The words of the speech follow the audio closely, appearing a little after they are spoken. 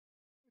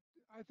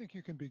I think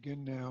you can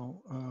begin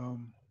now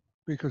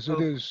because it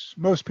Oh, is,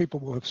 most people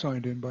will have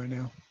signed in by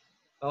now.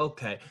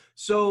 okay.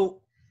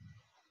 So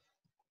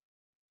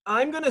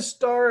I'm going to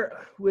start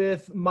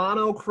with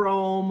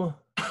monochrome.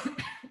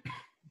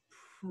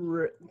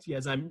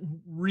 Yes,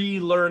 I'm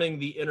relearning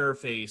the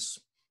interface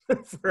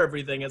for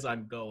everything as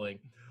I'm going.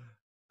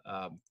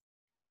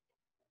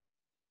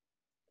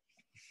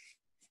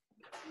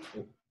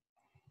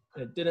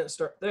 It didn't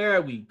start. There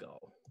we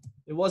go.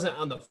 It wasn't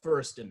on the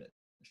first image.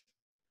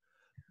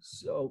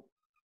 So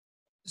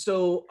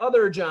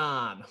other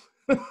John,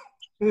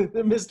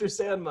 Mr.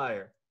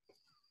 Sandmeyer.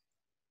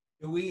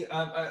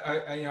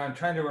 I'm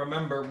trying to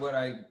remember what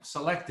I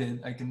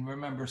selected. I can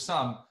remember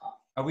some.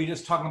 Are we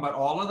just talking about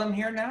all of them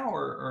here now,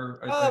 or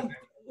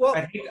well,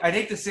 I'd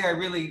hate to say I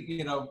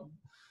really,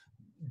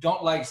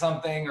 don't like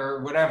something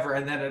or whatever,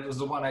 and then it was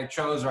the one I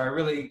chose, or I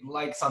really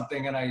like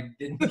something and I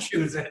didn't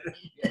choose it.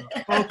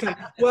 Okay.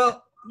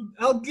 Well,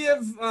 I'll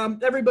give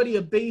everybody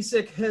a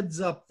basic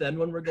heads up then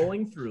when we're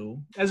going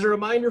through. As a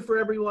reminder for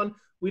everyone,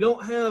 we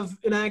don't have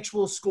an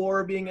actual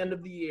score being end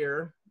of the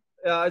year.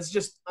 It's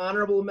just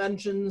honorable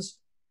mentions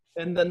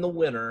and then the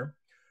winner.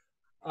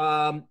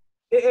 And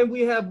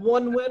we have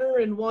one winner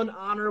and one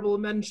honorable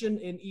mention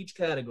in each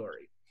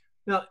category.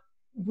 Now,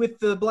 with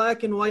the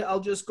black and white, I'll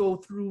just go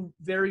through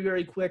very,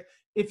 very quick.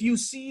 If you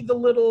see the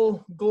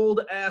little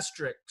gold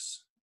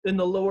asterisks in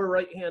the lower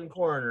right-hand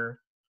corner,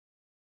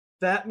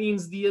 that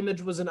means the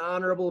image was an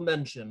honorable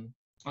mention.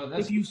 Oh,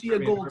 if you see a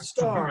gold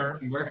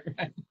star,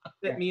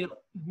 that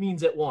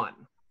means it won.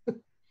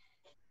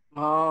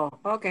 Oh,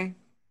 okay.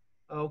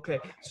 Okay,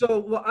 so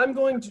well, I'm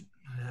going to,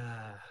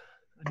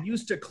 I'm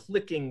used to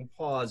clicking,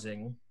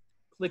 pausing.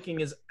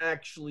 Clicking is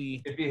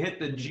actually... If you hit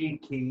the G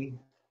key,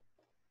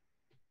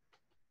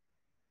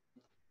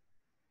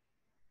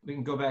 we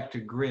can go back to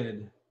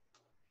grid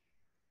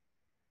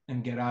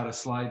and get out of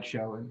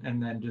slideshow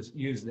and then just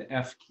use the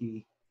F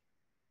key.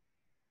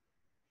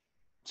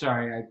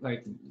 Sorry, I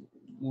like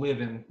live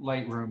in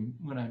Lightroom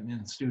when I'm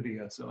in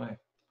studio, so I...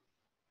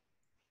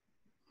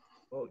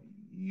 Oh,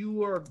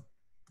 you are...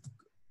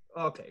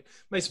 Okay,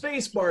 my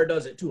space bar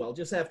does it too. I'll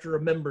just have to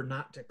remember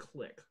not to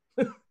click.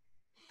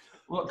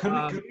 Well,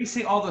 could we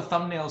see all the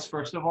thumbnails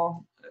first of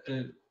all?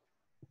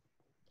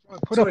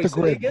 Put up the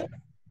grid.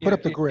 Put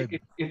up the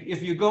grid.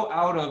 If you go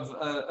out of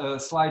a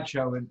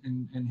slideshow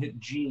and hit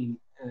G,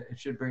 it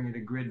should bring you to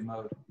grid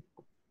mode.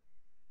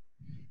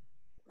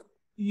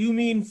 You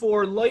mean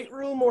for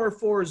Lightroom or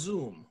for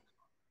Zoom?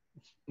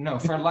 No,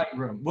 for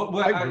Lightroom.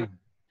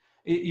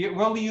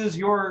 We'll only use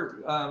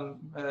your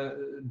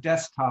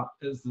desktop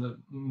as the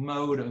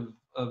mode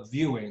of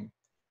viewing.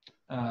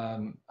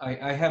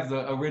 I have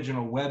the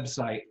original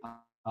website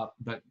up,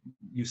 but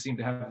you seem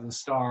to have the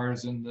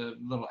stars and the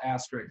little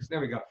asterisks. There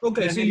we go.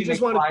 Okay, so you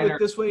just want to put it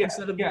this way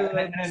instead of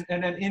the...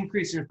 And then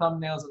increase your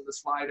thumbnails in the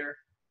slider,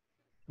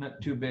 not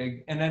too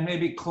big, and then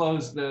maybe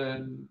close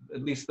at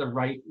least the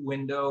right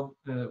window.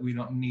 We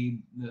don't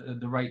need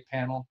the right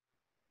panel.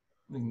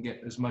 We can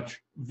get as much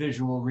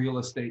visual real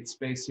estate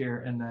space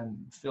here, and then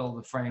fill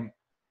the frame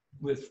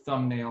with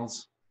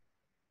thumbnails.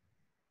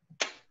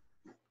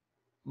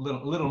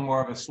 Little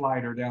more of a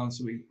slider down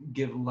so we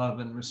give love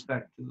and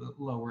respect to the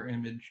lower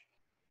image.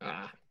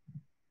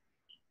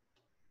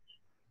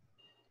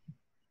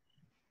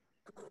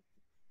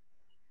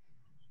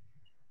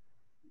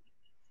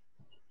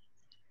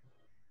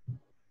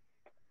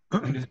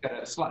 You just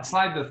gotta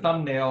slide the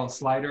thumbnail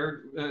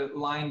slider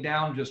line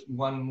down just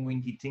one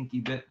winky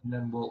tinky bit, and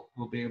then we'll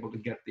be able to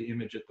get the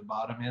image at the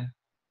bottom in.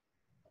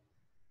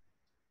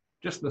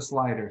 Just the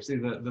slider. See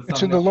the thumbnail?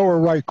 It's in the lower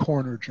right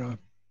corner, John.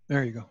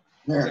 There you go.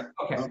 There.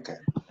 Okay.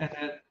 And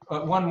then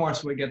one more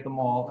so we get them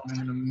all. I'm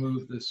going to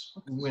move this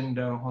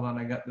window. Hold on,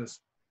 I got this.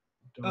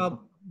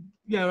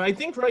 Yeah, I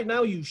think right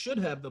now you should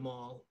have them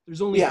all.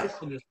 There's only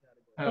 6 in this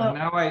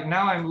category.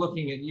 Now I'm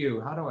looking at you.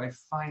 How do I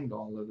find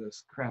all of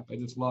this crap? I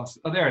just lost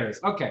it. Oh, there it is.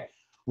 Okay.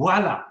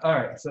 Voila. All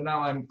right. So now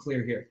I'm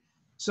clear here.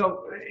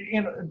 So,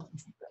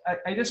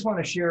 I just want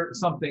to share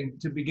something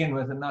to begin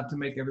with, and not to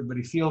make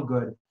everybody feel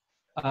good.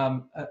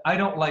 I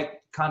don't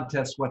like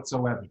contests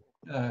whatsoever.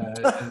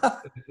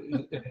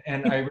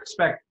 And I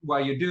respect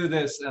why you do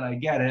this, and I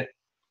get it.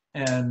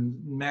 And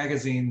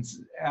magazines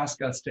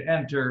ask us to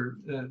enter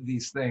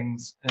these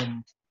things,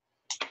 and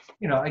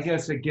I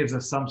guess it gives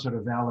us some sort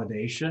of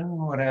validation,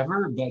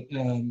 whatever. But I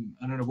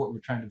don't know what we're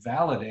trying to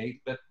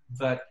validate.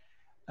 But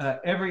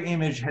every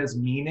image has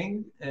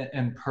meaning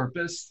and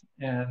purpose,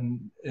 and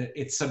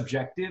it's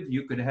subjective.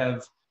 You could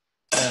have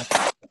a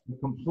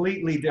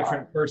completely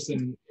different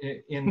person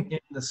in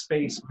the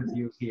space with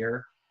you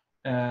here.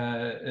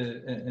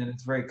 And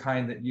it's very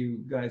kind that you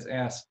guys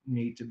asked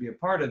me to be a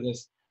part of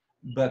this.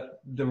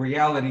 But the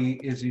reality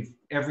is, if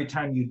every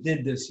time you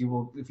did this,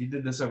 if you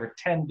did this over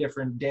 10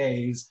 different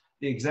days,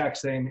 the exact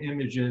same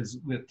images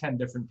with 10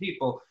 different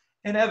people,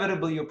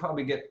 inevitably you'll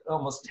probably get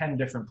almost 10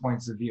 different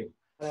points of view.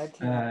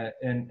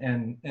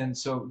 And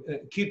so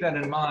keep that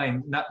in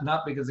mind,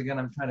 not because, again,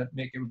 I'm trying to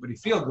make everybody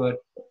feel good.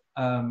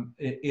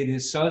 It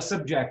is so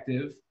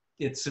subjective.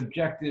 it's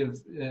subjective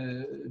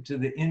to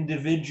the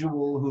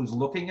individual who's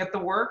looking at the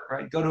work,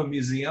 right? Go to a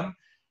museum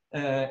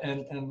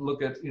and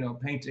look at,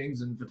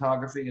 paintings and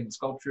photography and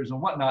sculptures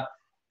and whatnot,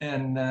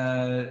 and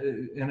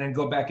then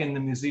go back in the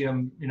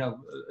museum,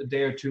 a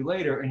day or two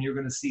later, and you're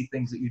going to see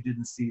things that you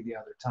didn't see the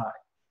other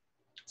time.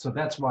 So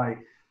that's why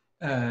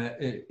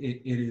it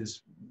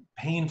is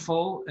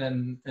painful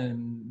and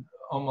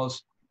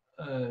almost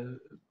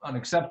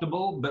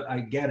unacceptable, but I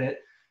get it,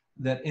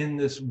 that in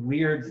this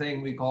weird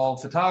thing we call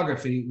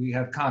photography, we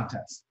have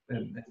contests.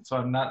 And so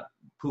I'm not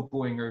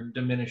poo-pooing or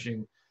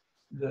diminishing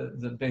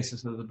the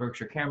basis of the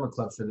Berkshire Camera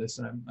Club for this,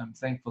 and I'm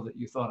thankful that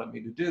you thought of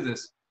me to do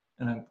this,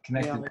 and I'm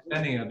connected with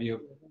many of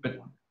you. But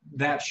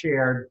that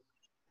shared,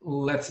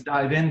 let's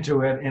dive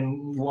into it,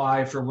 and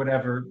why, for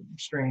whatever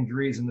strange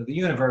reason of the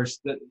universe,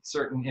 that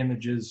certain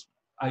images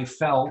I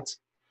felt,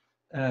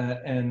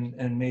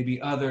 and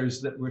maybe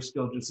others that were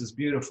still just as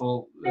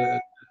beautiful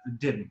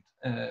didn't,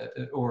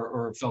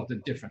 or felt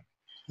it different.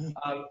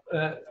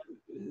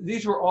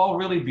 These were all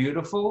really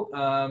beautiful.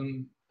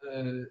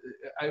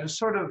 I was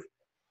sort of,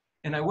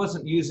 and I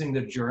wasn't using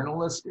the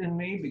journalist in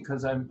me,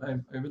 because I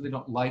really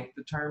don't like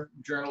the term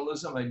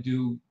journalism.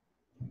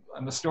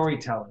 I'm a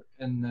storyteller,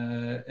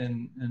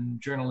 and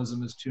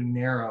journalism is too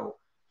narrow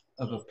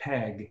of a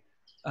peg.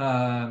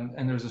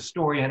 And there's a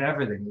story in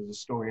everything. There's a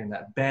story in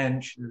that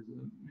bench. There's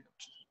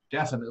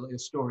definitely a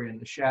story in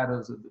the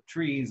shadows of the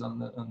trees on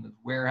the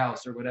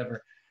warehouse or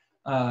whatever.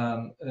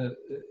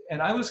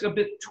 And I was a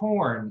bit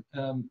torn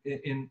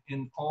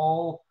in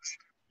all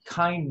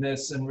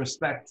kindness and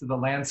respect to the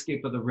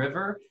landscape of the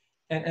river.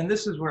 And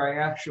this is where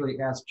I actually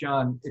asked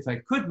John if I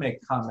could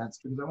make comments,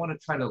 because I want to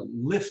try to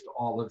lift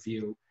all of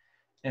you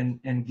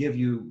and give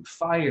you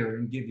fire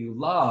and give you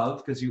love,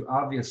 because you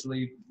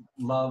obviously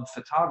love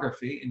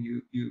photography, and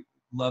you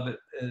love it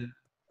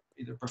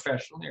either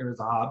professionally or as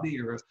a hobby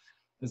or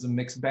as a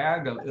mixed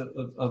bag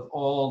of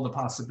all the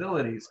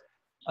possibilities.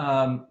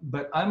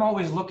 But I'm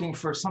always looking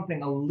for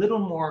something a little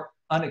more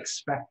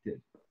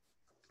unexpected.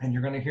 And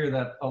you're going to hear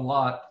that a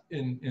lot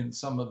in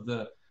some of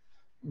the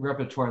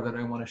repertoire that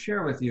I want to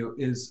share with you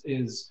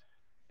is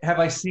have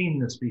I seen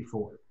this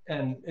before?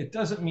 And it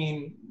doesn't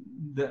mean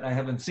that I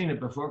haven't seen it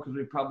before, because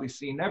we've probably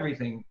seen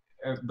everything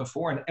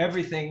before, and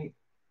everything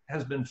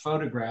has been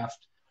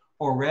photographed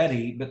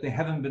already, but they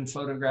haven't been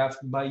photographed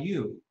by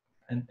you.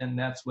 And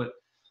that's what,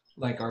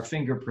 like our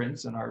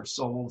fingerprints and our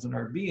souls and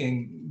our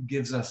being,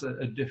 gives us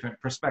a different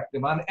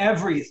perspective on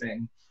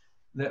everything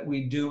that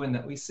we do and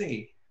that we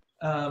see.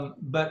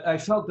 But I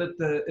felt that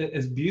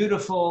as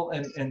beautiful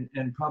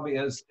and probably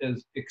as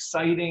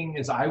exciting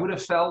as I would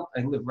have felt,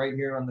 I live right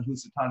here on the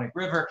Housatonic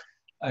River.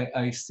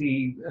 I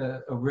see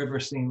a river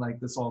scene like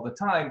this all the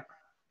time.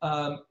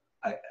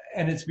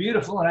 And it's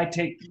beautiful, and I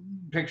take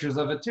pictures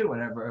of it too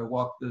whenever I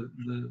walk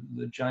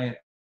the giant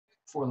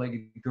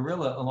four-legged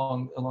gorilla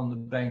along the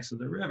banks of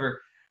the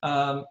river.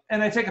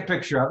 And I take a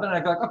picture of it, and I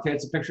go, okay,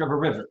 it's a picture of a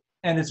river,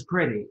 and it's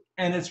pretty,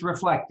 and it's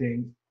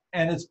reflecting,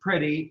 and it's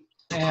pretty,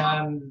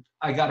 and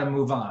I got to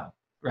move on,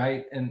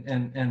 right?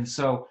 And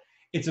so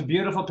it's a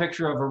beautiful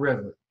picture of a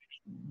river,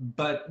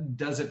 but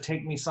does it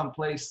take me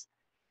someplace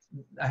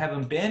I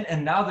haven't been?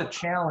 And now the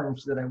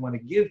challenge that I want to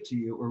give to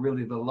you, or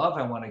really the love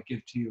I want to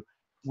give to you,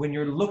 when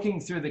you're looking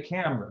through the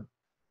camera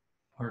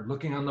or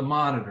looking on the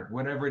monitor,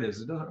 whatever it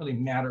is, it doesn't really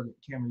matter what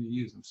camera you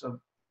use. I'm so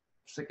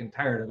sick and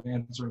tired of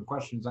answering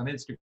questions on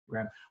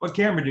Instagram. What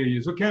camera do you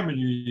use? What camera do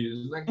you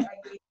use? Like,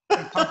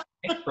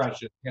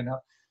 paintbrushes,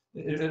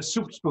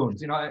 soup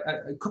spoons. I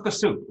cook a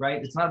soup,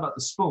 right? It's not about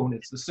the spoon,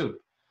 it's the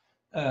soup,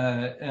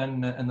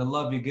 and the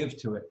love you give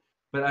to it.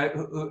 But I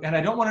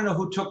don't want to know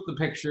who took the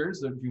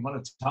pictures. If you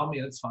want to tell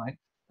me, that's fine.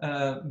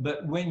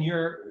 But when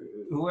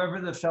whoever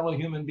the fellow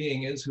human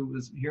being is who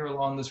was here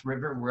along this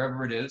river,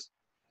 wherever it is,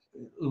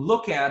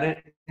 look at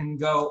it and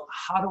go,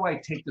 how do I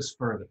take this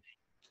further?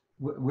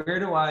 Where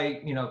do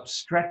I,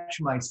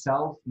 stretch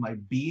myself, my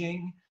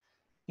being,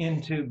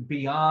 into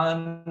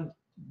beyond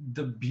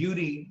the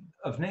beauty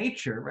of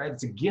nature, right?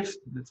 It's a gift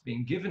that's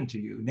being given to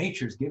you.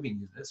 Nature's giving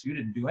you this. You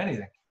didn't do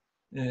anything.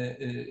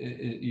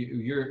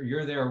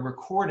 You're there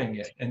recording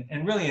it.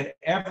 And really in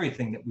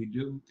everything that we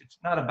do, it's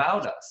not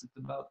about us. It's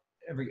about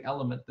every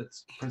element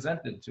that's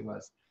presented to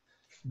us.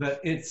 But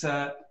it's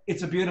a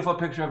beautiful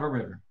picture of a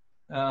river.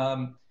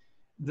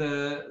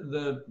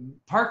 The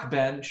park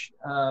bench,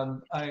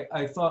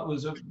 I thought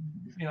was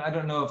I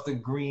don't know if the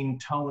green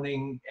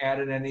toning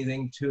added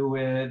anything to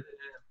it.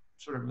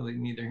 Sort of really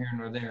neither here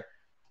nor there.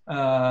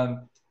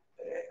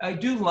 I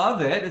do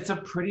love it. It's a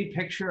pretty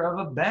picture of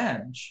a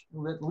bench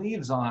with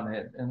leaves on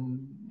it,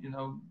 and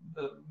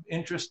the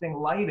interesting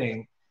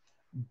lighting.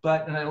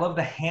 And I love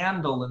the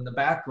handle in the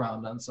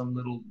background on some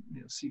little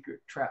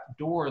secret trap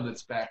door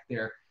that's back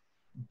there.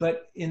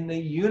 But in the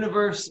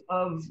universe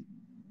of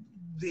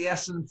the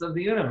essence of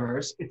the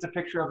universe, it's a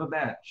picture of a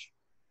bench.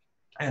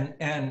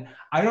 And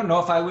I don't know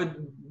if I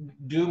would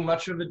do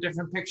much of a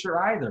different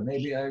picture either.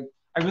 Maybe I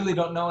really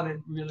don't know, and it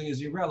really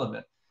is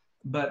irrelevant.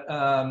 But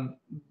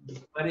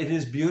it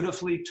is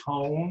beautifully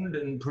toned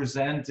and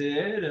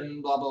presented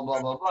and blah, blah,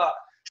 blah, blah, blah.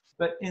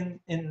 But in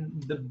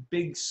the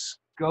big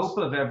scope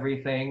of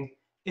everything,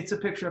 it's a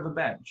picture of a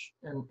bench,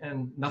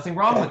 and nothing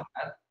wrong with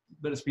that,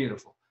 but it's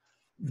beautiful.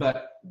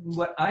 But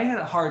what I had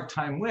a hard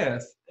time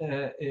with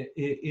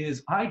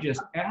is I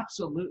just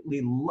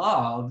absolutely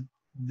love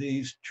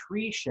these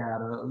tree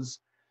shadows,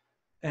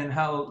 and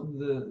how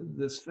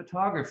this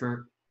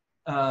photographer,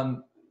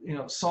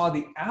 saw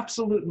the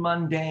absolute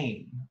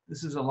mundane.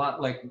 This is a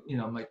lot like,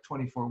 my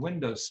 24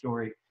 Windows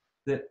story,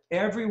 that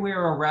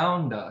everywhere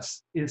around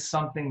us is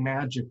something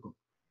magical,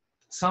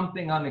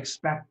 something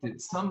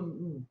unexpected,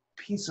 some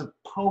piece of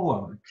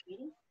poem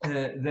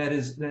that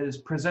is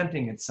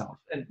presenting itself.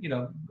 And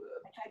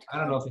I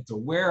don't know if it's a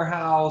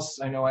warehouse.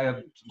 I know I have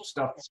some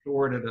stuff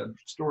stored at a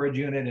storage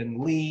unit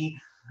in Lee.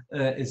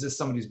 Is this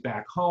somebody's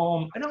back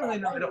home? I don't really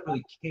know. I don't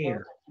really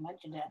care.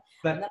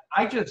 But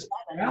I just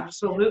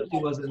absolutely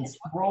was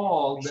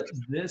enthralled that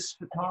this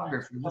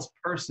photographer, this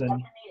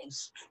person,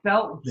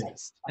 felt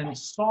this and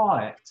saw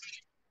it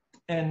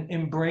and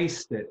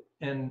embraced it.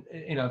 And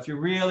if you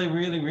really,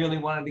 really, really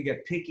wanted to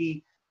get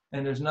picky,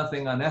 and there's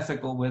nothing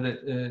unethical with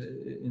it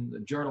in the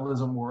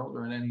journalism world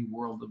or in any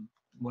world of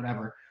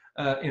whatever,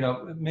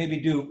 maybe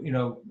do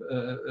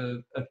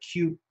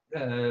acute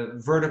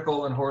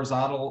vertical and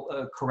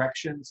horizontal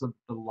corrections of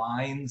the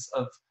lines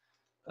of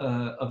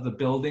the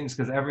buildings,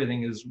 because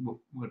everything is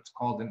what's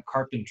called in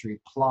carpentry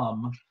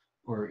plumb,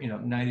 or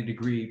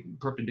 90-degree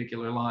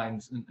perpendicular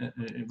lines,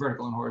 and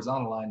vertical and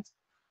horizontal lines.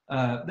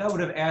 That would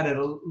have added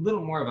a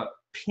little more of a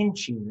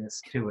pinchiness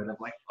to it, of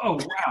like, oh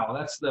wow,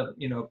 that's the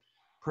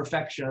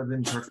perfection of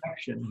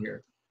imperfection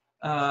here.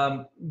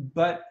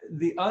 But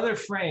the other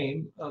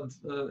frame of,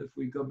 if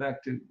we go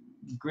back to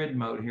grid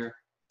mode here.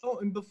 Oh,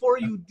 and before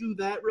you do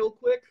that real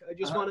quick, I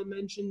just want to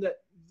mention that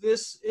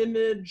this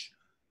image,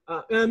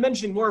 and I'm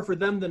mentioning more for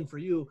them than for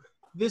you,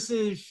 this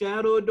is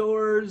Shadow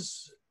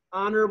Doors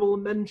honorable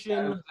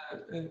mention.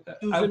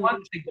 I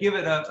wanted to give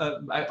it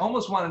I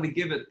almost wanted to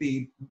give it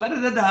the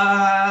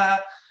ba-da-da-da,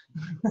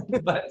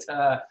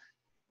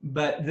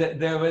 but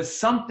there was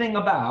something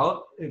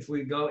about, if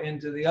we go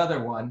into the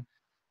other one,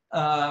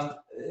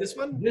 this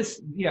one?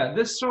 This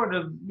sort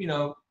of,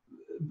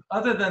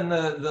 other than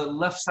the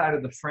left side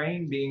of the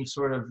frame being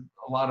sort of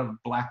a lot of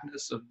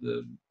blackness of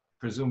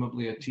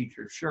presumably a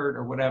teacher's shirt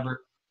or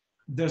whatever,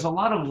 there's a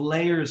lot of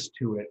layers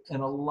to it,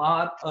 and a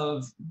lot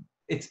of,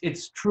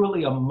 it's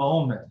truly a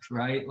moment,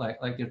 right? Like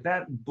if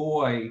that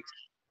boy,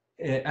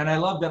 and I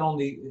love that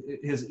only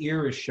his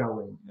ear is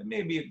showing.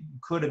 Maybe it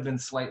could have been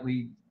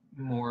slightly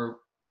more,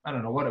 I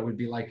don't know what it would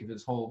be like if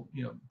his whole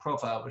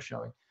profile was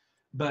showing.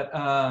 But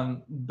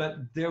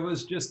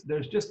there's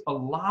just a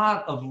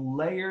lot of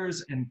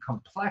layers and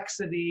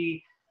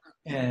complexity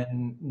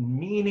and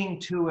meaning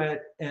to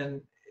it.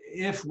 And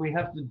if we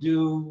have to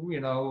do,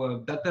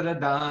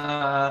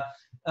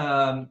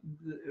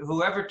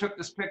 whoever took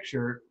this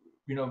picture,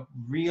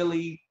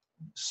 really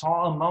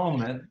saw a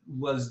moment,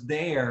 was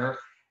there.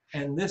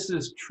 And this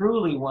is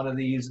truly one of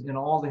these, in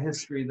all the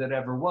history that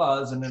ever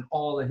was, and in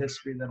all the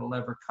history that'll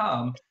ever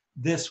come,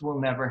 this will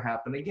never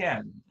happen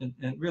again. And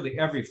really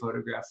every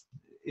photograph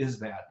is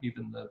that,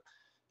 even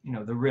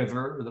the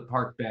river or the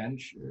park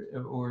bench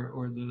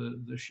or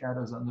the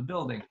shadows on the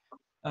building.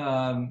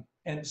 And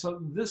so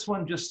this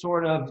one just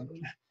sort of,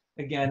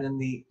 again, in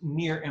the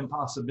near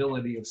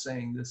impossibility of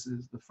saying this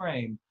is the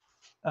frame,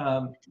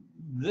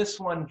 this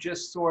one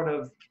just sort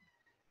of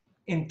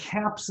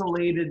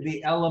encapsulated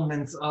the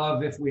elements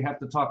of, if we have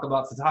to talk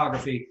about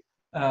photography,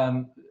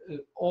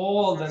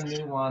 all the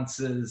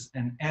nuances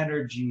and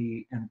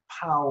energy and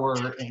power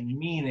and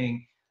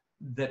meaning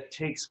that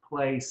takes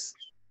place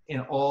in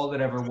all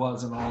that ever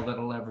was and all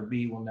that'll ever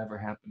be will never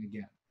happen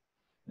again.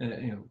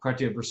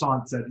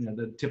 Cartier-Bresson said,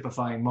 the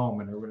typifying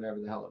moment, or whatever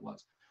the hell it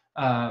was.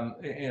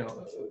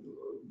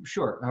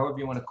 Sure, however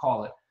you want to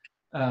call it.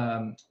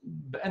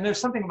 And there's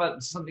something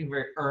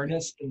very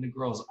earnest in the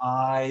girl's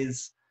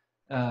eyes.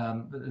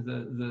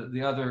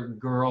 The other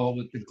girl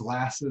with the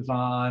glasses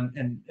on,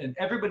 and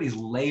everybody's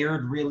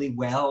layered really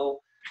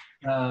well.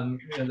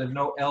 There's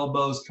no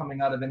elbows coming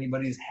out of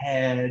anybody's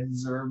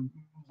heads, or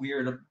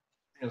weird,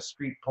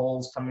 street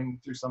poles coming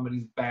through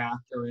somebody's back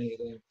or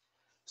anything.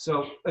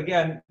 So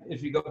again,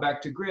 if you go back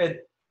to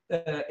grid,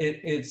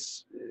 it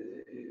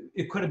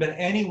could have been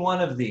any one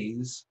of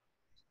these,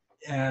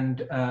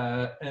 and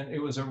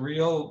it was a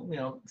real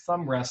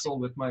thumb wrestle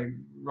with my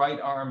right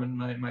arm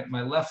and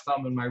my left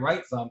thumb and my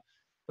right thumb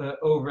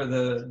over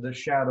the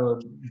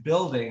shadowed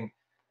building,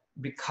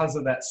 because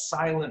of that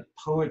silent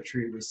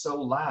poetry was so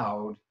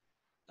loud.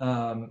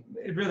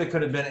 It really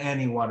could have been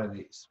any one of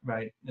these,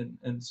 right?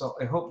 And so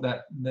I hope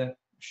that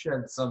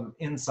shed some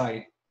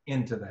insight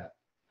into that.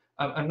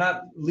 I'm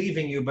not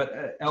leaving you,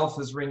 but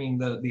Elf is ringing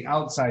the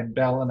outside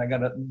bell, and I got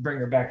to bring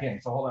her back in.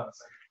 So hold on a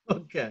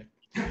second. Okay.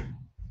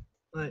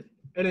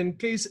 And in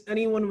case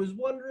anyone was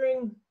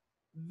wondering,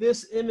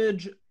 this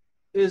image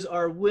is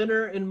our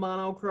winner in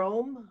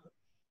monochrome.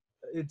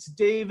 It's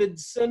David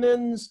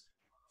Simmons,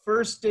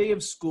 First Day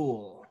of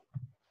School.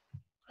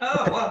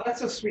 Oh, wow,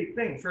 that's a sweet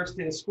thing. First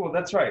Day of School.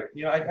 That's right.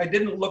 I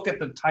didn't look at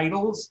the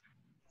titles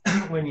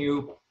when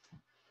you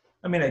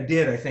I mean, I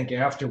did, I think,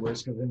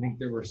 afterwards, because I think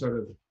they were sort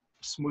of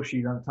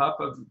smooshy on top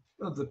of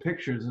the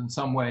pictures in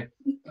some way.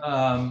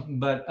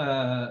 But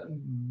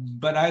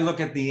I look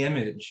at the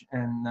image,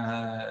 and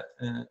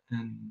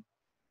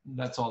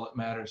that's all that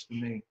matters to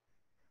me.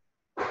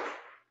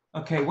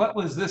 Okay, what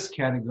was this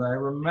category? I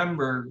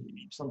remember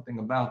something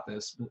about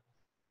this, but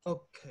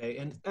Okay,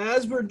 and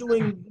as we're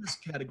doing this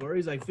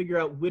categories, I figure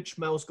out which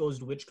mouse goes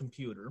to which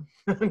computer.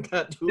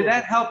 Got two did of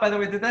that them. help, by the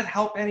way? Did that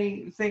help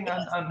anything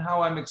on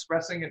how I'm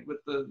expressing it with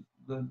the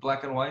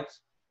black and whites?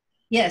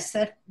 Yes,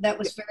 that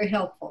was very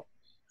helpful.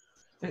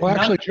 Well,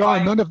 actually,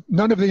 John, None of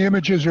none of the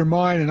images are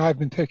mine, and I've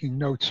been taking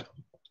notes.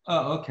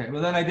 Oh, okay.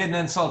 Well, then I didn't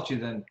insult you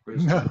then,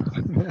 Bruce. No.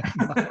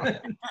 I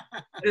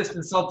just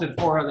insulted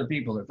 4 other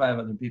people or 5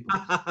 other people.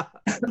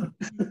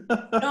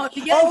 No, if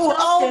you get Oh,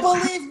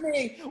 insulted, believe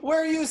me,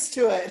 we're used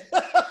to it.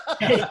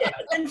 if you get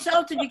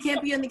insulted, you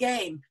can't be in the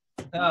game.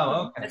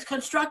 Oh, okay. It's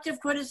constructive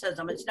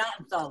criticism. It's not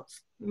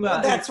insults.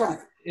 Well, That's right.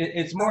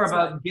 it's more That's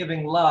about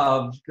giving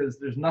love because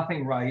there's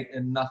nothing right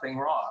and nothing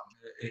wrong.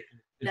 It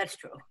That's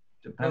true.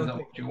 depends on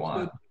Okay, what you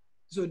want.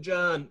 So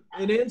John,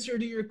 in answer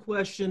to your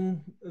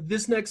question,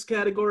 this next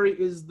category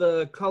is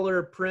the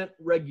color print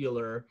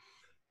regular.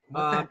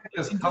 What the heck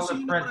does and just so color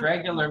you know, print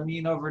regular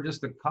mean over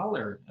just a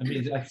color? I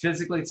mean,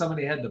 physically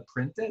somebody had to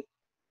print it?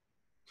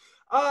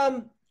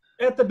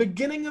 At the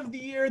beginning of the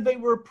year, they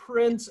were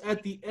prints.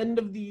 At the end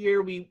of the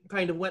year, we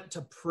kind of went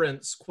to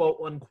prints, quote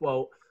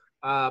unquote,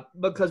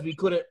 because we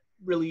couldn't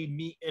really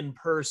meet in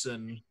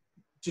person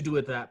to do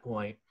at that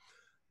point.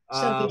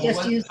 So they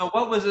just used, So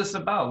what was this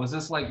about? Was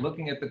this like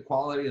looking at the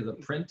quality of the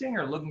printing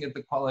or looking at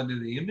the quality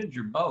of the image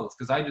or both?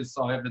 Because I just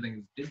saw everything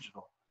as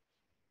digital.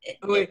 it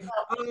Wait,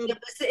 was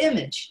the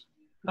image.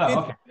 Oh,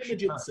 okay. the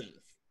image itself.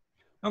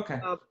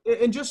 Okay.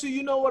 And just so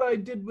you know what I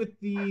did with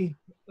the,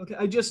 okay,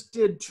 I just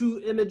did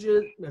 2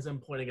 images as I'm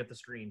pointing at the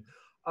screen.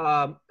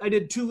 I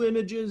did 2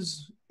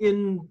 images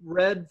in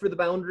red for the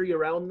boundary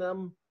around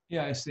them.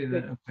 Yeah, I see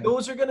that. Okay.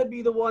 Those are going to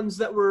be the ones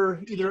that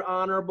were either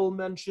honorable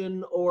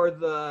mention or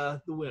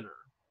the winner.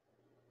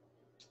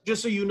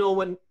 Just so you know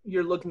when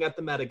you're looking at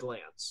them at a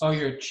glance. Oh,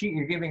 you're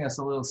giving us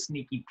a little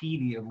sneaky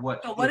peedy of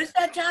what. So what is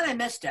that, John? I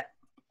missed it.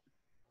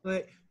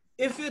 Right.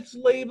 If it's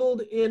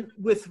labeled in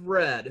with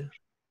red,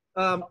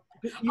 Oh,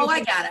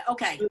 I got it.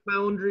 Okay. the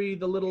boundary,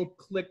 the little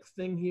click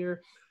thing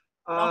here.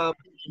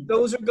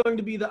 Those are going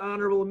to be the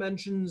honorable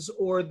mentions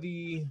or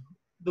the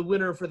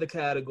winner for the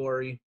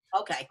category.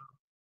 Okay.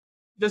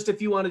 Just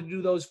if you wanted to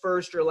do those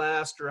first or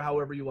last or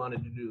however you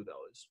wanted to do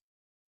those.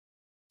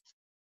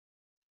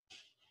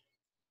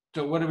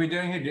 So what are we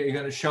doing here? Are you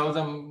going to show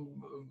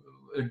them?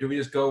 Or do we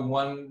just go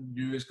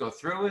do we just go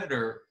through it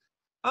or?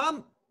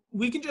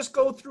 We can just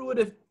go through it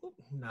if.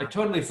 I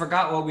totally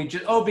forgot what we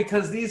just. Oh,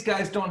 because these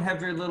guys don't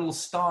have your little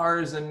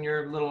stars and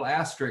your little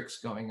asterisks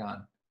going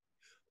on.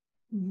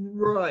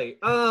 Right.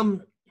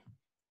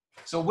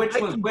 So which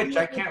was which?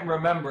 I can't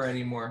remember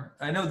anymore.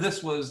 I know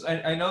this was.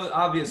 I know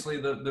obviously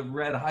the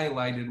red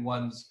highlighted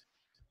ones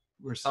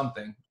were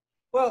something.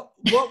 Well,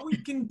 what we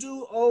can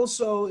do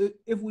also,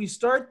 if we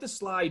start the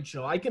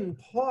slideshow, I can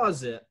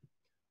pause it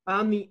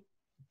on the,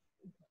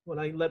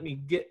 let me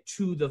get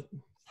to the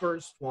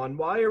first one.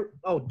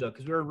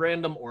 Because we're in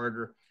random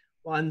order.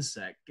 One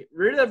sec. Get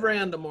rid of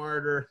random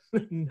order.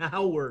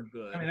 Now we're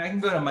good. I mean, I can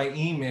go to my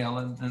email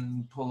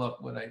and pull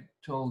up what I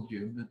told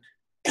you. But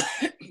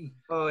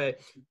Okay.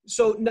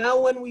 So now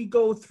when we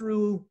go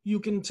through, you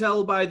can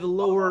tell by the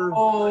lower.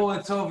 oh,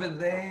 it's over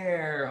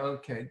there.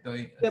 Okay.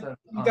 Yep,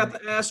 you got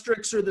the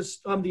asterisks or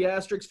the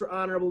asterisks for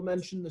honorable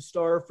mention, the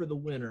star for the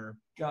winner,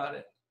 Got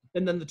it.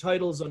 and then the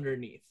titles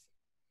underneath.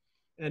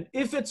 And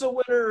if it's a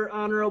winner or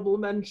honorable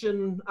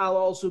mention, I'll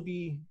also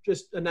be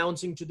just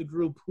announcing to the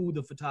group who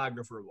the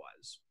photographer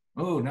was.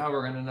 Oh, now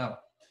we're gonna know.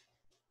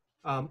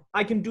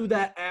 I can do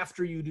that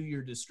after you do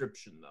your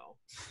description, though,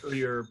 or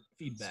your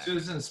feedback.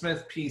 Susan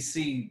Smith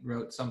PC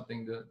wrote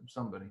something to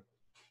somebody.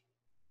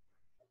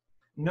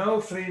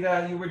 No,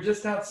 Frida, you were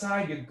just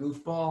outside, you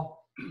goofball.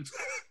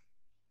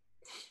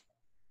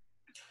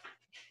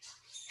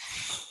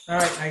 All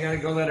right, I gotta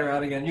go let her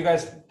out again. You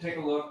guys take a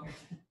look.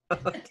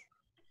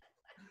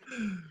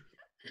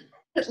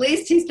 At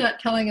least he's not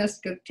telling us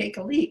to go take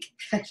a leak.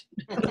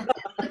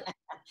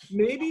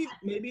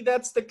 Maybe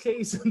that's the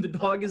case, and the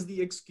dog is the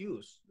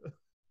excuse.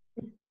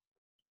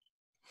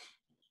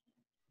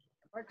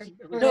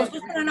 So is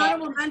this an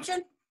honorable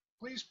mention?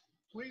 Please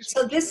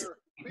So this-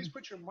 please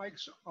put your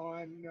mics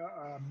on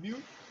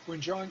mute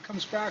when John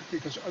comes back,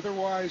 because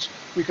otherwise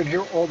we can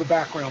hear all the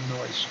background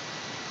noise.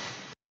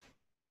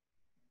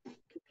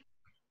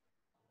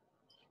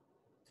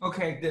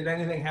 Okay, did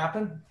anything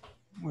happen?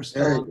 We're There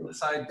still you on go. the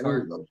side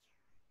There we card.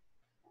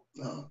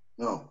 go.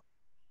 No.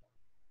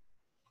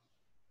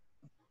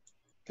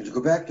 Could you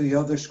go back to the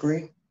other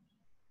screen?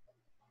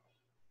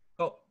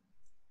 Oh,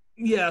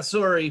 yeah.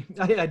 Sorry,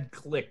 I had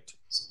clicked.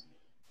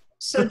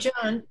 So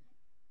John,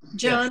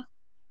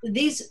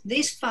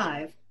 these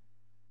 5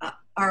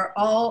 are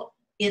all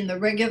in the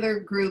regular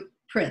group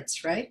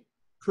prints, right?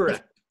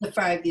 Correct. The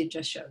 5 you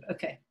just showed.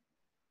 Okay.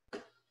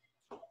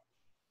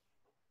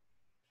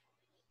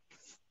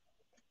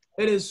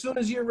 And as soon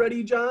as you're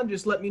ready, John,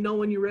 just let me know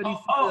when you're ready.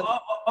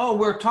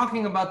 We're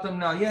talking about them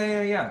now.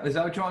 Yeah. Is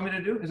that what you want me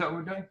to do? Is that what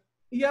we're doing?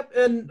 Yep,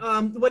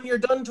 and when you're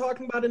done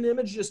talking about an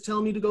image, just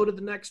tell me to go to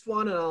the next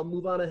one, and I'll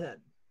move on ahead.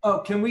 Oh,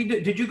 can we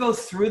did you go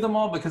through them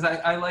all? Because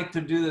I like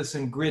to do this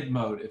in grid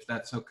mode, if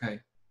that's okay.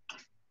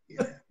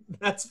 Yeah.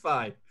 That's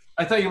fine.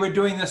 I thought you were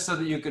doing this so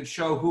that you could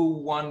show who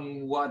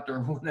won what or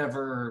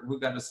whatever, or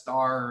who got a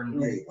star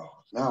and There you go.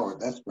 Now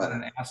that's got better.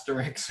 an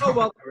asterisk. Oh,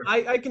 well,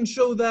 I can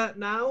show that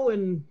now,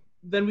 and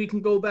then we can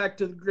go back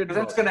to the grid.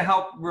 That's going to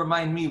help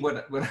remind me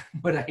what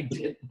I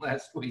did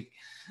last week.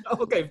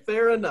 Okay,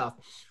 fair enough.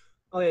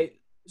 Okay,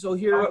 so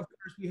here, of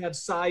course, we have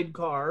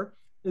sidecar.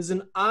 There's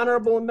an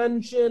honorable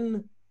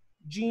mention,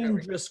 Gene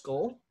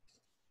Driscoll.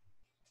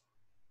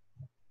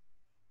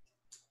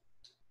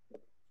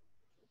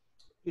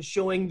 Is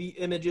showing the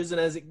images,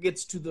 and as it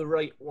gets to the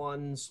right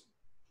ones,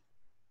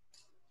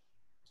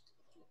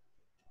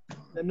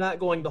 I'm not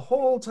going the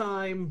whole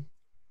time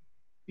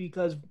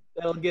because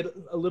that'll get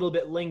a little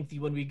bit lengthy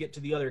when we get to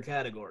the other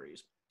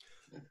categories.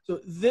 So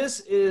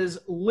this is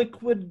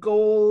liquid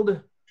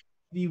gold,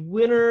 the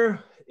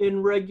winner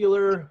in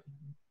regular,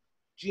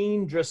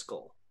 Gene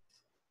Driscoll.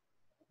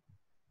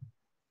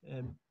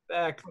 And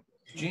back.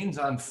 Gene's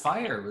on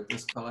fire with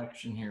this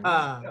collection here.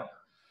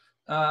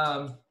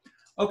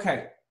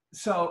 Okay.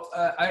 So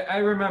I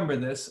remember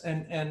this,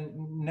 and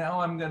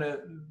now I'm going to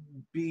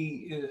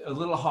be a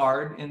little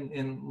hard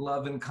in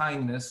love and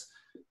kindness,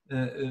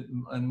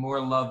 and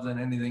more love than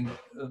anything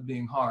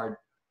being hard.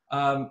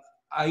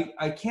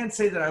 I can't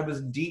say that I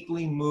was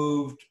deeply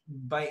moved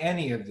by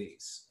any of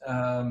these.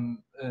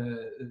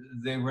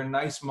 They were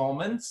nice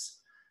moments.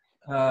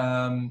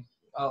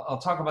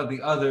 I'll talk about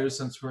the others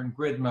since we're in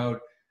grid mode.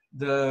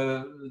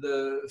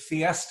 The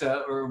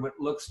fiesta, or what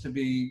looks to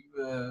be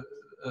a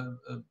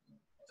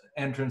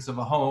entrance of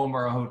a home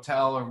or a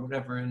hotel or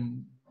whatever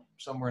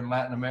somewhere in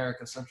Latin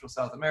America, Central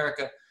South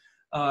America.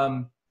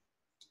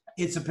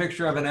 It's a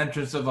picture of an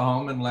entrance of a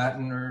home in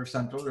Latin or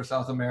Central or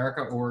South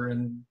America, or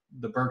in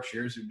the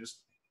Berkshires, who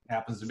just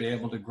happens to be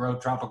able to grow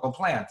tropical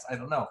plants. I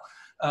don't know.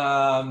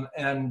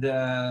 And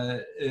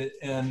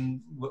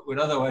what would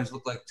otherwise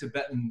look like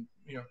Tibetan,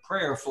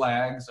 prayer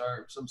flags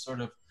are some sort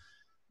of,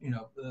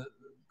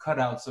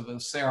 cutouts of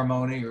a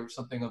ceremony or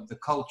something of the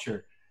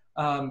culture.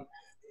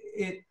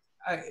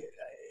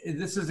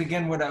 This is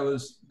again what I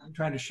was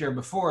trying to share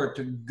before,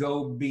 to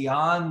go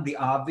beyond the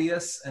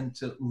obvious and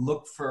to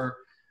look for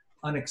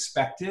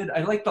unexpected.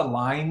 I like the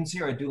lines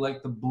here. I do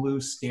like the blue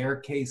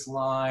staircase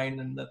line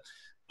and the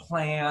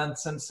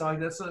plants, and so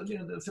that's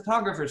the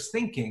photographer's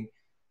thinking.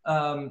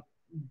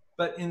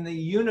 But in the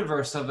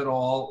universe of it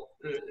all,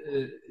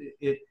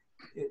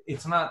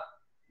 it's not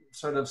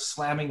sort of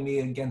slamming me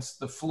against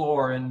the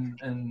floor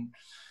and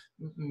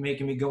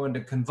making me go into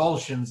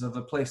convulsions of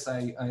a place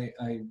I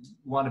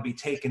want to be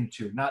taken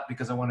to, not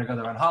because I want to go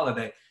there on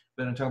holiday,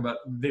 but I'm talking about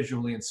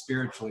visually and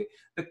spiritually.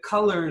 The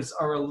colors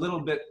are a little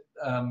bit,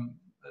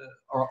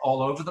 are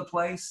all over the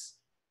place.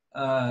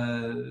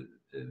 They're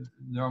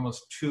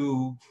almost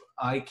too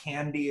eye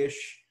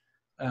candy-ish,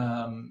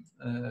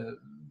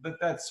 but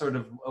that's sort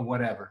of a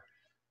whatever.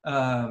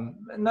 A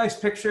nice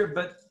picture,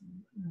 but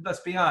let's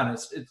be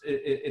honest,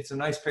 it's a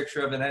nice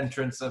picture of an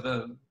entrance of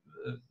a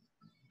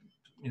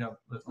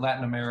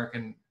Latin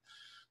American,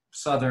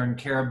 Southern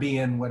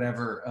Caribbean,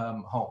 whatever,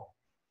 home.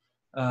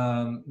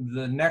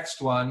 The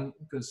next one,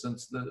 because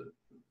since the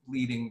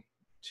leading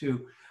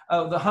to,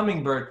 the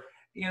hummingbird,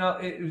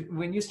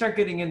 when you start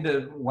getting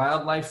into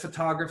wildlife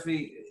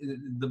photography,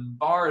 the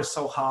bar is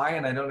so high,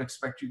 and I don't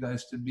expect you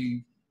guys to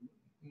be,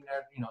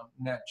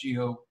 Nat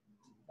Geo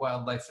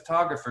wildlife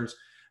photographers,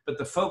 but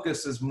the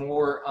focus is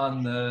more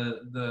on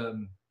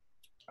the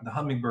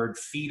hummingbird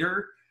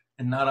feeder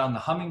and not on the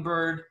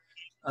hummingbird.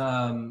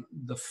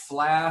 The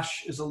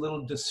flash is a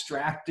little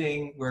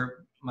distracting,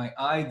 where my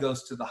eye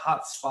goes to the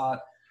hot spot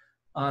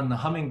on the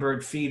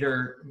hummingbird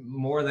feeder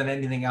more than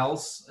anything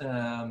else.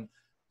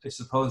 I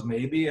suppose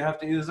maybe you have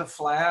to use a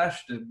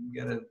flash to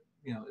get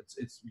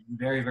it's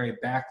very, very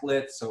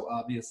backlit. So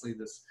obviously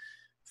this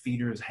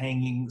feeder is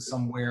hanging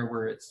somewhere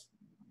where it's,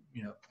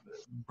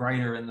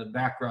 brighter in the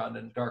background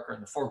and darker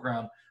in the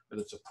foreground,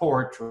 whether it's a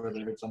porch or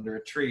whether it's under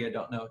a tree. I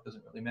don't know. It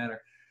doesn't really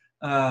matter.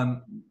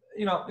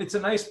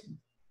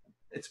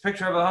 It's a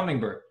picture of a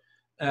hummingbird,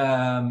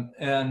 and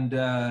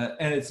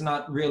it's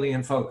not really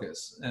in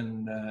focus,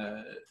 and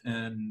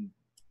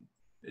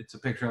it's a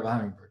picture of a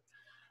hummingbird.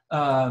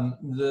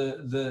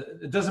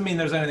 It doesn't mean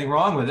there's anything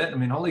wrong with it. I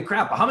mean, holy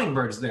crap, a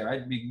hummingbird's there.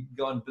 I'd be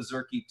going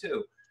berserky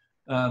too.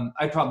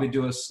 I'd probably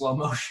do a slow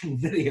motion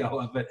video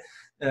of it,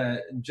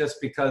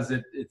 just because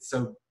it's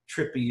so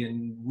trippy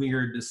and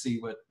weird to see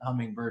what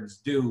hummingbirds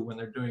do when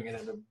they're doing it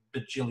at a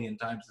bajillion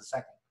times a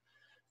second.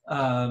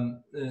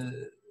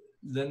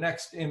 The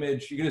next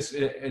image, you just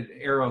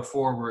arrow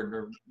forward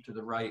or to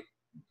the right.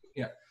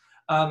 Yeah.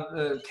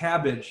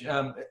 Cabbage.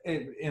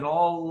 In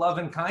all love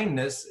and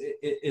kindness,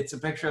 it's a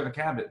picture of a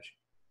cabbage.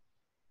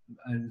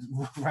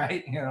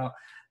 Right?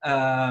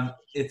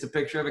 It's a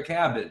picture of a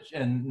cabbage,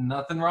 and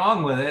nothing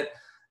wrong with it.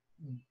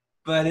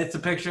 but it's a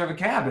picture of a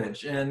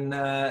cabbage, and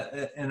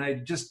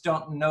I just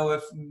don't know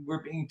if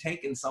we're being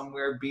taken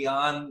somewhere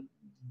beyond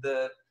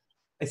the.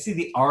 I see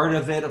the art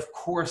of it, of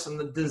course, and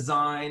the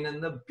design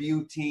and the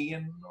beauty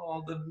and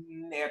all the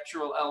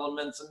natural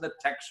elements and the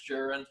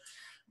texture and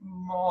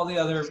all the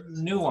other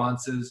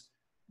nuances,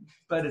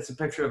 but it's a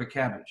picture of a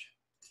cabbage,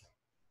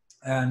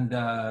 and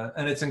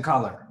it's in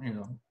color, you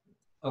know.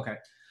 Okay,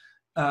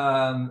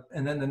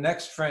 and then the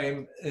next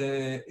frame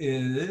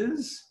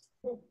is.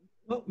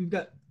 Well, we've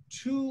got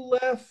 2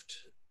 left,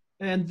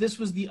 and this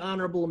was the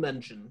honorable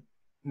mention.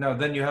 No,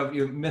 then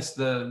you missed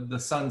the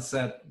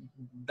sunset.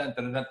 Dun,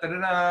 dun, dun, dun,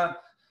 dun, dun.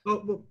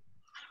 Oh, well,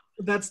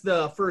 that's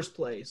the first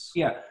place.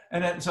 Yeah,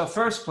 and then so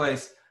first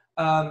place.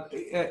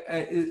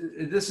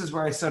 This is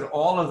where I said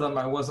all of them.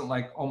 I wasn't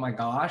like, oh my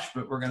gosh,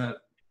 but we're gonna.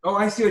 Oh,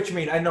 I see what you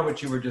mean. I know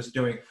what you were just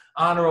doing.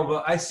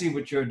 Honorable. I see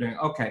what you're doing.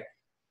 Okay.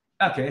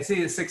 I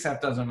see 6 half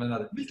dozen of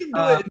another. We can do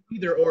it in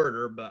either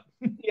order, but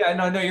yeah,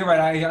 no, you're right.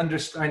 I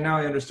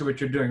understood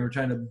what you're doing. We're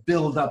trying to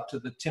build up to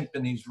the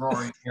timpanis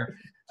roaring here.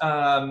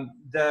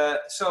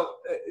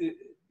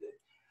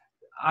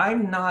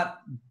 I'm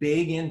not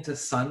big into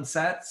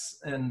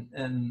sunsets,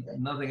 and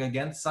nothing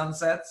against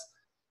sunsets,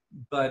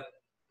 but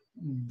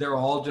they're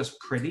all just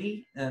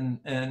pretty, and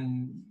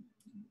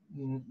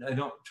I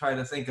don't try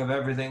to think of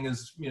everything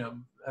as, you know,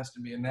 has to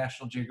be a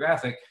National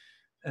Geographic.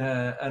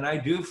 And I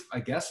do, I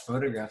guess,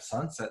 photograph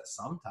sunsets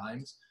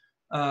sometimes,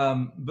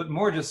 but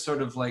more just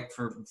sort of like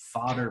for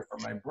fodder for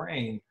my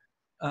brain.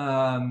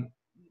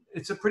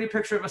 It's a pretty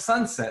picture of a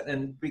sunset.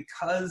 And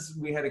because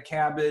we had a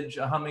cabbage,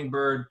 a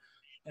hummingbird,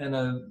 and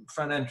a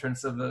front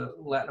entrance of a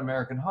Latin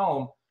American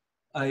home,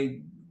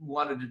 I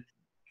wanted to,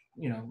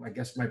 you know, I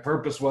guess my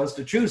purpose was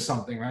to choose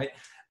something, right?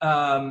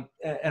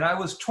 And I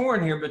was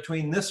torn here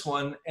between this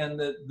one and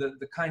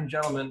the kind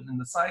gentleman in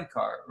the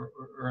sidecar,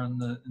 or in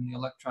the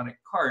electronic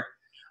cart.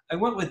 I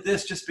went with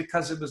this just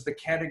because it was the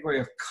category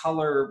of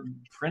color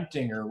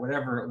printing, or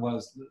whatever it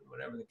was,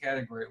 whatever the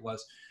category it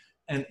was.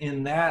 And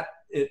in that,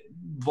 it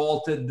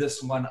vaulted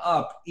this one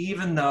up,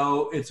 even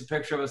though it's a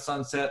picture of a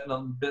sunset and a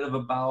bit of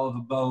a bow of a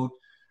boat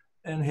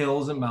and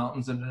hills and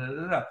mountains and da, da,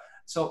 da, da.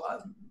 So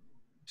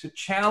to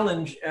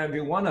challenge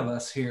every one of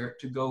us here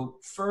to go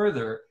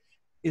further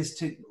is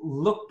to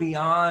look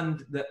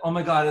beyond the, oh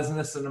my God, isn't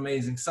this an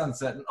amazing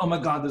sunset? And oh my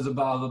God, there's a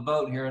bow of a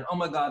boat here. And oh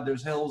my God,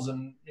 there's hills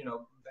and, you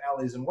know,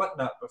 valleys and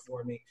whatnot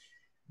before me.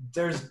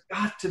 There's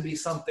got to be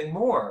something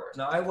more.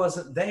 Now, I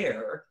wasn't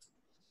there,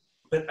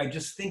 but I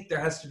just think there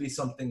has to be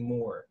something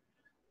more.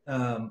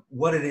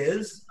 What it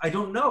is, I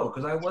don't know,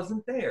 because I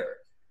wasn't there.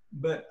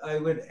 But I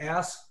would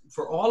ask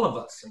for all of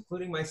us,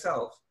 including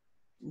myself,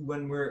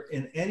 when we're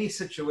in any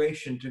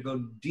situation, to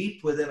go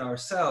deep within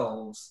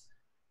ourselves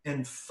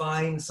and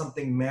find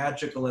something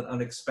magical and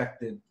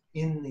unexpected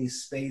in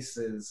these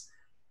spaces,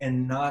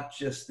 and not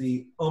just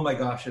the, oh my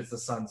gosh, it's the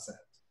sunset.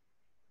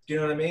 Do you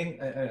know what I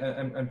mean?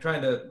 I'm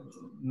trying to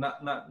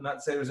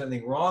not say there's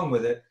anything wrong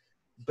with it,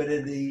 but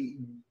in the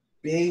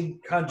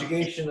big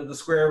conjugation of the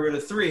square root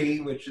of 3,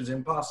 which is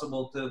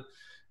impossible to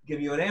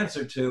give you an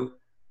answer to,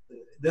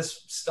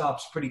 this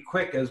stops pretty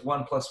quick as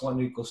 1 +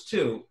 1 =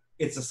 2.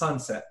 It's a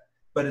sunset,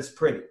 but it's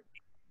pretty.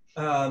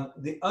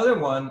 The other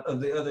one of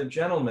the other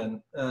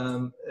gentleman,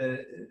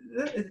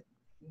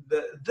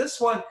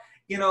 this one,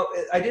 you know,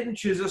 I didn't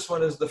choose this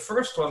one as the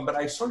first one, but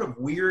I sort of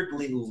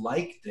weirdly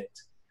liked it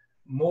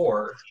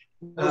more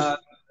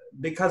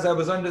because I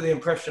was under the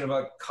impression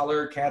about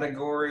color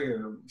category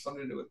or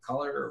something to do with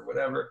color or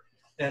whatever.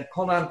 And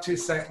hold on 2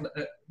 seconds.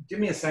 Give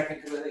me a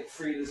second, because I think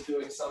Freed is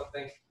doing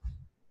something.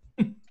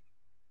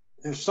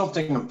 There's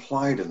something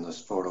implied in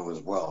this photo as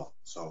well.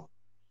 So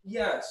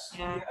Yes.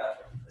 Yeah.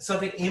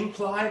 Something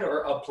implied or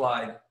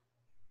applied?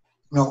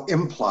 no,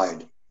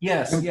 implied.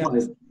 Yes. Implied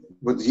Yes.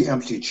 with the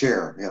empty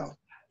chair. Yeah.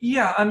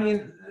 Yeah. I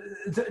mean,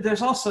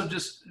 there's also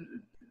just,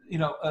 you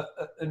know,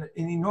 an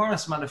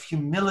enormous amount of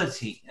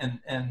humility, and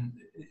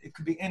it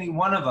could be any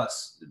one of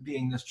us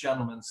being this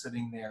gentleman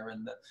sitting there,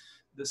 and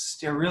the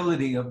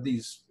sterility of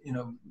these, you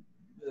know,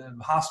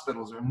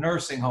 hospitals or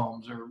nursing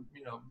homes, or,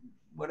 you know,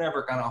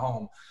 whatever kind of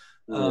home,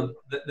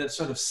 that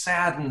sort of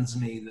saddens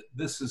me that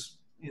this is,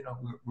 you know,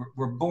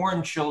 we're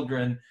born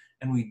children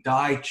and we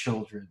die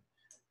children.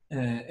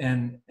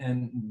 And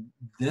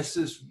this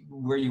is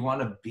where you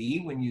want to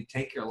be when you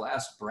take your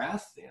last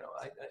breath. You know,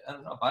 I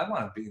don't know if I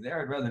want to be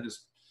there. I'd rather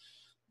just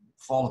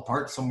fall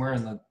apart somewhere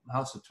in the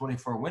house with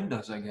 24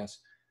 windows, I guess.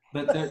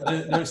 But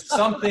there's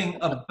something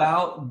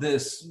about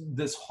this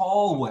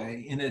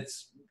hallway in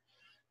its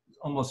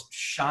almost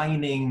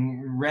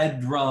shining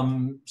red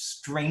rum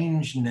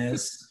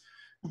strangeness,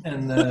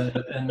 and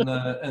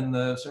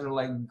the sort of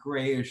like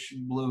grayish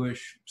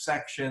bluish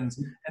sections.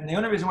 And the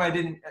only reason why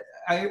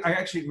I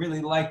actually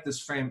really like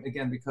this frame,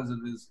 again, because of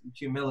his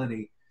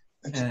humility.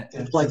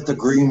 It's like the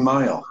Green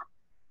Mile.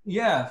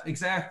 Yeah,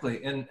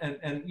 exactly.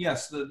 And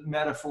yes, the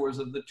metaphors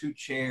of the 2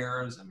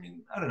 chairs. I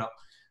mean, I don't know.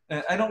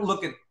 I don't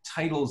look at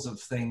titles of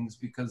things,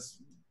 because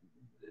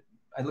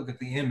I look at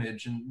the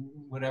image and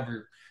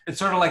whatever. It's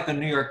sort of like the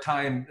New York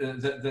Times,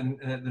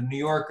 the New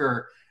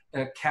Yorker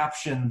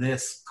caption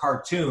this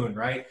cartoon,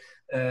 right?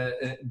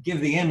 Give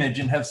the image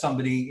and have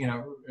somebody,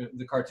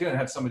 the cartoon,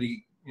 have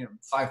somebody,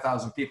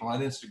 5,000 people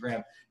on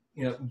Instagram,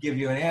 give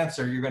you an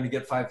answer, you're going to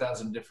get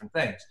 5,000 different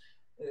things.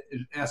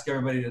 Ask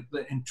everybody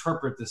to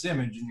interpret this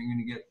image and you're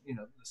going to get,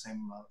 the same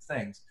amount of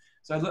things.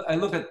 So I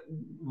look at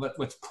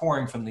what's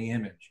pouring from the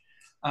image.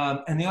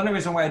 And the only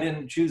reason why I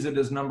didn't choose it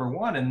as number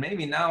one, and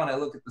maybe now when I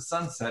look at the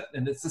sunset,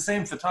 and it's the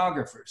same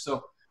photographer,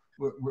 so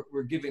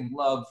we're giving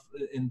love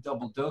in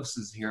double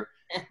doses here.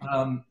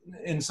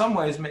 In some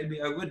ways,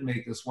 maybe I would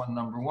make this one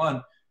number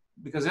one,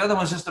 because the other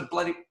one's just a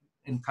bloody,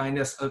 in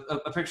kindness,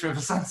 a picture of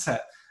a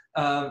sunset.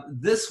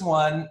 This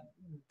one,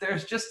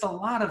 there's just a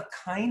lot of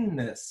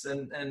kindness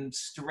and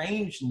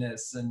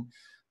strangeness and,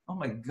 oh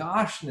my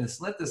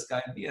goshness, let this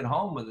guy be at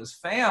home with his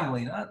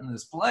family, not in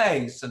this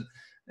place.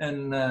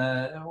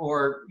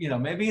 Or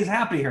maybe he's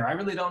happy here. I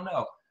really don't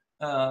know.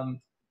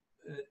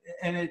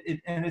 And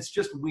it's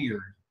just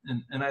weird.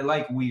 And I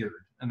like weird.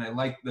 And I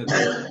like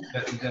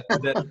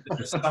that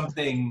there's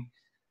something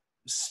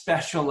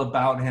special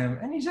about him.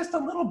 And he's just a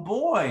little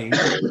boy. He's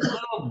a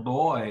little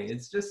boy.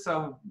 It's just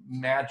so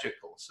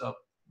magical. So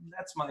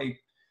that's my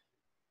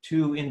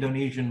 2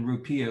 Indonesian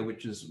rupiah,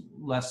 which is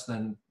less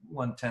than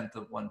 1/10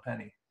 of 1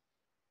 penny.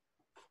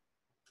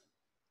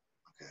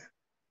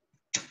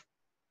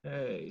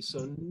 Okay,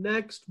 so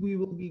next we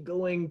will be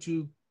going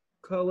to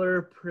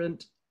color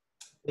print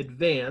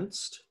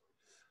advanced.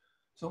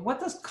 So what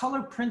does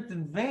color print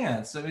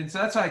advanced? I mean, so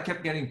that's why I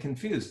kept getting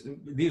confused.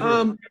 These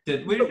were,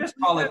 we just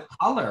call it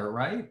color,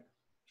 right?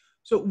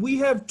 So we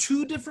have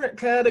 2 different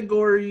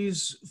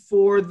categories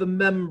for the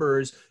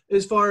members,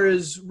 as far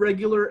as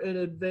regular and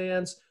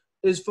advanced,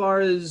 as far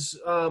as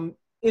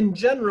in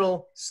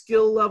general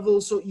skill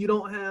level. So you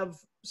don't have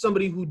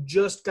somebody who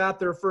just got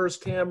their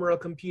first camera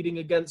competing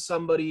against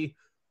somebody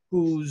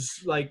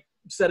who's like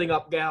setting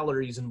up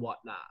galleries and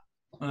whatnot.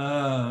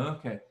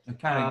 Okay. I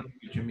kind of get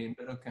what you mean,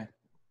 but okay.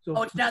 So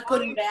Oh, it's not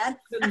good and bad?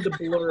 The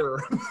blur.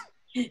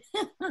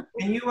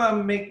 Can you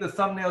make the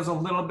thumbnails a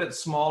little bit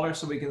smaller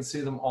so we can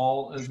see them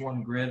all as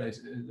one grid?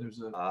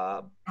 There's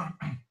a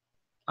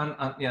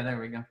yeah, there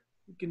we go.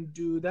 We can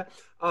do that.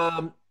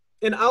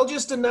 And I'll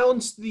just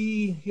announce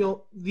the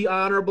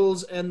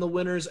honorables and the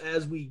winners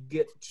as we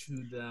get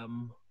to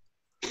them.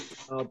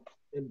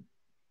 And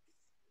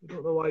I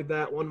don't know why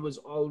that one was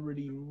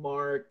already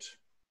marked.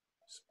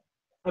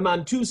 I'm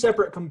on 2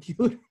 separate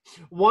computers.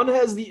 One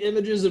has the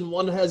images and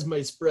one has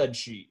my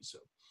spreadsheet. So,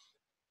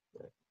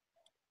 okay.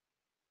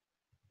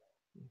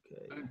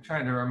 I'm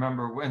trying to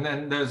remember. And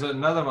then there's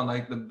another one,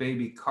 like the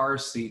baby car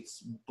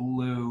seats,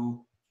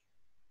 blue.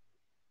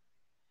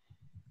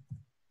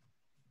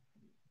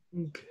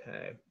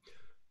 Okay.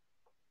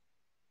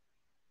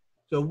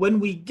 So when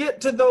we get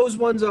to those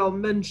ones, I'll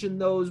mention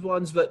those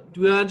ones, but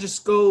do we want to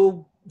just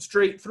go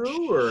straight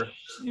through, or?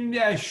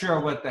 Yeah, sure,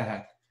 what the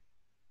heck.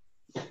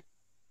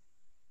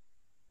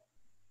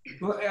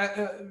 Well,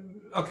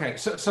 okay,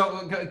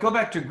 so go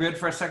back to grid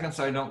for a second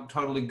so I don't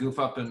totally goof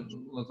up and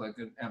look like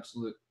an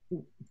absolute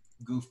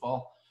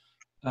goofball.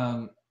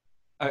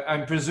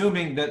 I'm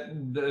presuming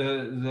that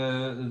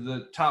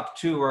the top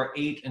 2 are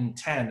 8 and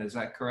 10, is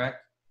that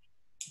correct?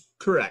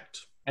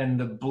 Correct. And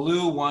the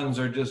blue ones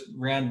are just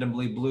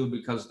randomly blue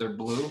because they're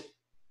blue?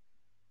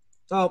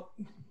 Oh,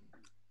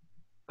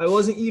 I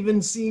wasn't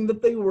even seeing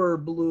that they were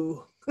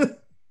blue.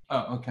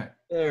 Oh, okay.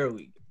 There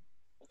we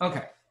go.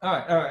 Okay. All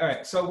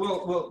right. So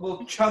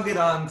we'll chug it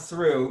on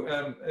through.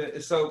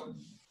 So,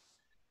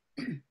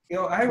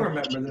 I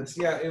remember this.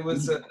 Yeah, it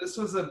was. This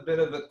was a bit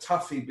of a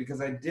toughie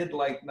because I did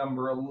like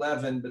number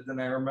 11, but then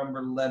I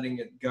remember letting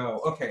it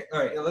go. Okay. All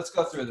right. Let's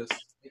go through this.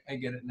 I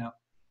get it now.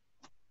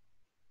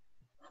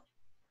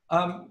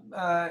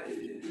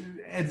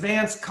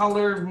 Advanced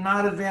color,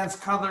 not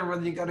advanced color,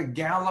 whether you got a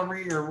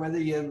gallery or whether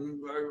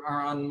you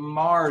are on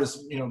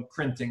Mars,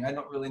 printing. I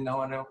don't really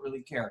know. I don't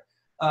really care.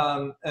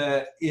 And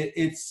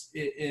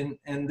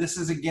this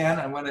is, again,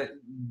 I want to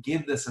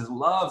give this as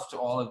love to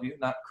all of you,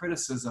 not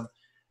criticism.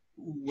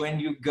 When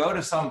you go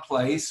to some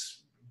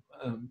place,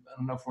 I don't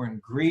know if we're in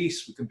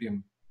Greece, we could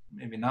be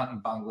maybe not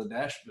in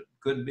Bangladesh, but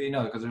could be,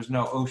 no, because there's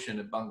no ocean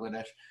in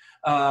Bangladesh.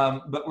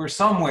 But we're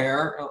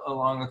somewhere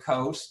along the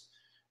coast.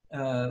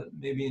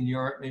 Maybe in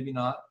Europe, maybe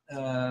not,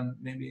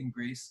 maybe in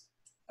Greece.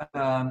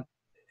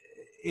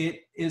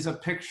 It is a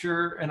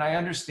picture, and I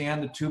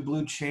understand the 2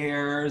 blue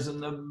chairs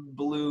and the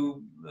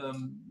blue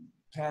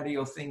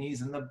patio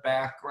thingies in the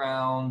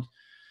background.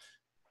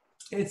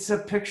 It's a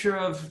picture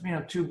of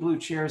 2 blue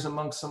chairs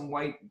amongst some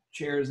white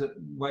chairs at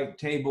white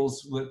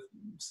tables with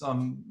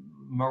some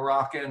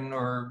Moroccan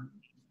or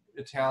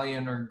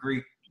Italian or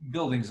Greek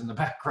buildings in the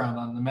background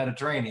on the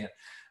Mediterranean.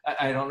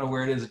 I don't know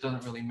where it is. It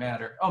doesn't really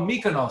matter. Oh,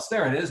 Mykonos.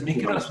 There it is.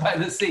 Mykonos by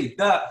the sea.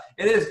 Duh.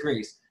 It is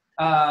Greece.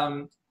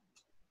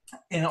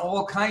 In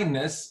all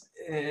kindness,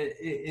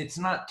 it's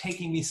not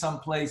taking me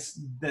someplace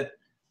that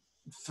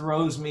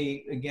throws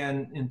me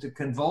again into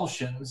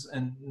convulsions.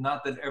 And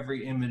not that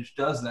every image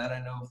does that. I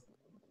know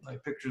my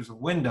pictures of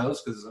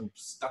windows because I'm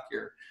stuck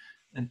here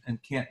and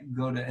can't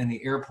go to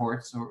any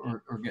airports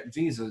or get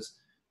visas.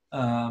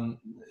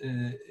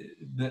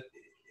 That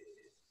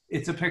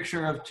it's a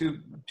picture of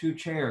two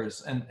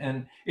chairs.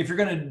 And if you're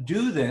going to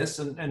do this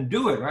and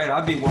do it, right,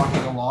 I'll be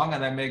walking along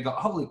and I may go,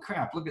 holy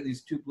crap, look at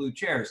these two blue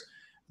chairs.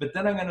 But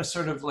then I'm going to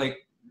sort of like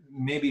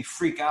maybe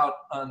freak out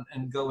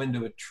and go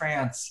into a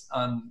trance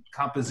on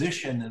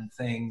composition and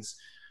things,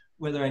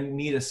 whether I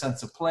need a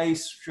sense of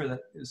place. Sure, that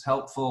is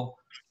helpful.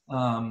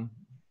 And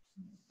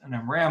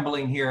I'm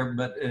rambling here,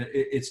 but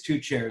it's two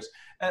chairs.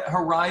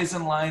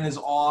 Horizon line is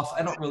off.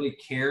 I don't really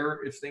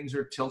care if things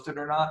are tilted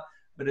or not,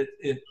 but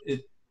it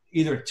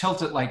either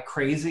tilt it like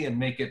crazy and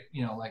make it,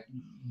 you know, like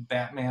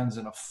Batman's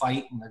in a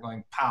fight and they're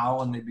going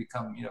pow and they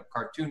become, you know,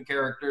 cartoon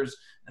characters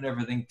and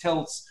everything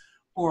tilts,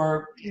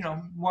 or, you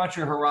know, watch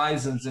your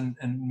horizons and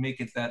make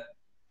it that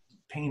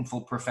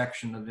painful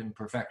perfection of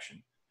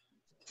imperfection.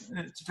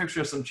 It's a picture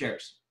of some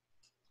chairs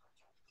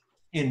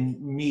in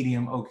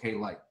medium okay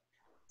light.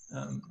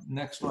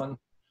 Next one.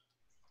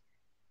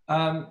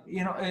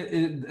 You know,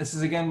 this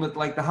is again with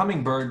like the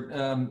hummingbird.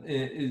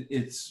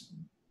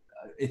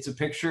 It's a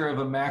picture of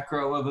a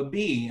macro of a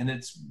bee, and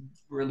it's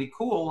really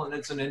cool, and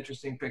it's an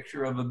interesting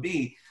picture of a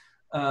bee.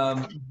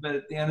 But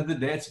at the end of the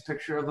day, it's a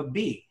picture of a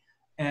bee.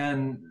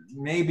 And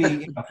maybe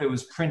you know, if it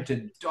was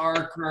printed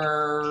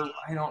darker,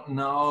 I don't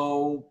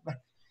know.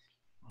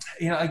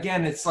 You know,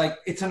 again, it's like,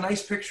 it's a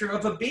nice picture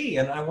of a bee,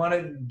 and I want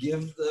to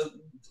give the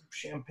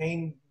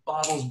champagne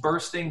bottles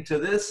bursting to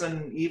this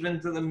and even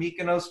to the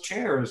Mykonos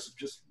chairs,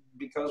 just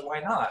because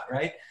why not,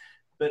 right?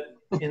 But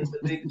in the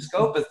big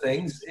scope of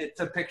things,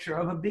 it's a picture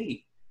of a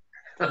bee.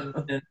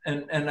 And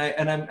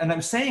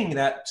I'm saying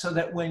that so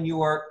that when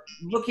you are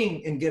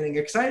looking and getting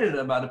excited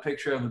about a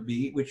picture of a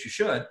bee, which you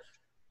should,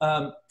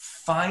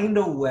 find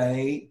a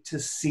way to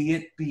see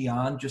it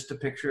beyond just a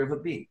picture of a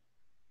bee.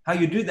 How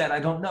you do that, I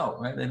don't know,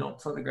 right? They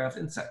don't photograph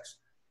insects,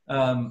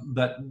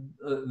 but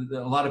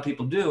a lot of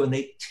people do, and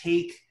they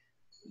take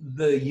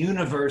the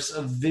universe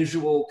of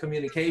visual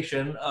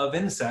communication of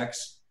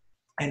insects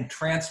and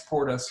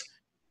transport us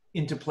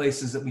into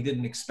places that we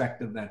didn't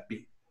expect of that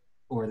bee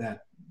or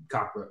that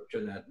cockroach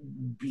or that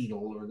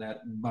beetle or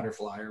that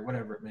butterfly or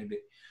whatever it may be.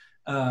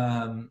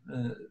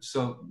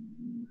 So,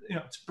 you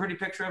know, it's a pretty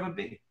picture of a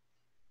bee.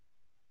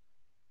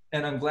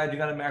 And I'm glad you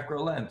got a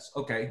macro lens.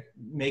 Okay,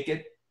 make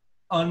it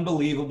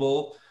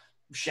unbelievable,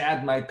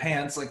 shad my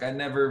pants like I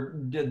never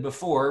did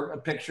before, a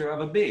picture of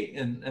a bee.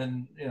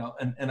 And you know,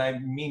 and I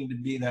mean to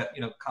be that,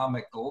 you know,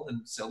 comical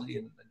and silly,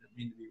 and I didn't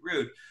mean to be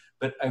rude,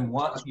 but I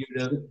want you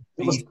to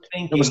be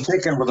thinking. It was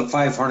taken with a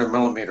 500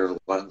 millimeter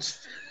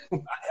lens.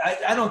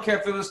 I don't care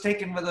if it was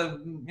taken with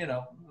a, you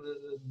know,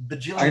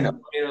 bajillion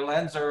millimeter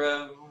lens or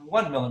a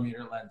 1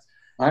 millimeter lens.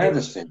 I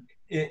understand.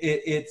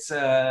 It's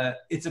a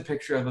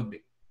picture of a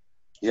bee.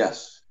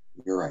 Yes,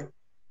 you're right.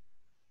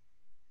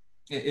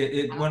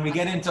 When we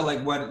get into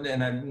like what,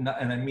 and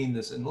I mean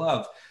this in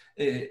love,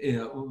 you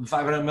know,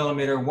 500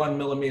 millimeter, 1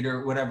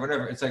 millimeter,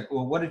 whatever. It's like,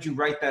 well, what did you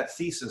write that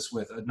thesis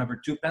with? A number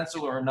 2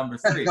 pencil or a number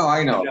 3? No,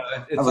 I know. You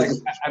know, it's like,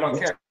 I don't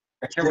care.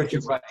 I care what you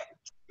write.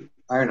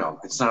 I know.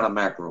 It's not a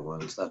macro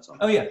lens. That's all.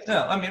 Oh yeah.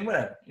 No, I mean,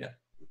 whatever. Yeah.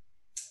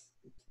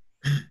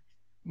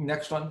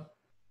 Next one.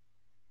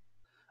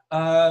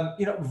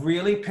 You know,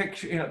 really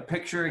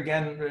picture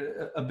again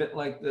a bit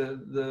like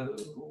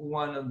the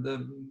one of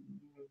the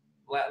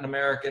Latin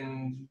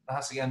American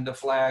hacienda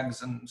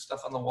flags and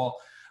stuff on the wall.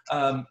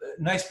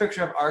 Nice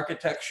picture of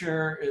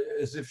architecture,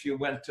 as if you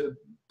went to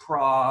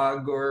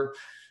Prague or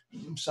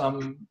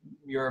some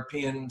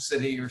European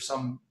city or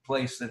some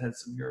place that had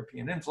some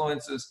European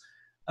influences.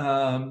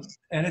 And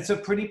it's a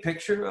pretty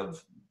picture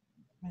of,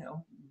 you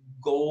know,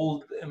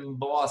 gold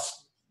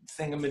embossed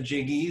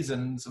thingamajiggies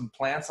and some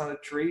plants on a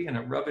tree and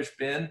a rubbish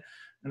bin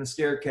and a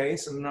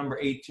staircase and number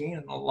 18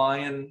 and a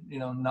lion, you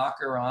know,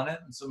 knocker on it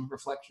and some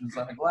reflections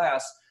on a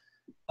glass.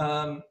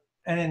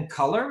 And in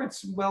color,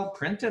 it's well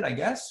printed, I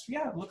guess.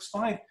 Yeah, it looks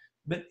fine.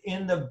 But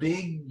in the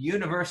big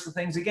universe of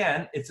things,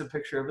 again, it's a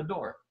picture of a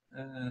door.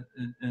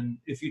 And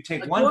if you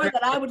take one door picture,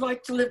 that I would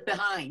like to live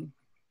behind.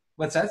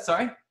 What's that?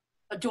 Sorry?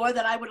 A door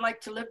that I would like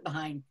to live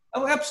behind.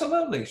 Oh,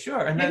 absolutely,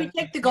 sure. And Maybe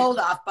then take the gold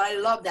off, but I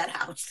love that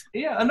house.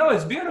 yeah, no,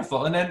 it's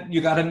beautiful. And then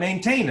you got to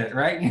maintain it,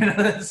 right? You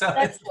know, so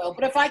That's true.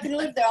 But if I can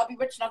live there, I'll be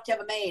rich enough to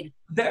have a maid.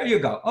 there you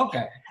go.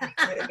 Okay.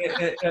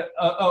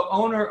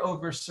 Owner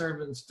over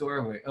servant's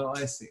doorway. Oh,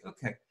 I see.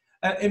 Okay.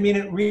 I mean,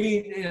 it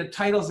really,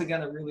 titles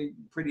again are really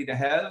pretty to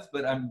have,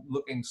 but I'm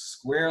looking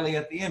squarely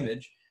at the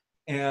image,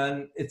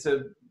 and it's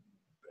a,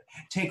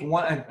 take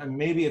one,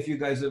 maybe if you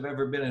guys have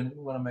ever been in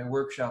one of my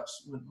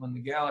workshops when the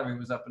gallery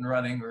was up and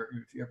running, or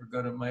if you ever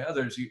go to my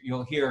others,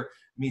 you'll hear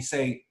me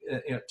say,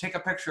 you know, take a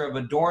picture of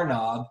a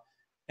doorknob,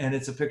 and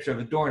it's a picture of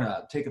a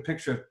doorknob. Take a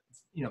picture of,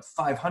 you know,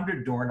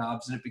 500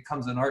 doorknobs, and it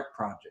becomes an art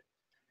project.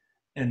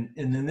 And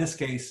in this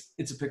case,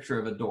 it's a picture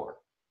of a door.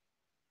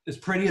 As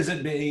pretty as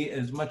it be,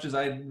 as much as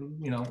I,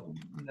 you know,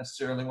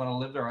 necessarily want to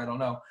live there, I don't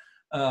know.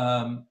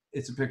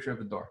 It's a picture of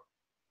a door.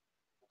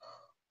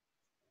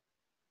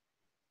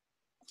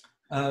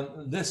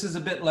 This is a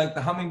bit like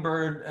the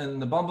hummingbird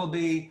and the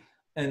bumblebee,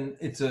 and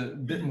it's a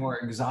bit more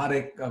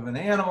exotic of an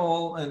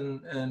animal,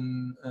 and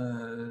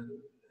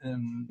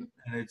and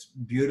it's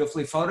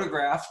beautifully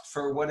photographed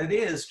for what it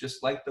is,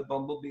 just like the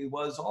bumblebee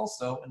was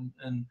also.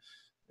 And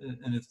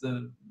if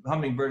the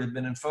hummingbird had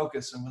been in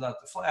focus and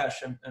without the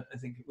flash, I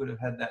think it would have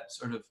had that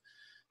sort of,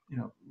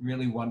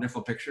 really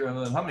wonderful picture of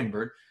a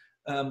hummingbird.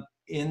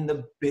 In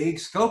the big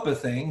scope of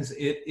things,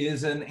 it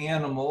is an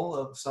animal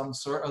of some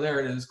sort. Oh, there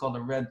it is, called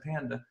a red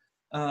panda.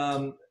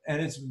 And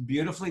it's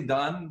beautifully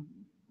done,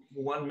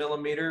 1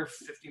 millimeter,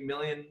 50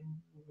 million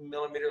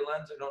millimeter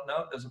lens. I don't know,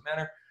 it doesn't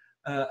matter.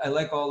 I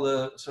like all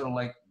the sort of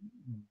like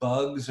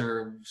bugs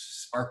or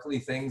sparkly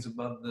things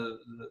above the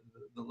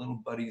little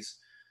buddy's,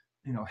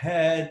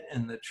 head,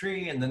 and the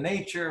tree and the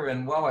nature.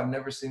 And wow, I've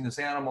never seen this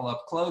animal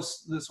up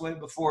close this way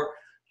before.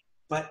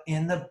 But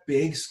in the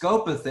big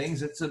scope of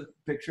things, it's a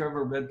picture of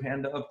a red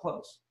panda up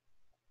close.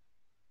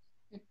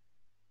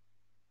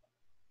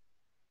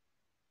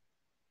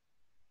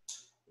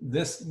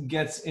 This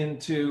gets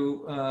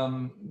into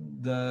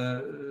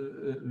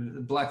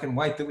the black and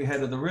white that we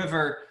had of the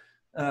river,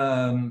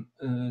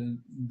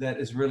 that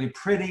is really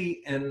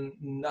pretty and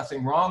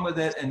nothing wrong with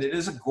it. And it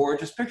is a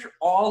gorgeous picture.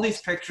 All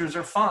these pictures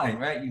are fine,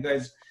 right? You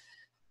guys,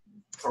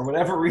 for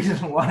whatever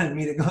reason, wanted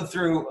me to go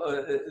through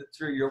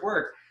your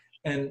work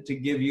and to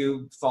give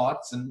you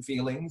thoughts and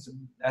feelings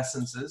and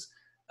essences.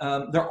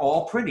 They're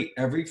all pretty.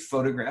 Every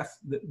photograph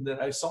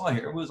that I saw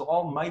here was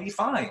all mighty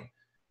fine.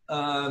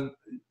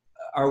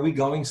 Are we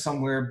going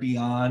somewhere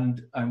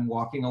beyond, I'm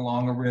walking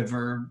along a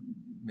river,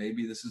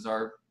 maybe this is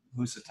our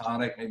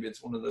Housatonic, maybe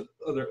it's one of the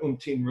other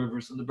umpteen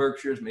rivers in the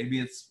Berkshires, maybe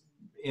it's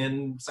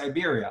in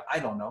Siberia, I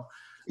don't know.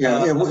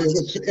 Yeah,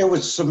 it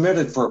was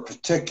submitted for a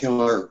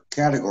particular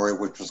category,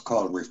 which was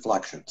called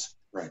reflections,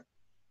 right?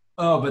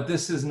 Oh, but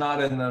this is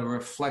not in the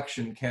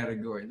reflection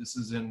category. This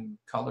is in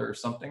color or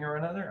something or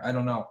another. I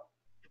don't know.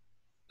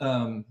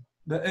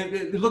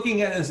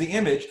 Looking at it as the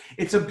image,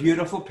 it's a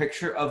beautiful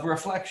picture of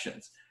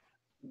reflections.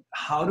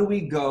 How do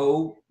we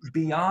go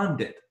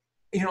beyond it?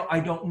 I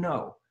don't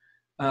know.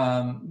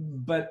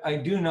 But I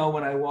do know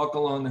when I walk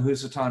along the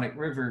Housatonic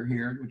River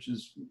here, which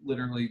is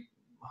literally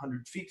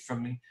 100 feet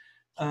from me,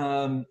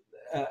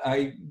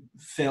 I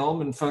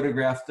film and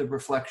photograph the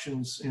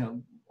reflections,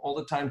 all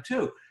the time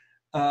too.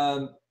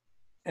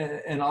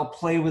 And I'll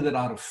play with it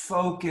out of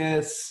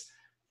focus.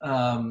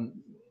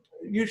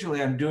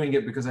 Usually I'm doing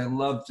it because I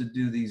love to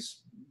do these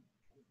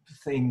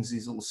things,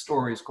 these little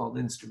stories called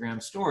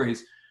Instagram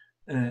stories.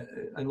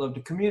 I love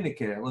to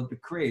communicate. I love to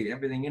create.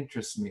 Everything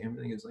interests me.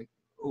 Everything is like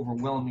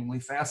overwhelmingly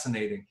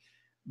fascinating.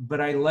 But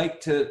I like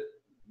to,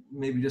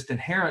 maybe just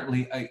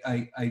inherently,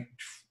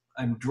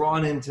 I'm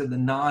drawn into the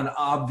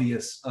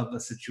non-obvious of a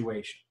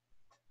situation.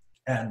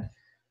 And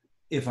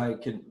if I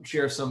can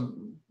share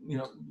some,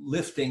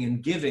 lifting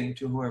and giving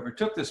to whoever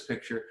took this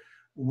picture,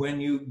 when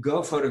you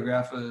go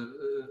photograph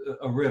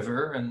a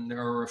river and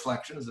there are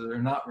reflections, or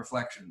they're not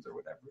reflections or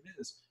whatever it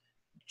is,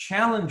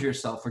 challenge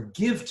yourself or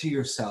give to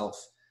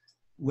yourself.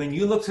 When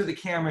you look through the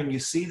camera and you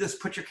see this,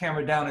 put your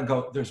camera down and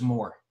go, there's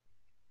more.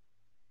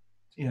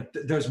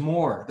 There's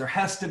more. There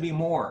has to be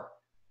more.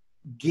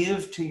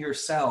 Give to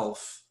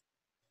yourself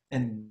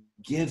and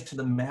give to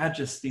the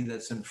majesty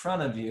that's in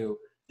front of you,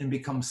 and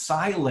become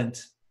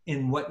silent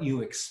in what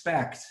you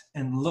expect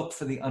and look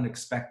for the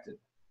unexpected,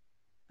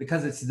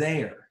 because it's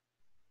there.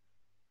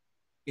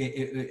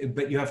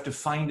 But you have to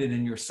find it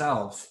in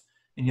yourself,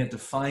 and you have to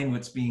find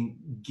what's being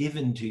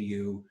given to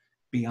you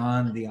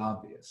beyond the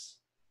obvious.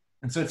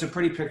 And so it's a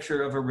pretty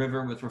picture of a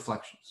river with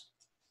reflections.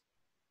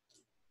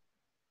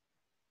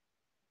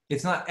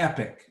 It's not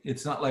epic.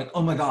 It's not like,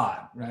 oh my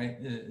God, right?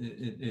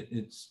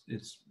 It's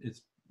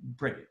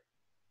pretty.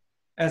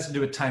 It has to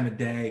do with time of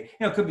day.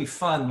 It could be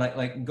fun.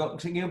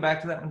 Can you go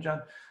back to that one,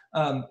 John?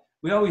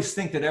 We always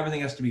think that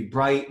everything has to be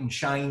bright and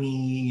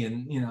shiny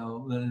and,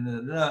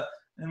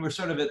 and we're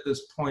sort of at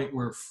this point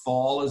where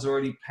fall is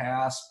already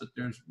passed, but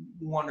there's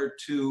one or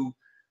two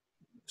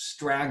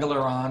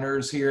straggler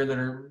honors here that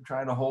are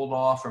trying to hold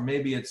off, or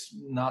maybe it's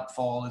not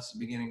fall, it's the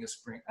beginning of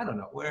spring. I don't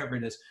know, whatever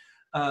it is.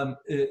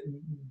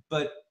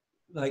 But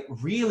like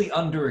really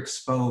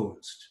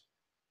underexposed,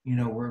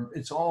 where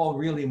it's all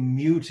really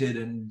muted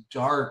and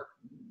dark,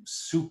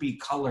 soupy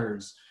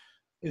colors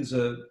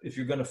if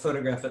you're going to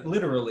photograph it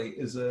literally,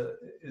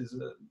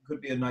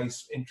 could be a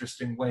nice,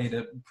 interesting way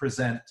to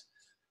present,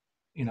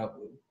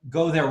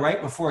 go there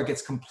right before it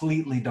gets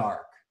completely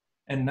dark.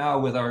 And now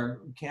with our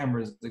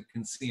cameras that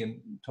can see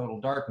in total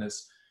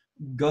darkness,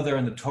 go there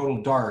in the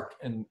total dark,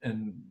 and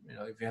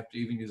if you have to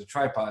even use a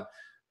tripod,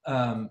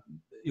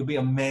 you'll be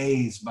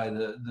amazed by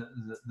the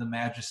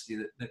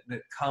majesty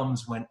that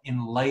comes when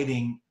in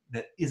lighting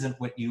that isn't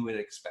what you would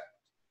expect.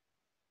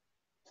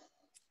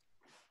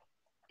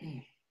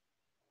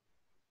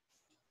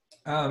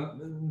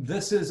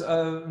 This is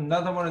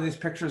another one of these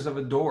pictures of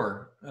a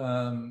door.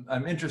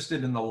 I'm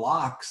interested in the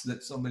locks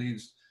that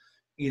somebody's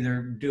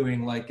either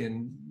doing, like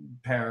in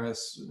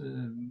Paris.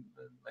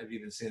 I've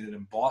even seen it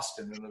in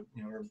Boston,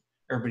 and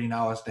everybody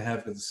now has to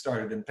have, because it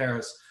started in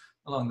Paris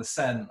along the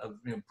Seine, of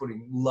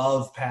putting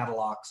love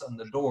padlocks on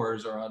the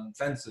doors or on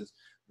fences.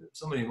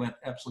 Somebody went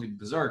absolutely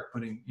berserk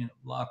putting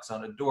locks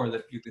on a door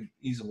that you could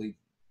easily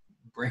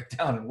break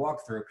down and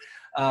walk through.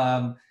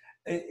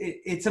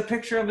 It's a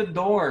picture of a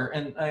door,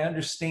 and I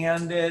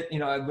understand it. You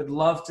know, I would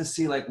love to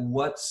see like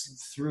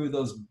what's through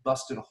those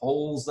busted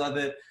holes of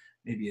it,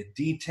 maybe a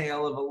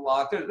detail of a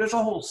lock. There's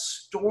a whole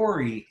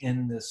story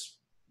in this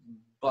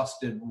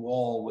busted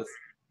wall with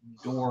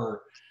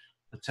door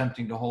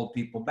attempting to hold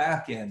people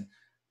back in.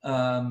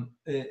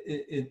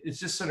 It's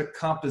just sort of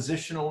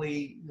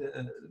compositionally,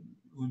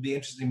 would be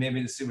interesting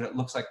maybe to see what it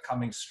looks like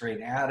coming straight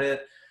at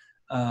it.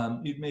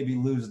 You'd maybe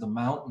lose the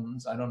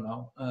mountains, I don't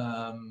know.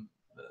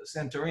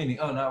 Santorini,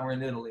 oh, now we're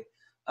in Italy.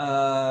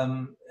 The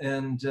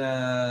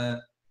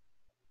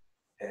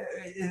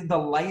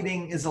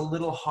lighting is a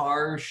little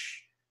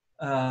harsh.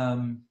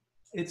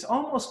 It's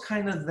almost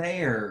kind of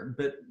there,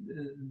 but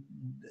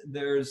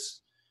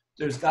there's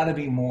got to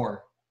be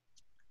more.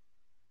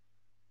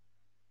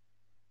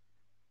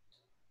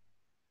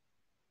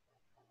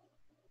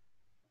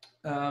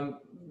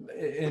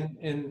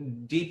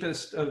 In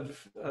deepest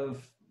of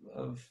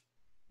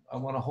I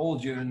want to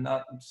hold you and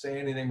not say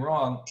anything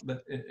wrong,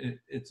 but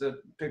it's a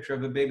picture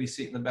of a baby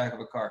seat in the back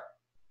of a car.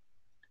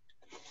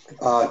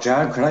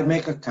 John, could I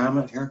make a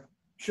comment here?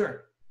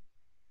 Sure.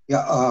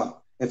 Yeah.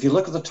 If you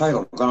look at the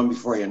title, Gone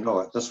Before You Know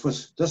It, this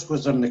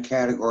was in the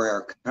category,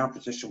 our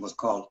competition was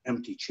called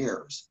Empty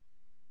Chairs.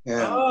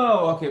 And,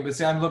 oh, okay. But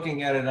see, I'm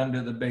looking at it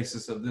under the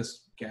basis of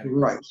this category.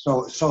 Right.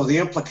 So the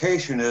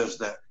implication is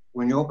that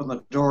when you open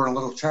the door and a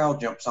little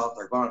child jumps out,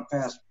 they're gone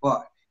fast,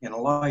 but in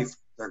life,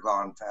 they're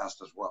gone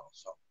fast as well.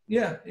 So.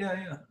 Yeah.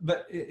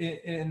 But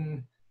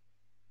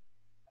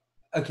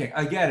okay,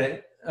 I get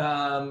it.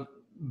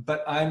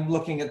 But I'm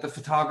looking at the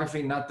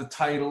photography, not the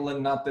title,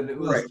 and not that it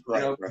was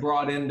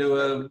brought into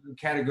a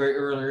category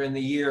earlier in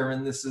the year,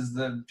 and this is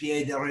the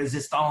pied de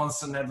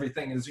résistance, and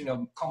everything is,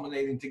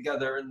 culminating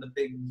together in the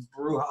big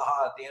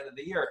brouhaha at the end of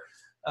the year,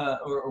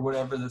 or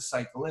whatever the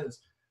cycle is.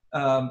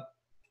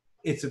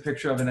 It's a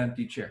picture of an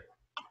empty chair.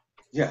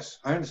 Yes,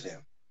 I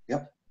understand.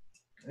 Yep.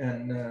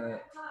 And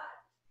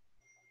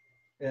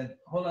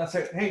hold on a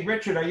second. Hey,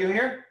 Richard, are you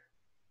here?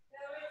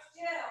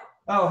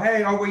 Oh,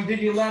 hey, did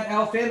you let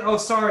Elf in? Oh,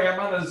 sorry, I'm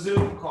on a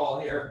Zoom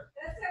call here.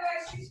 That's all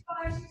right, she's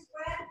fine, she's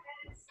wet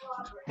and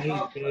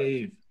slobbering. Hey,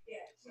 Dave. Yeah,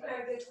 she had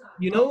a good time.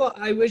 You know what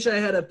I wish I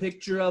had a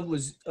picture of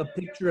was a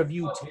picture of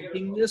you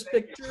taking this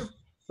picture,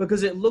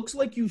 because it looks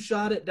like you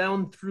shot it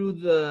down through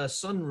the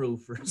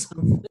sunroof or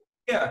something.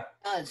 Yeah. It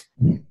does.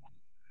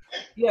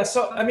 Yeah,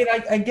 so, I mean,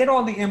 I get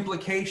all the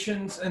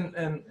implications and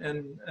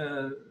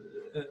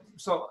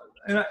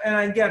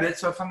I get it.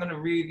 So if I'm going to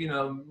read,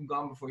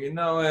 Gone Before You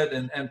Know It,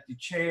 and Empty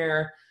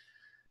Chair,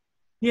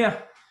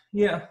 yeah.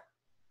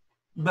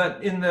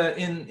 But in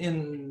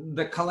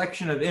the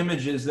collection of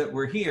images that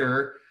were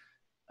here,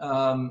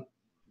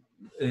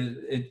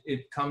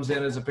 it comes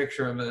in as a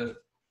picture of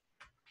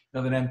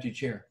an empty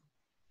chair.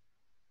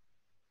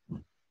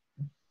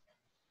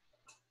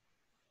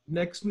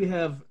 Next we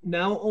have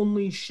Now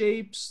Only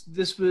Shapes.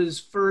 This was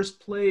first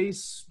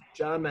place,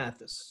 John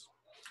Mathis.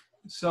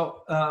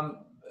 So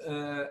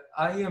I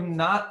am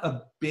not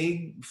a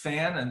big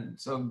fan, and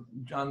so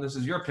John, this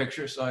is your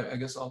picture, so I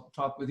guess I'll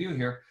talk with you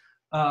here.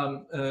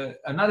 I'm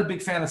not a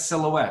big fan of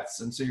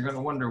silhouettes, and so you're going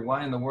to wonder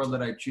why in the world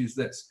did I choose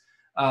this?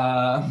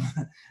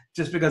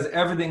 Just because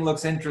everything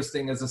looks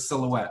interesting as a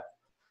silhouette.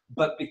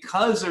 But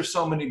because there's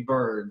so many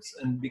birds,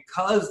 and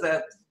because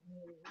that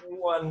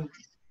one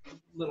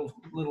little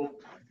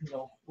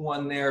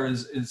one there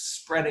is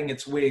spreading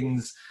its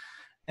wings,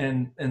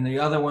 and the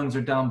other ones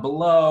are down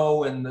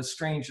below, and the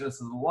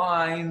strangeness of the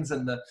lines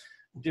and the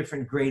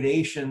different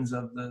gradations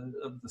of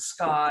the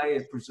sky,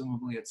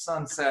 presumably at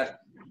sunset.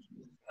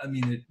 I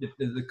mean,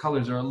 the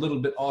colors are a little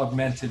bit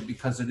augmented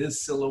because it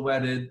is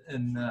silhouetted,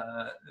 and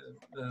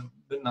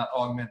but not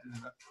augmented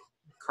in a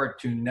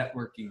Cartoon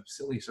Networky,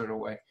 silly sort of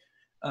way.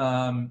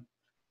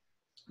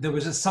 There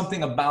was just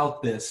something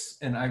about this,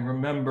 and I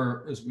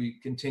remember as we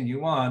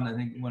continue on, I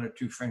think 1 or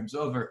 2 frames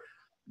over,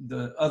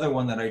 the other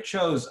one that I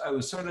chose, I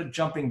was sort of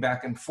jumping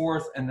back and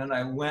forth, and then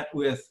I went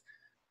with,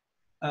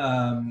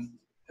 I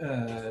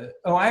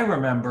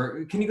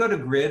remember, can you go to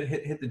grid,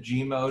 hit the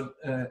G mode?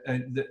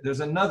 There's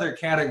another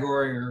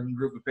category or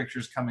group of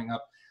pictures coming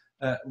up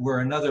where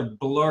another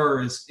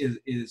blur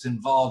is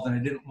involved, and I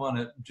didn't want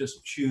to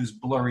just choose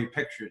blurry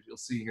pictures. You'll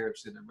see here,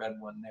 see the red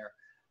one there.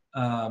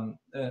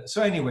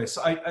 So anyway,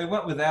 so I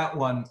went with that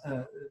one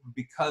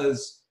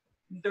because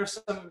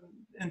there's some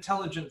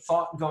intelligent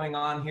thought going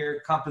on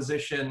here,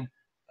 composition,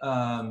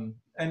 and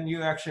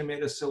you actually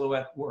made a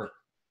silhouette work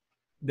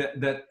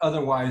that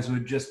otherwise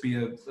would just be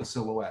a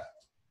silhouette.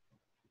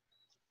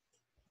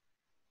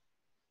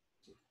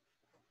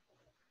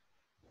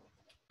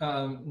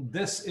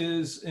 This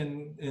is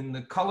in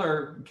the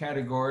color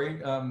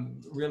category,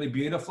 really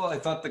beautiful. I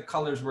thought the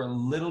colors were a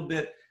little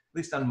bit, at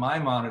least on my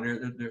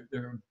monitor,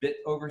 they're a bit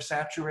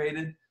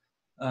oversaturated.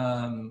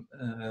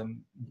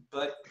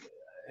 But,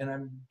 and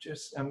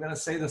I'm going to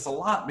say this a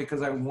lot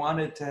because I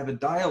wanted to have a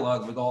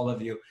dialogue with all of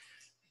you,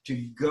 to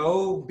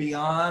go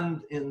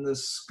beyond in the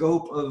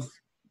scope of,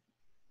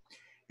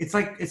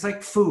 it's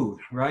like food,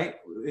 right?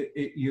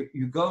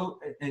 You go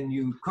and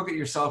you cook it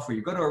yourself, or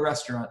you go to a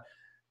restaurant,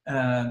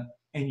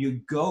 and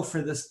you go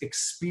for this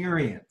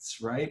experience,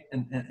 right?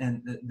 And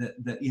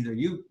that either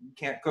you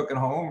can't cook at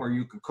home or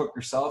you can cook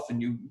yourself,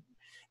 and you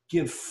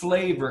give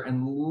flavor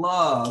and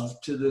love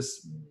to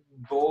this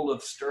bowl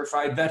of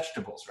stir-fried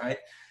vegetables, right?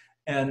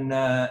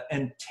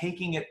 And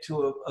taking it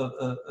to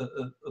a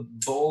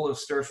bowl of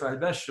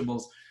stir-fried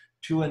vegetables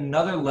to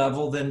another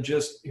level than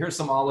just, here's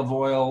some olive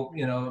oil,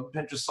 you know, a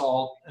pinch of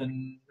salt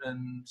and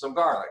some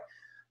garlic.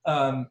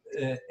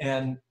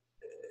 And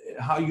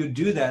how you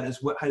do that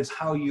is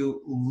how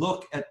you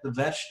look at the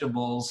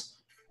vegetables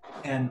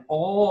and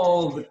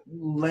all the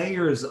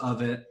layers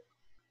of it,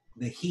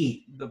 the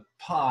heat, the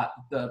pot,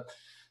 the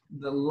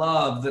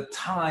love, the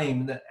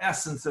time, the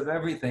essence of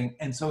everything.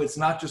 And so it's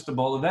not just a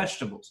bowl of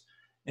vegetables.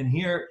 And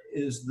here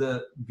is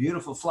the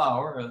beautiful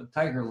flower, a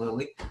tiger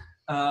lily.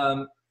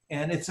 And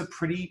it's a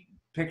pretty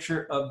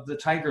picture of the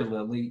tiger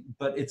lily,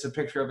 but it's a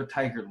picture of a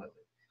tiger lily.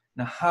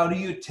 Now, how do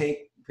you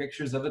take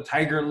pictures of a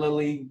tiger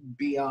lily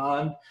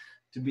beyond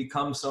to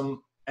become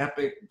some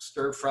epic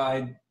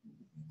stir-fried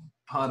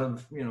pot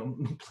of, you know,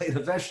 plate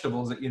of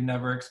vegetables that you've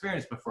never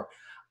experienced before?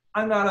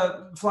 I'm not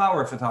a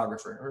flower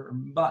photographer or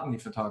botany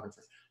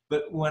photographer,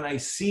 but when I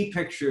see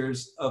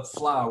pictures of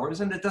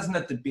flowers, and it doesn't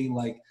have to be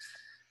like,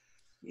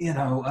 you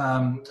know,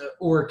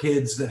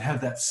 orchids that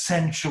have that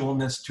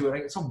sensualness to it.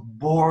 I get so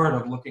bored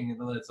of looking at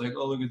it. It's like,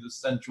 oh, look at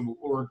this sensual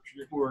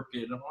orchid.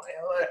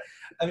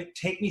 I mean,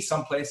 take me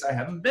someplace I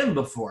haven't been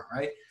before,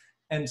 right?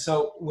 And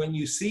so when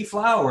you see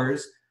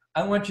flowers,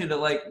 I want you to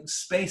like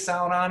space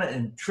out on it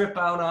and trip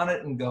out on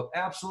it and go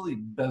absolutely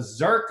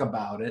berserk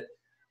about it,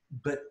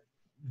 but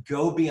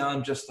go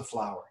beyond just the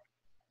flower,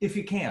 if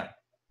you can.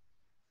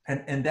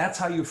 And that's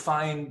how you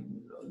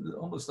find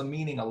almost the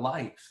meaning of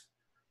life,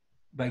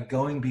 by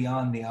going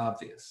beyond the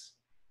obvious.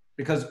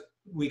 Because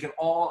we can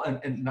all,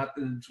 and not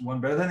that it's one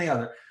better than the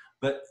other,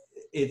 but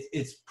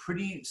it's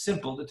pretty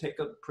simple to take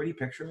a pretty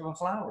picture of a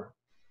flower.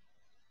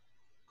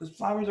 Because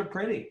flowers are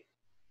pretty.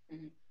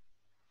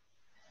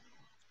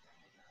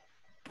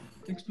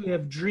 Next we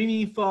have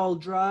Dreamy Fall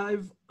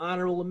Drive,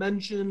 honorable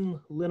mention,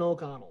 Lynn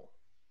O'Connell.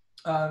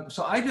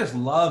 So I just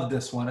love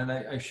this one, and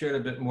I shared a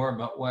bit more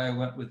about why I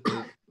went with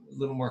the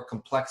little more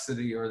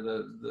complexity or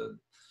the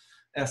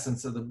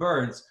essence of the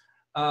birds.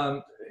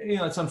 You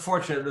know, it's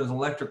unfortunate there's an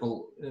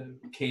electrical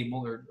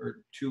cable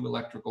or two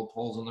electrical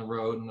poles on the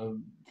road and a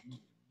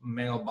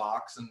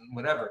mailbox and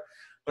whatever.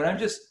 But I'm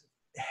just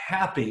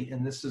happy,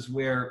 and this is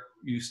where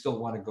you still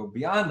want to go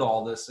beyond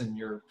all this, and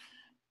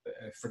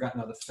I've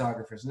forgotten now the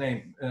photographer's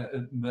name,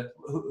 but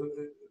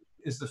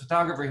is the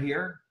photographer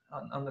here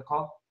on the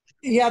call?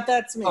 Yeah,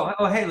 that's me.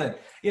 Oh, hey, Lynn.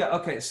 Yeah,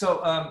 okay.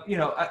 So, you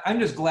know, I'm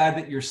just glad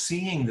that you're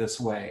seeing this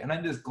way, and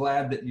I'm just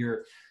glad that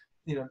you're,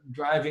 you know,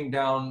 driving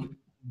down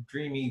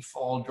Dreamy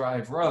Fall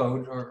Drive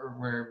Road, or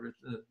wherever,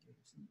 it's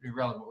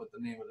irrelevant what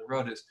the name of the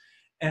road is,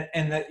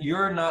 and that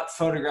you're not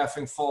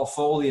photographing fall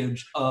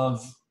foliage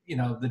of, you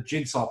know, the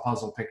jigsaw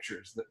puzzle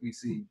pictures that we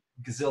see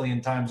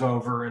gazillion times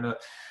over in a,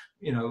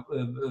 you know,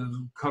 a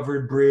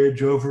covered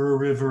bridge over a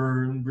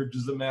river and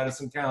bridges of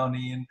Madison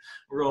County and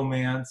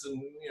romance and,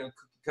 you know,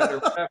 cookie cutter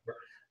whatever.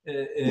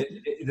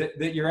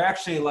 That you're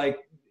actually like,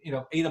 you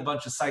know, ate a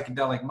bunch of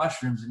psychedelic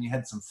mushrooms and you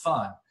had some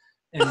fun.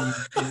 And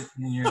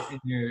you're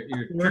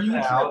tripping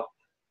out.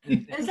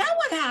 Is that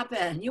what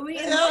happened? You were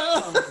in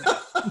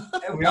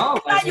We all I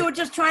thought you were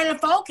just trying to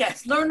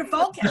focus, learn to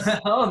focus.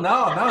 Oh,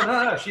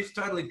 no. She's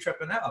totally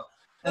tripping out.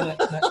 And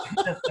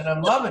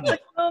I'm loving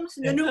it.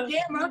 The new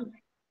camera.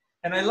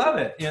 And I love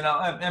it. You know,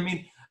 I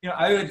mean, you know,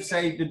 I would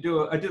say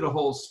I did a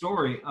whole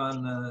story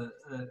on,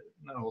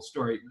 not a whole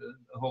story,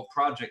 a whole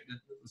project that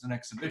was an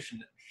exhibition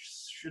that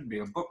should be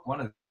a book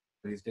one of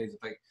these days if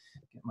I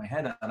get my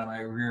head out of my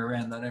rear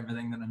end on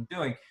everything that I'm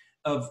doing,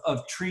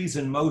 of trees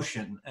in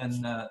motion.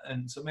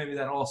 And so maybe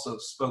that also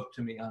spoke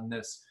to me on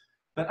this.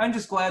 But I'm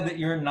just glad that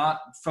you're not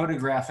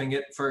photographing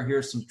it for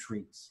here's some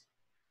trees.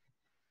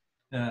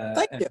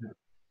 Thank you.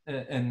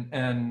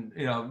 And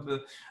you know,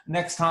 the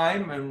next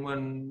time, and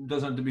when it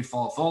doesn't have to be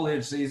fall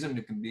foliage season,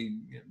 it can be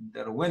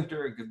dead of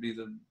winter, it could be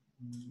the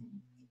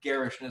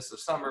garishness of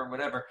summer,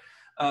 whatever.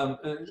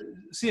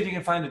 See if you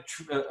can find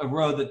a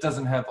road that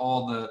doesn't have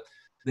all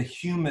the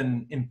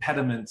human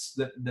impediments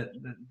that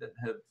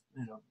have,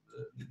 you know,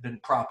 been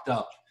propped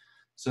up,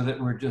 so that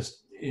we're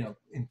just, you know,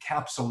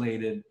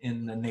 encapsulated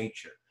in the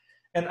nature.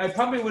 And I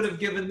probably would have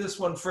given this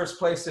one first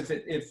place if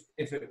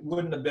it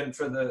wouldn't have been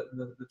for the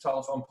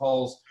telephone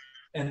poles,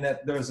 and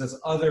that there's this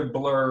other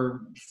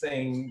blur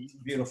thing,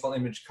 beautiful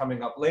image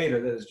coming up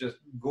later that is just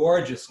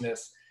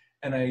gorgeousness.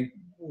 And I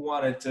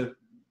wanted to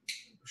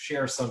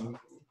share some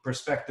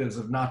perspectives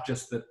of not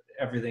just that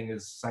everything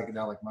is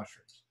psychedelic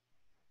mushrooms.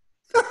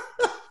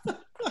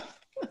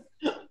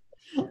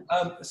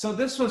 So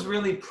this was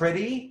really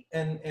pretty,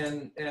 and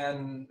you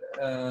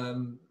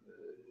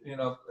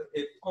know,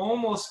 it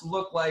almost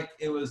looked like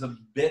it was a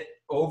bit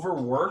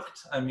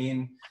overworked. I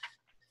mean,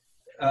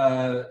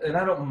 and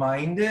I don't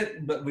mind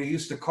it, but we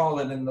used to call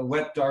it in the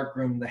wet dark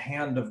room the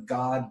hand of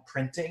God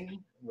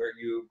printing, where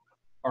you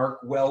arc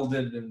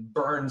welded and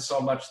burn so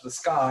much the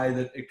sky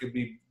that it could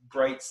be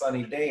bright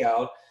sunny day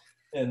out,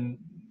 and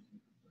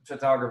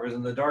photographers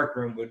in the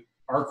darkroom would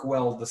arc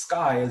weld the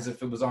sky as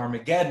if it was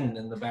Armageddon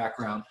in the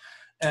background.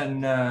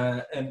 And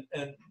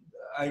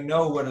I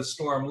know what a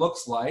storm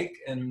looks like,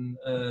 and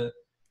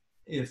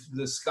if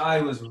the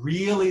sky was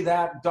really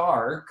that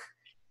dark,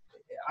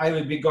 I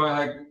would be going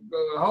like,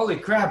 holy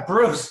crap,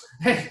 Bruce,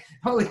 hey,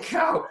 holy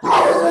cow,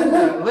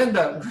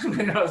 Linda,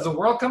 you know, is the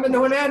world coming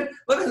to an end?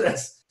 Look at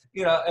this,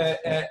 you know.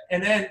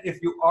 And then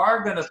if you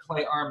are going to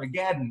play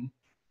Armageddon,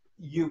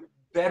 you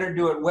better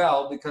do it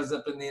well, because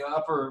up in the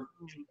upper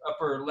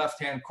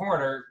left-hand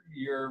corner,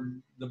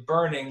 the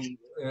burning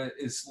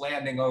is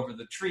landing over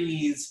the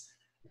trees,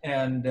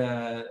 and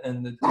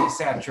the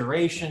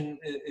desaturation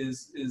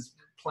is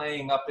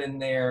playing up in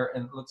there,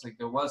 and it looks like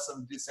there was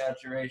some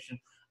desaturation.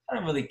 I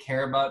don't really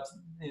care about,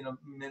 you know,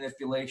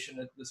 manipulation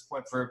at this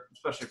point,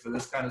 especially for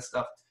this kind of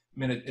stuff. I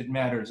mean, it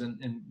matters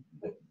in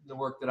the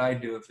work that I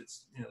do if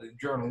it's, you know,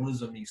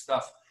 journalism-y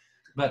stuff.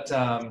 But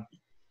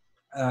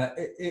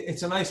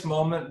it's a nice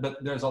moment,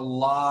 but there's a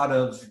lot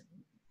of,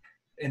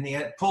 in the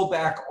end, pull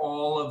back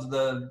all of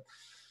the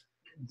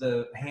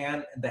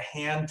hand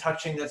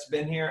touching that's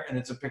been here, and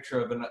it's a picture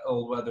of an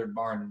old weathered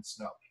barn in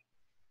snow.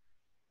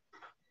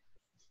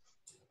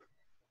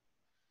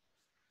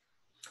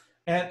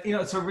 And, you know,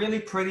 it's a really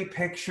pretty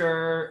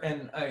picture,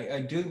 and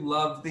I do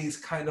love these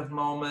kind of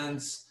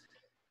moments.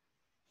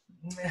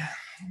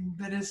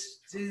 But it's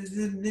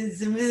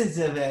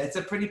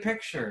a pretty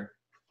picture.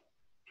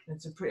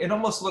 It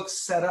almost looks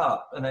set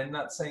up, and I'm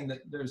not saying that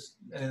there's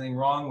anything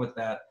wrong with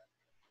that,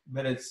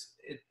 but it's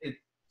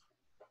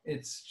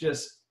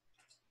just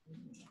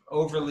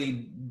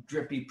overly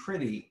drippy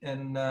pretty,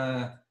 and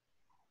I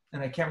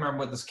can't remember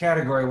what this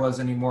category was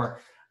anymore.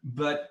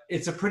 But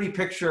it's a pretty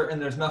picture,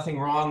 and there's nothing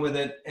wrong with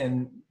it.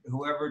 And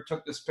whoever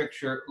took this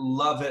picture,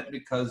 love it,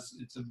 because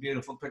it's a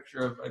beautiful picture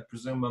of, I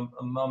presume,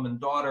 a mom and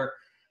daughter.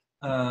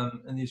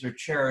 And these are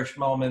cherished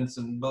moments,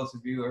 and both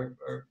of you are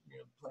you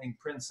know, playing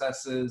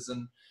princesses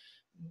and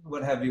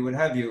what have you,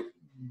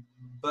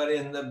 But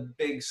in the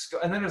big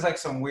scope, and then there's like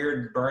some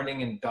weird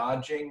burning and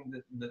dodging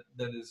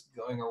that is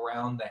going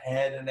around the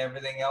head and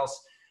everything else.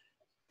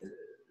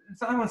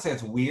 I don't want to say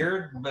it's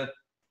weird, but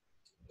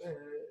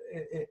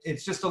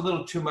it's just a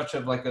little too much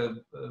of like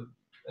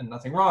and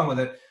nothing wrong with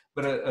it,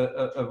 but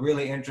a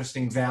really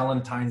interesting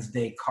Valentine's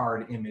Day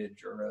card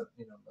image, or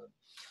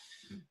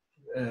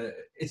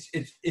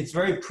it's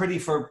very pretty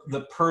for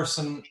the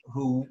person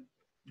who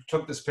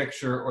took this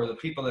picture, or the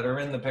people that are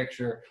in the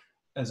picture,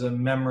 as a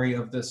memory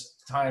of this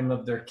time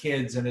of their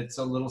kids, and it's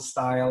a little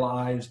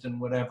stylized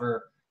and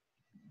whatever,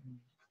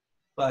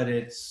 but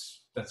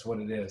that's what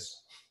it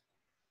is.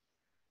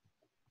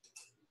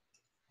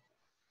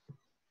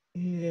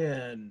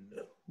 And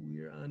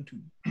we're on to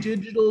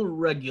digital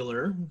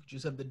regular. We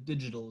just have the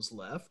digitals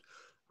left.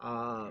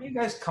 How do you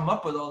guys come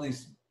up with all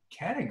these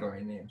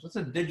category names? What's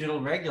a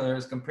digital regular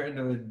as compared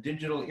to a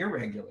digital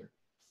irregular?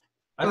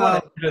 I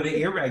want to do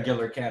the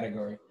irregular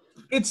category.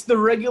 It's the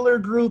regular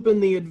group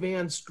and the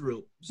advanced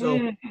group.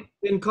 So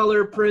in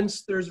color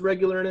prints, there's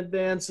regular and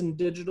advanced. In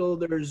digital,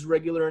 there's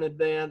regular and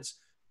advanced.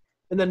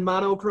 And then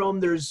monochrome,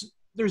 there's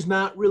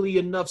not really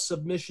enough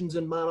submissions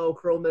in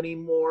monochrome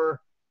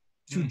anymore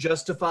to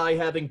justify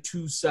having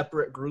two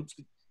separate groups.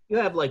 You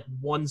have like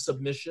one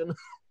submission.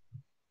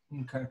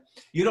 Okay.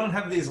 You don't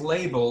have these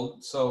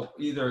labeled, so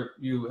either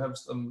you have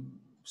some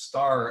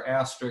star or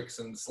asterisks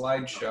in the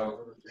slideshow.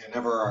 They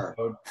never are.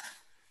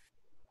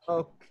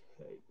 Okay.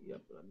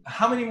 Yep.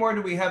 How many more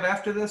do we have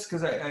after this?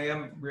 Because I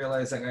am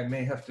realizing I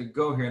may have to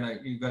go here,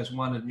 and you guys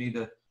wanted me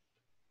to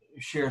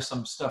share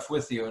some stuff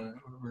with you, and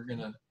we're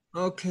gonna.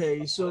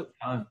 Okay, so.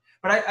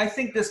 But I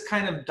think this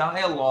kind of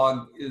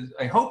dialogue is.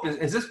 I hope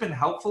has this been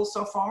helpful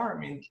so far? I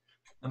mean,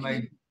 am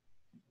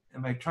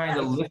I trying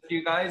to lift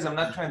you guys? I'm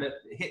not trying to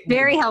hit.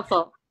 Very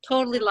helpful.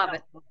 Totally love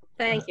it.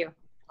 Thank you.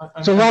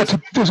 There's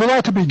a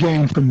lot to be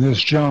gained from this,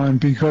 John,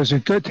 because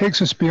it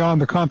takes us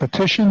beyond the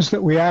competitions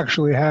that we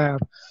actually have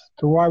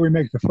to why we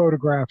make the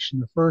photographs in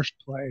the first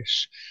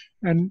place.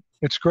 And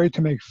it's great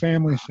to make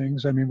family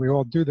things. I mean, we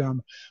all do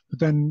them. But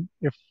then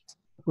if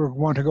we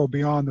want to go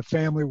beyond the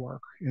family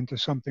work into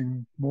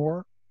something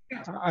more,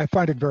 I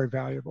find it very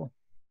valuable.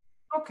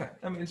 Okay.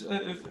 I mean,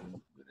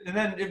 and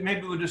then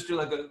maybe we'll just do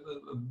like a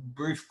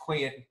brief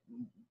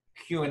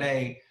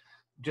Q&A,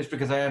 just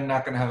because I am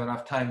not going to have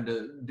enough time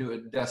to do a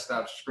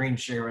desktop screen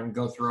share and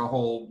go through a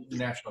whole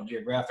National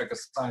Geographic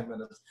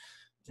assignment of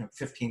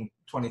 15,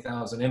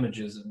 20,000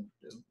 images and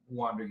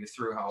wander you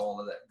through how all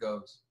of that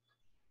goes.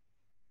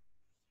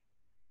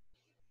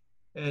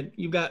 And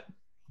you've got,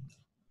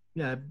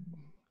 yeah.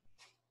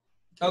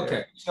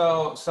 Okay,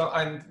 so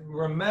I'm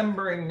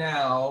remembering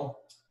now.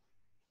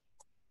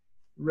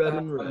 Red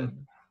and red.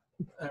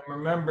 I'm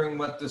remembering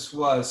what this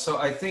was. So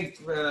I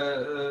think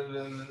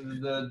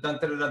the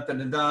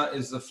dun-da-da-da-da-da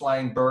is the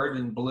flying bird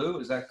in blue.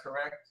 Is that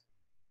correct?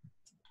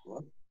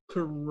 What?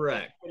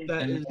 Correct.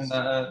 That And is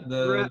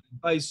the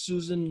by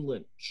Susan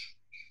Lynch.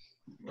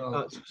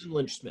 Susan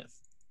Lynch Smith.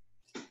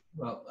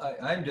 Well,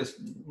 I'm just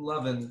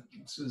loving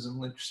Susan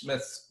Lynch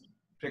Smith's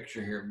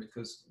picture here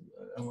because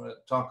I want to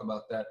talk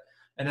about that.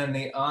 And then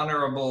the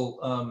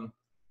honorable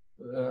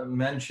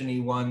mention-y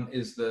one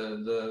is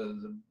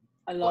the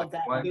I love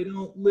that. They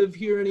Don't Live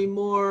Here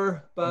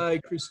Anymore by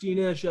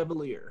Christina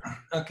Chevalier.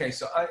 Okay,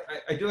 so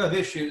I do have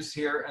issues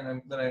here, and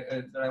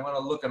I want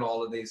to look at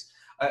all of these.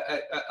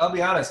 I'll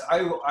be honest,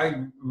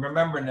 I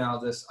remember now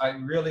this. I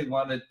really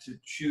wanted to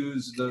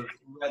choose the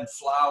red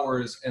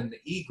flowers and the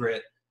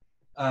egret,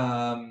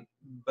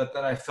 but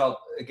then I felt,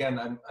 again,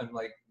 I'm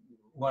like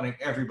wanting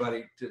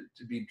everybody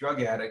to be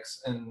drug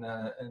addicts and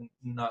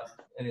not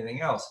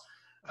anything else.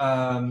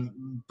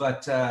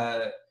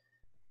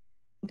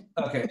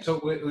 Okay,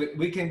 so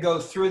we can go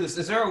through this.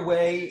 Is there a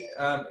way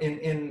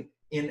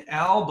in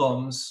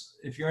albums,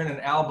 if you're in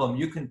an album,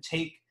 you can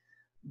take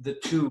the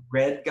two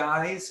red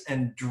guys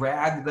and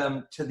drag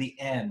them to the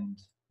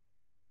end?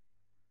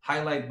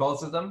 Highlight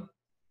both of them?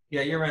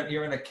 Yeah, you're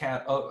in a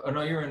cat. Oh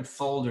no, you're in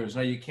folders.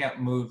 No, you can't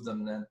move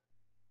them then.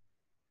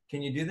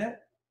 Can you do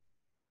that?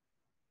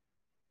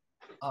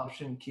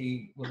 Option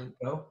key, will it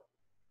go?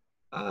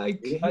 I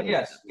can't.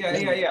 Yes.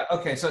 Yeah.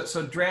 Okay.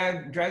 So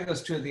drag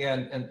those two at the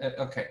end, and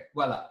okay,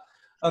 voila.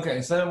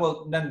 Okay. So then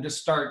we'll just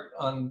start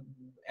on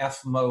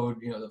F mode,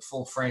 the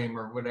full frame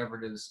or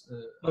whatever it is.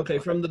 Okay,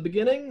 from the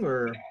beginning,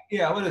 or?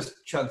 Yeah, we'll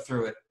just chug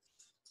through it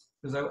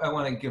because I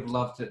want to give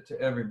love to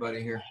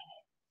everybody here.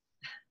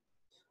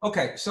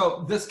 Okay,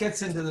 so this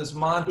gets into this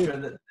mantra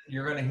that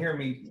you're going to hear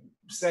me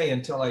say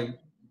until I,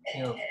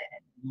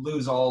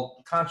 lose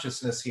all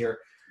consciousness here,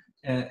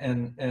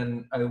 and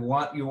I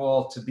want you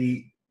all to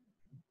be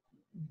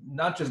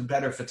not just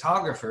better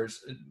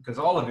photographers, because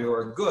all of you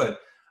are good.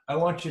 I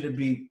want you to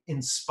be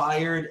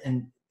inspired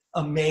and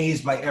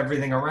amazed by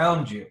everything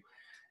around you.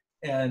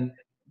 And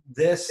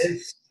this,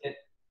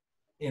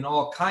 in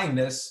all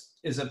kindness,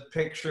 is a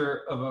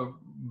picture of a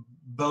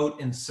boat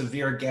in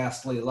severe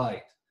ghastly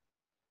light.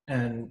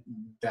 And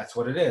that's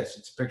what it is.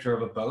 It's a picture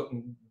of a boat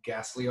in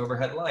ghastly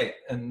overhead light.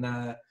 And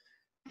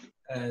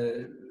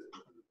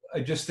I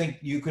just think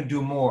you could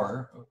do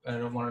more. I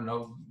don't want to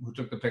know who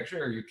took the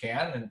picture, or you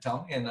can and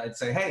tell me, and I'd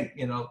say, hey,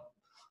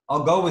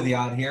 I'll go with you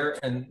out here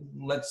and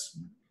let's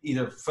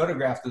either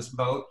photograph this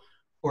boat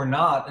or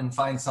not and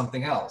find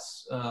something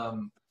else,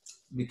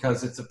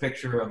 because it's a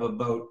picture of a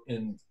boat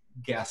in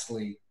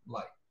ghastly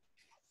light.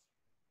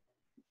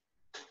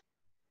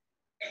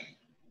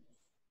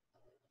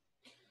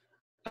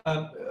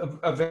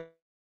 A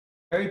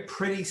very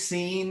pretty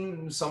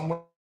scene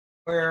somewhere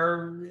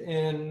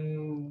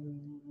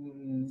in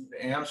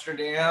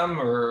Amsterdam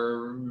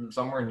or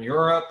somewhere in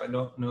Europe. I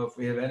don't know if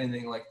we have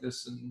anything like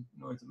this in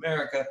North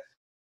America.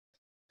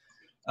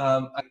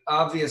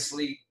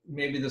 Obviously,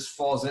 maybe this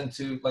falls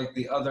into like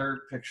the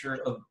other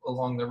picture of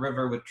along the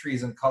river with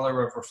trees and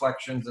color of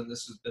reflections, and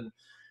this has been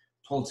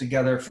pulled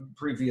together from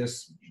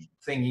previous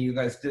thing you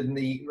guys did in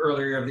the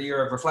earlier of the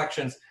year of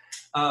reflections.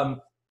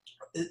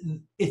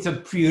 It's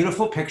a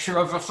beautiful picture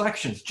of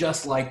reflections,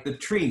 just like the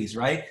trees,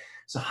 right?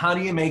 So how do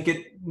you make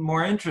it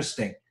more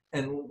interesting?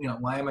 And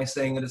why am I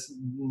saying that it's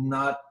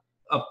not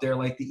up there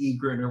like the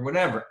egret or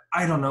whatever?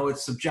 I don't know.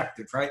 It's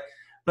subjective, right?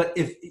 But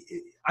if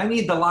I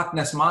need the Loch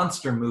Ness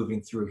monster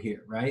moving through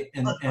here, right?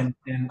 And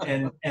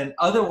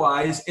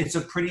otherwise, it's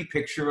a pretty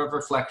picture of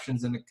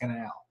reflections in a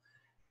canal.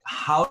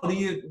 How do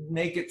you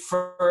make it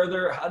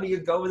further? How do you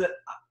go with it?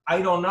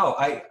 I don't know.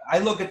 I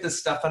look at this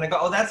stuff and I go,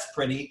 oh, that's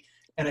pretty.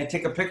 And I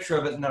take a picture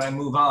of it and then I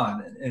move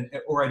on.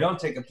 Or I don't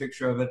take a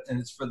picture of it and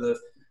it's for the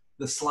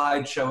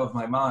slideshow of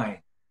my mind.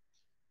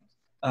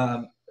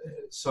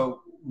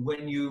 So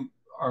when you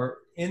are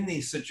in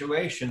these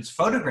situations,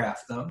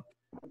 photograph them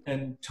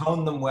and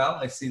tone them well.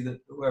 I see that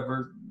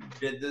whoever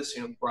did this,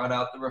 brought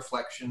out the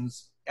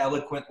reflections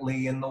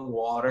eloquently in the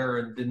water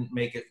and didn't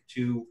make it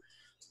too,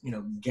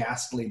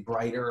 ghastly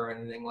brighter or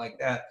anything like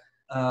that.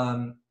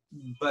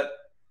 But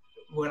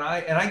when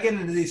I get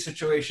into these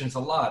situations a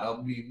lot,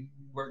 I'll be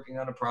working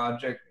on a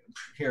project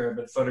here. I've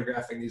been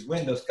photographing these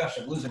windows. Gosh,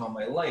 I'm losing all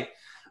my light.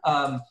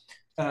 What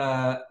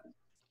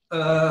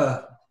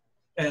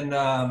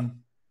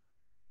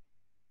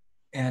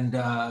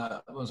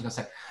was I gonna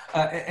say?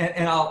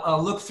 And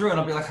I'll look through and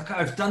I'll be like, okay,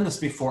 I've done this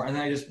before, and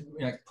then I just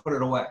put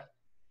it away.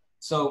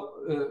 So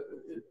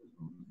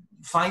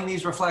find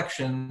these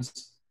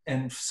reflections,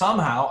 and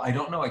somehow, I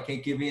don't know, I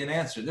can't give you an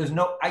answer.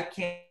 I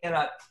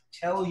cannot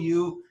tell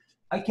you,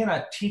 I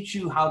cannot teach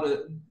you how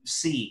to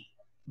see,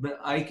 but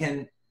I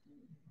can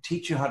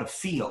teach you how to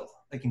feel.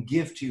 I can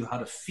give to you how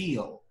to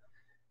feel.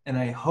 And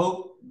I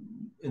hope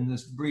in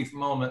this brief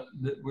moment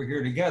that we're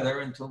here together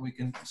until we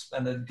can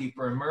spend a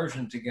deeper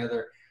immersion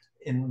together,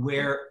 in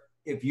where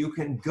if you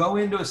can go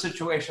into a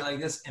situation like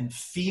this and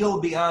feel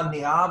beyond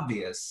the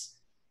obvious,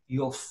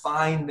 you'll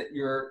find that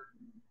your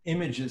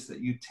images that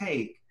you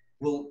take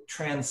will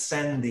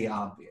transcend the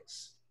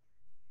obvious.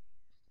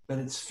 But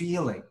it's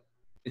feeling.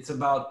 It's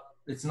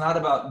not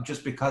about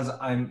just because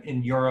I'm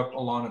in Europe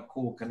along a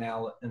cool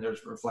canal and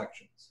there's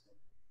reflections.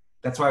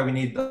 That's why we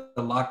need the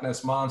Loch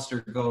Ness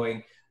monster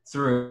going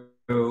through.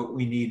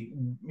 We need,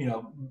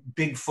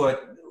 Bigfoot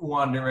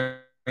wandering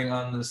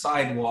on the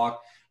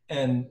sidewalk,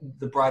 and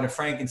the Bride of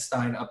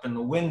Frankenstein up in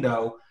the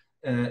window,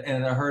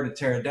 and a herd of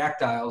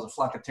pterodactyls, a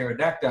flock of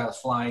pterodactyls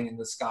flying in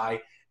the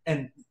sky.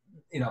 And,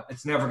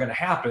 it's never going to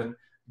happen,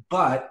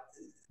 but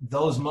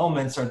those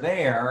moments are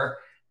there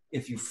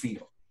if you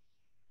feel.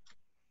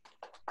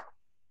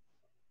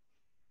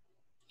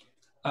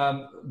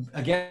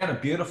 Again, a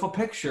beautiful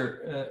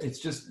picture. It's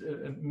just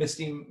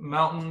misty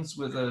mountains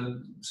with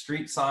a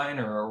street sign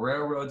or a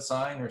railroad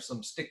sign or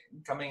some stick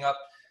coming up.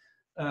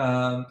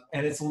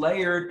 And it's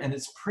layered and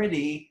it's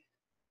pretty,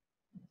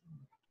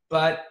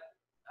 but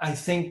I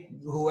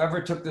think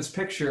whoever took this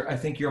picture, I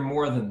think you're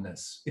more than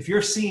this. If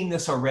you're seeing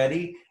this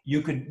already,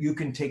 you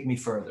can take me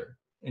further,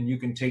 and you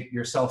can take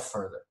yourself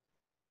further.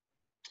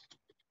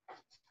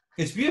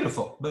 It's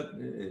beautiful, but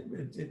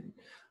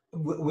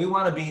we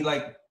want to be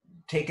like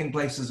taking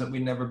places that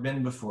we've never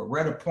been before. We're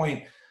at a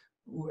point,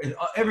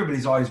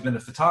 everybody's always been a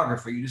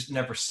photographer. You just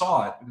never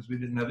saw it because we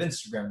didn't have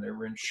Instagram. They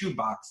were in shoe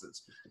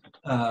boxes.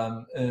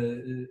 So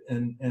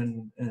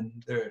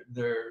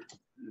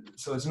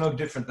it's no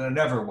different than it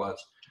ever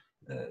was.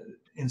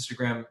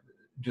 Instagram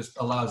just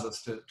allows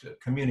us to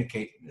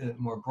communicate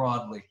more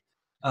broadly.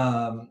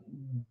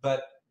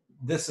 But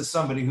this is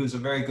somebody who's a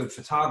very good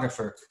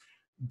photographer.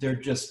 They're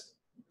just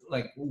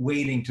like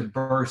waiting to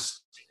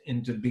burst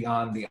into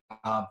beyond the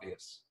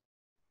obvious.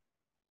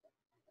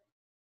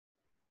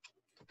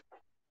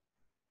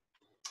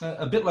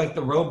 A bit like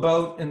the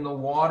rowboat in the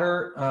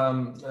water,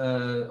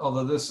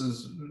 although this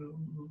is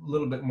a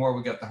little bit more,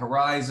 we got the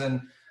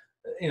horizon.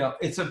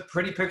 It's a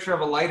pretty picture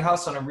of a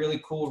lighthouse on a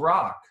really cool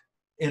rock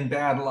in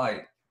bad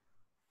light.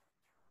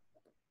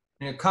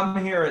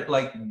 Come here at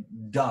like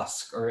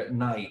dusk or at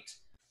night,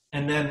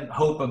 and then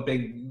hope a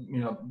big,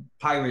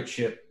 pirate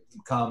ship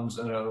comes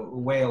and a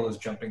whale is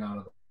jumping out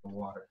of the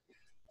water.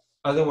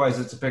 Otherwise,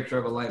 it's a picture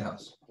of a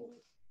lighthouse.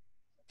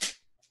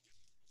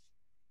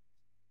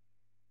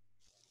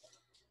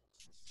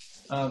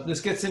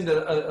 This gets into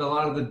a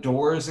lot of the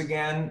doors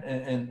again,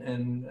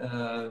 and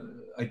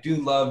I do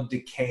love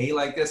decay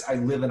like this. I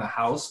live in a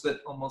house that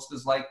almost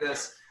is like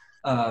this.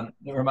 It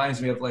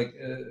reminds me of like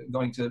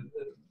going to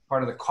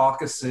part of the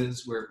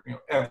Caucasus where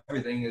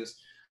everything is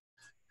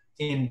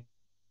in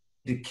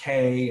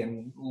decay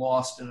and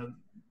lost in a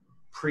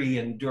pre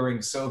and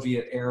during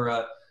Soviet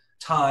era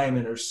time,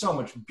 and there's so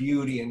much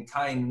beauty and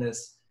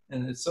kindness,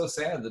 and it's so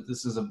sad that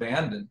this is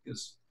abandoned,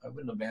 because I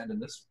wouldn't abandon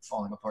this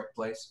falling apart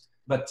place.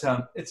 But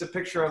it's a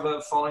picture of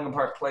a falling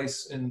apart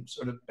place in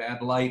sort of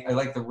bad light. I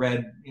like the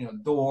red,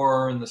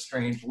 door and the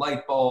strange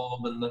light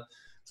bulb and the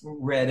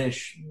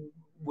reddish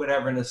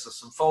whateverness of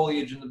some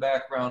foliage in the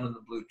background and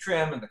the blue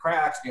trim and the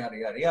cracks, yada,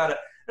 yada, yada.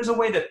 There's a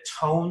way to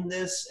tone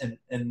this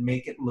and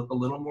make it look a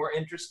little more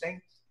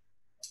interesting.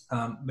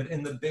 But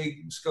in the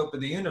big scope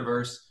of the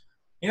universe,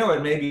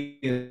 what maybe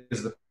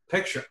is the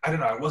picture, I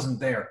don't know, I wasn't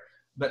there,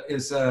 but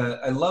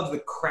I love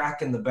the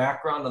crack in the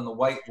background on the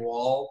white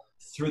wall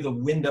through the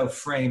window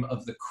frame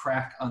of the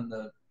crack on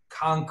the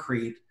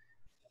concrete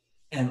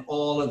and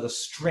all of the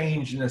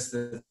strangeness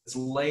that's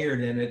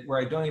layered in it, where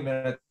I don't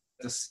even have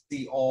to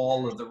see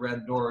all of the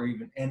red door or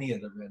even any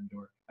of the red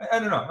door. I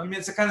don't know. I mean,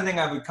 it's the kind of thing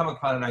I would come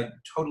upon and I'd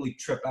totally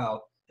trip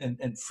out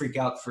and freak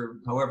out for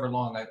however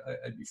long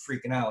I'd be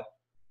freaking out.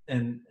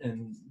 And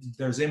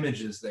there's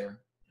images there.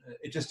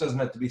 It just doesn't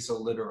have to be so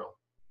literal.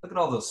 Look at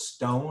all those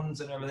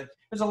stones and everything.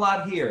 There's a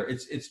lot here.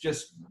 It's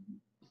just,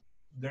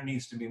 there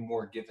needs to be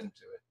more given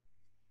to it.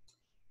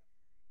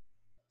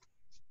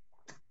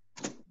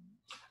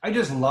 I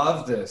just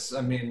love this.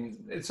 I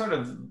mean, it's sort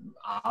of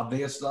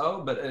obvious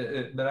though, but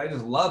I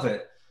just love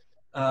it.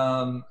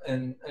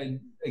 And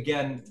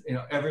again,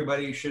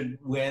 everybody should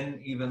win,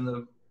 even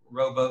the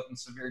rowboat and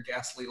severe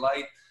ghastly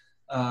light.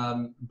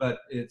 But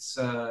it's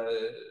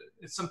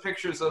some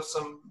pictures of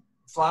some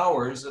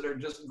flowers that are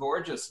just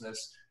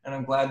gorgeousness. And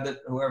I'm glad that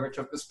whoever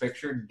took this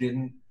picture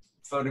didn't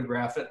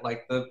photograph it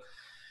like the,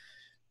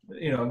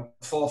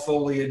 fall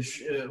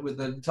foliage with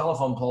the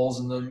telephone poles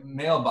in the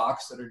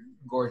mailbox that are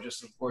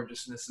gorgeous of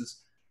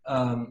gorgeousnesses.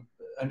 I'm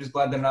just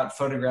glad they're not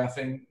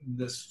photographing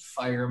this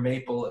fire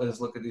maple as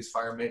look at these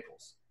fire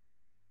maples.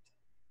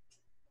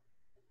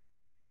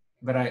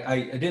 But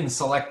I didn't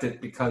select it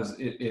because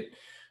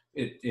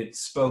it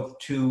spoke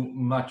too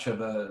much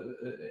of a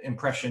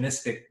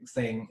impressionistic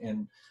thing,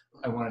 and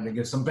I wanted to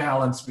give some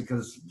balance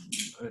because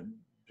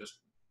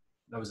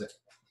that was it.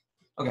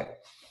 Okay.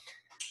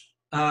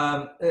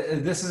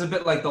 This is a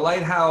bit like the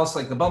lighthouse,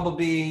 like the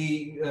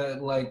bumblebee,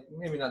 like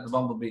maybe not the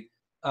bumblebee,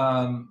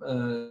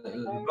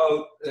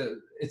 boat.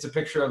 It's a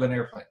picture of an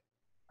airplane,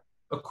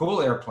 a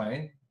cool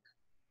airplane.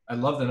 I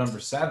love the number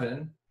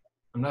 7.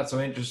 I'm not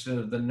so interested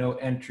in the no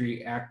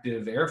entry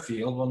active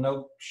airfield. Well,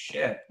 no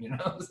shit,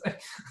 I'm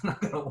not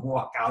gonna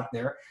walk out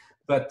there,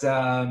 but it's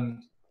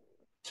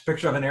a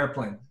picture of an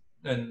airplane,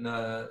 and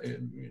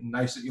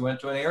nice that you went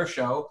to an air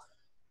show.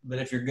 But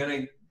if you're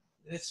gonna,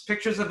 it's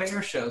pictures of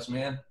air shows,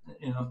 man.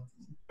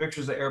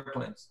 Pictures of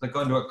airplanes. Like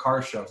going to a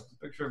car show. It's a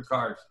picture of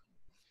cars.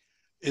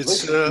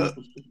 It's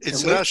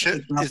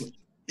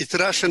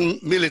Russian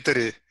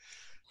military.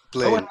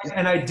 plane.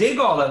 And I dig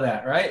all of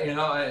that, right? You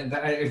know,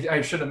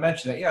 I should have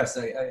mentioned that. Yes,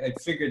 I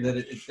figured that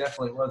it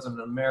definitely wasn't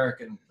an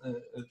American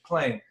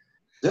plane.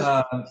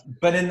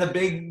 But in the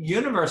big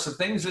universe of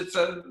things, it's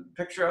a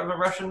picture of a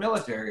Russian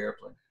military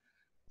airplane.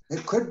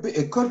 It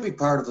could be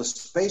part of the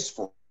Space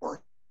Force.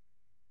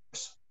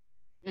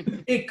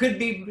 It could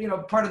be, you know,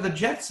 part of the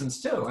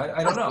Jetsons too.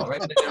 I don't know,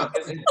 right?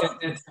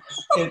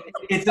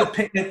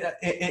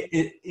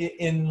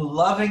 In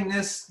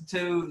lovingness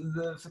to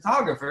the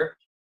photographer,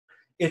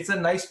 it's a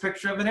nice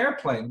picture of an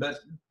airplane, but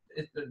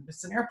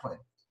it's an airplane.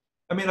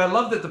 I mean, I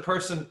love that the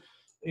person,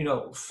 you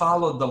know,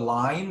 followed the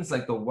lines,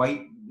 like the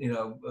white, you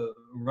know,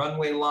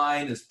 runway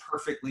line is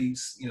perfectly,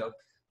 you know,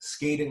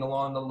 skating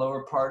along the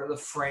lower part of the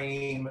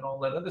frame and all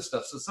that other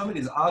stuff. So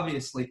somebody's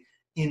obviously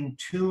in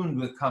tune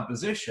with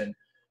composition,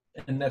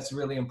 and that's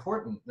really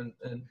important.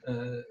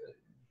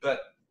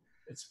 But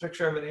it's a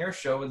picture of an air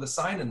show with a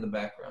sign in the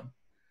background.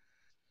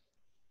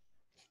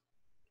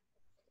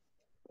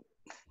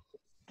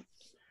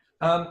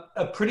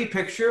 A pretty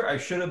picture. I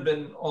should have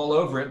been all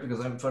over it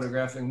because I'm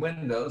photographing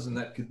windows, and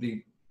that could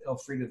be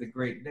Elfrida the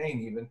Great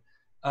Dane even.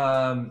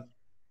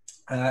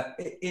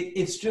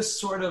 It's just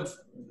sort of,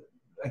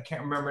 I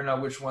can't remember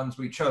now which ones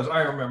we chose.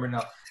 I remember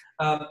now.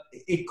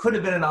 It could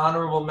have been an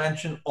honorable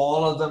mention.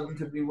 All of them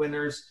could be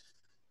winners,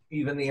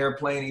 even the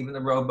airplane, even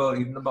the rowboat,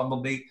 even the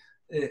bumblebee.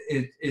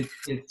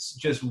 It's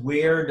just,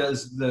 where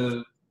does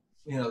the,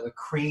 you know, the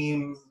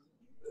cream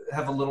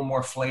have a little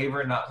more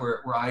flavor, not where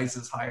it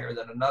rises higher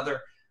than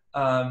another.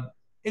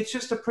 It's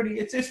just a pretty,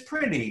 it's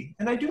pretty,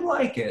 and I do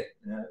like it,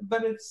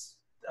 but it's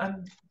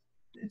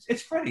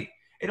pretty.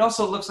 It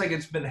also looks like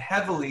it's been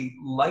heavily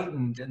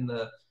lightened in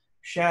the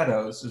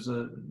shadows.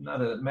 Not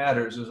that it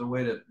matters, there's a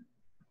way to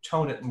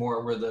tone it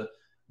more, where the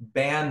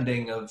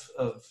banding of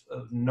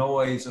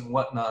noise and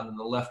whatnot on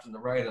the left and the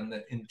right on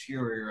the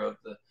interior of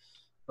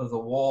the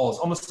walls,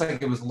 almost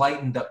like it was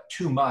lightened up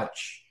too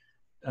much.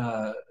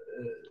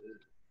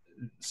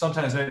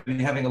 Sometimes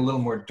maybe having a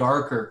little more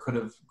darker could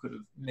have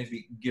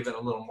maybe given a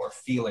little more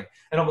feeling.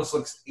 It almost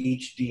looks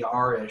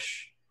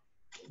HDR-ish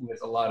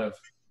with a lot of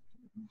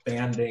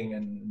banding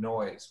and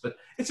noise, but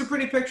it's a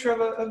pretty picture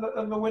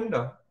of a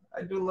window.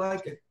 I do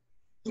like it.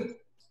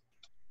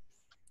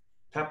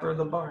 Pepper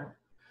the barn.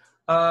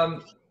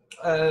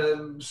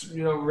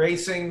 You know,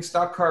 racing,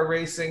 stock car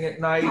racing at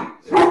night.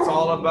 It's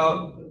all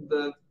about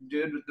the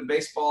dude with the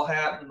baseball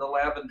hat and the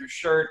lavender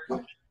shirt.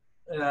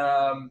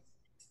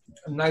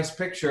 A nice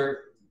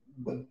picture,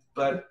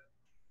 but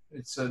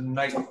it's a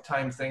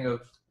nighttime thing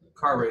of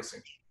car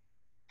racing.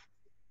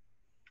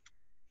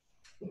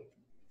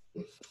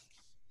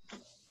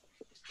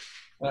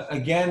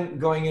 Again,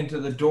 going into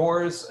the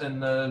doors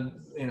and the,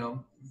 you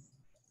know,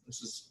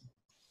 this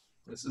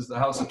is the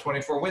house of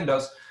 24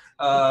 windows.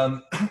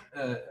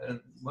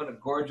 What a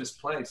gorgeous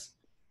place.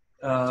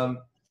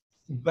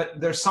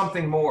 But there's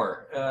something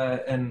more,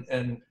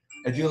 and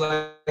I do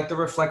like the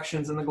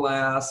reflections in the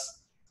glass.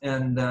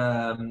 And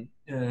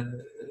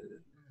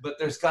but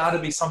there's got to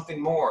be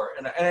something more,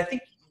 and I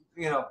think,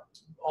 you know,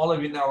 all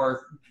of you now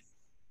are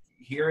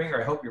hearing, or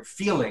I hope you're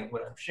feeling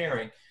what I'm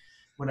sharing.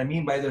 What I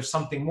mean by there's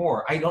something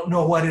more, I don't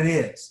know what it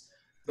is,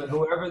 but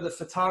whoever the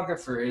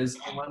photographer is,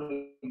 I want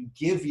to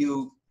give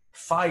you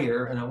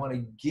fire, and I want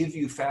to give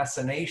you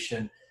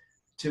fascination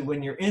to,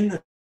 when you're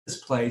in this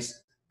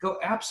place, go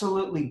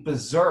absolutely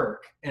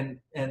berserk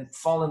and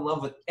fall in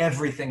love with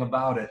everything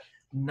about it.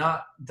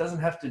 Doesn't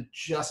have to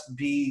just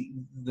be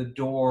the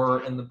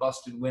door and the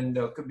busted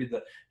window. It could be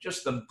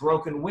just the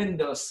broken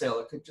windowsill.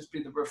 It could just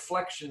be the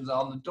reflections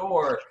on the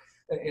door.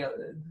 You know,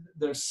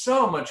 there's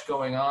so much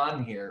going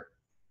on here.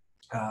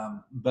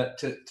 But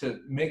to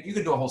make, you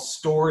could do a whole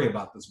story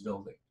about this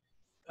building.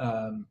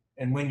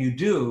 And when you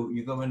do,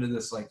 you go into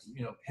this, like,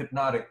 you know,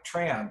 hypnotic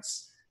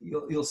trance.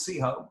 You'll see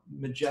how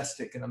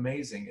majestic and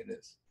amazing it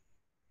is,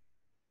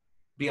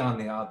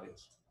 beyond the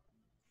obvious.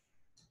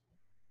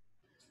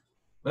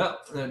 Well,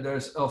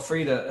 there's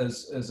Elfrida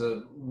as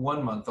a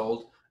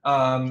 1-month-old.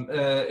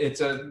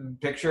 It's a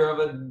picture of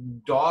a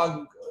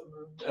dog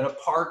at a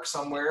park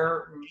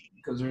somewhere,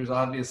 because there's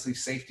obviously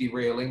safety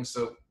railings,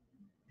 so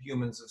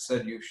humans have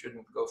said you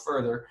shouldn't go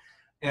further.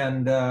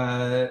 And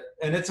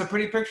it's a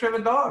pretty picture of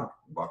a dog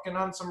walking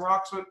on some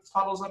rocks with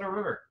puddles at a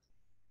river.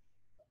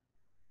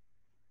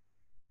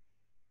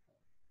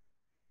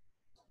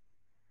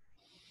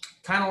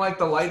 Kind of like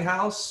the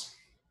lighthouse.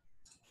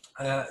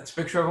 It's a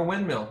picture of a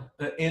windmill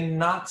in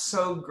not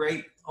so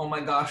great, oh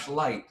my gosh,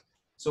 light.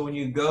 So when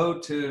you go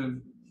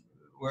to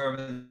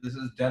wherever, this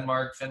is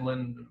Denmark,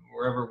 Finland,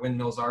 wherever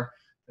windmills are,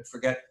 I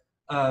forget,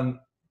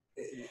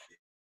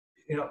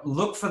 you know,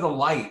 look for the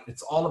light.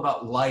 It's all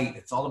about light.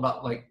 It's all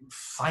about, like,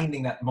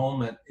 finding that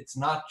moment. It's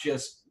not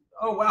just,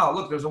 oh wow,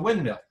 look, there's a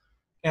windmill.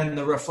 And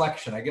the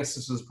reflection, I guess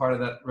this was part of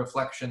that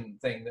reflection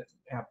thing that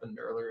happened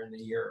earlier in the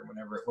year, or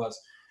whenever it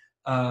was.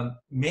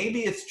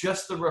 Maybe it's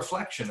just the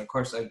reflection. Of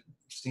course, I've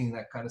seen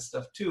that kind of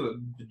stuff too a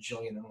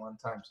bajillion and one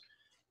times.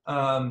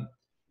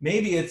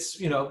 Maybe it's,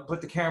 you know,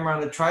 put the camera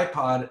on a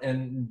tripod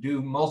and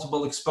do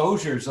multiple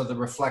exposures of the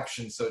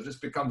reflection, so it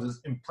just becomes this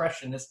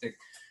impressionistic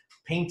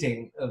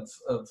painting of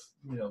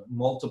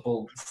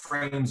multiple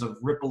frames of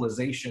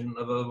rippleization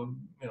of a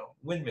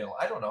windmill.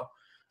 I don't know.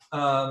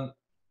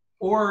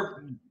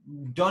 Or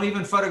don't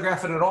even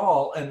photograph it at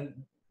all and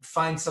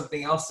find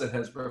something else that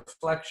has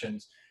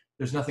reflections.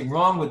 There's nothing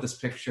wrong with this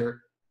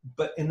picture,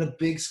 but in the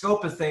big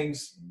scope of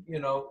things,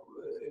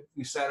 if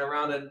we sat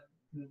around and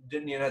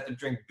didn't even have to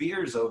drink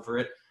beers over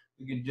it,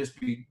 we could just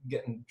be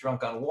getting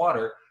drunk on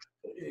water.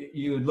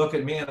 You would look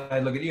at me and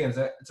I'd look at you and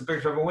say, it's a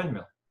picture of a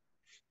windmill.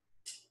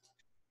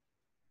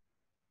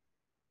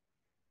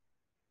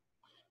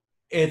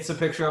 It's a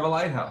picture of a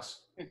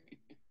lighthouse.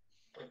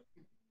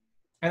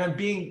 And I'm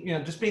being,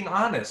 just being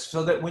honest,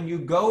 so that when you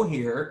go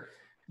here,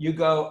 you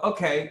go,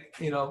 okay,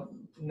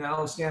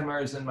 now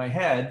Stanmeyer is in my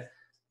head.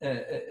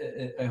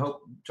 I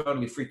hope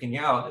totally freaking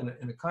you out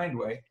in a kind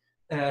way.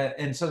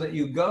 And so that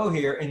you go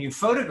here and you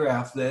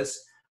photograph this,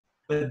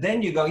 but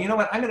then you go, you know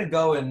what, I'm going to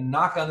go and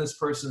knock on this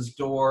person's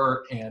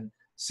door and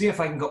see if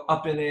I can go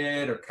up in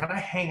it, or can I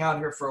hang out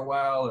here for a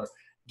while, or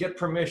get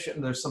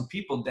permission. There's some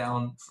people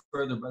down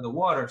further by the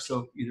water,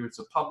 so either it's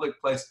a public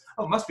place.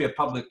 Oh, it must be a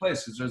public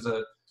place because there's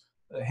a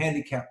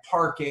handicap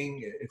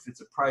parking. If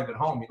it's a private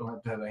home, you don't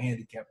have to have a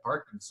handicap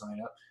parking sign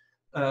up.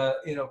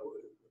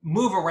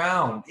 Move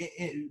around,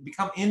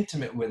 become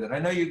intimate with it. I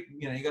know you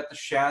got the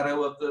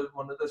shadow of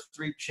one of the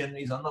three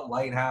chimneys on the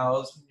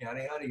lighthouse,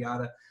 yada yada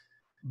yada,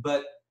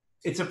 but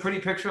it's a pretty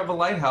picture of a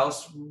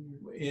lighthouse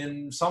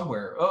in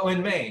somewhere. Oh,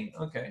 in Maine.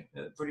 Okay,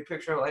 a pretty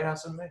picture of a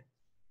lighthouse in Maine.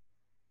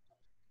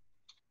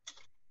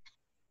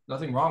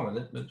 Nothing wrong with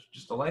it, but it's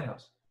just a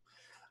lighthouse.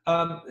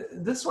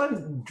 This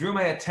one drew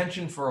my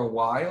attention for a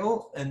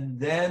while, and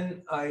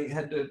then I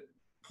had to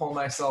pull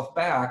myself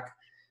back.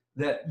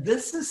 That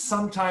this is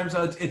sometimes,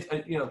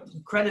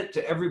 credit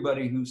to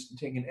everybody who's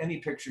taken any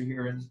picture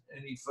here and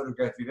any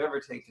photograph you've ever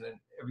taken and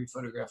every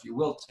photograph you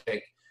will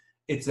take.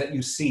 It's that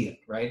you see it,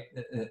 right?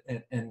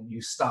 And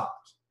you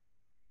stopped.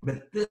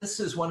 But this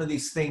is one of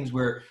these things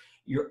where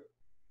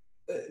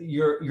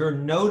you're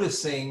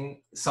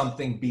noticing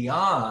something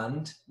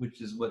beyond, which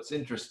is what's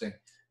interesting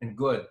and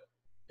good,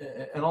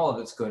 and all of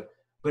it's good.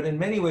 But in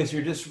many ways,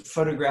 you're just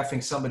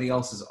photographing somebody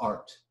else's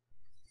art.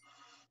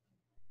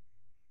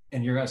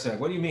 And you're going to say,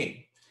 what do you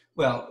mean?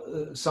 Well,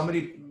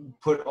 somebody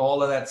put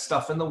all of that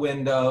stuff in the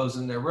windows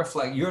and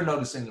you're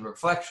noticing the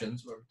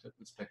reflections, whoever took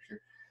this picture.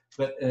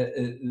 But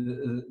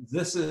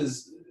this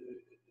is,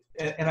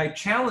 and I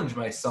challenge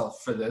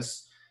myself for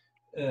this,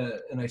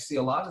 and I see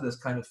a lot of this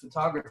kind of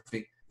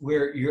photography,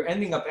 where you're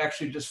ending up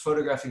actually just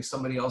photographing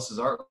somebody else's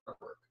artwork.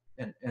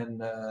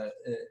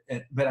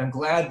 But I'm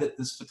glad that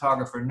this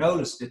photographer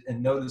noticed it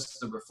and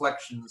noticed the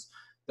reflections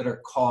that are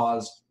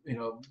caused,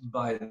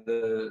 by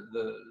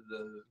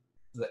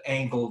the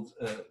angled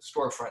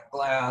storefront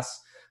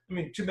glass. I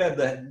mean, too bad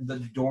that the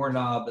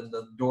doorknob and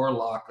the door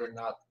lock are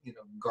not,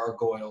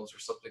 gargoyles or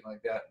something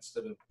like that,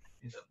 instead of,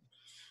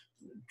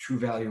 True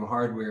Value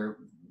hardware,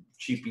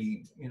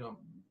 cheapy,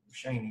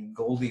 shiny,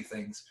 goldy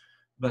things.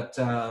 But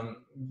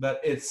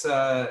it's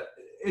a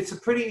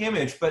pretty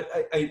image. But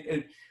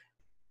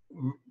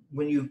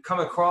when you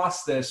come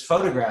across this,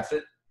 photograph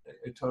it.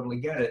 I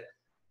totally get it.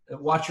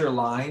 Watch your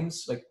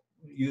lines, like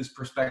use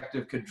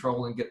perspective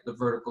control and get the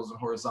verticals and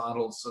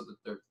horizontals so that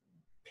they're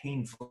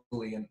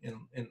painfully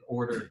in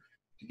order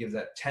to give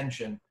that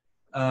tension.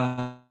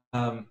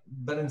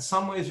 But in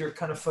some ways, you're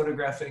kind of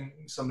photographing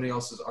somebody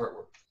else's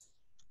artwork.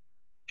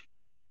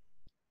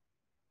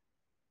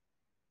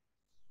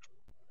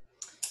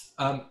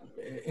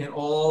 In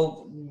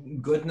all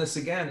goodness,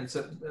 again, it's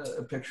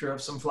a picture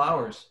of some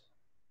flowers.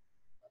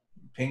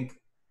 Pink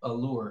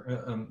allure.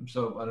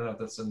 So I don't know if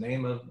that's the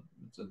name of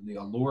the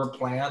allure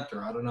plant,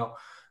 or I don't know,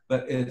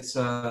 but it's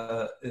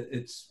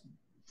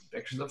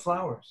pictures of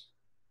flowers.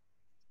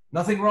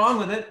 Nothing wrong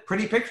with it.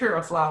 Pretty picture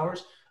of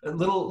flowers. A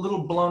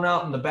little blown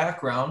out in the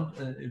background.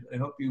 I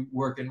hope you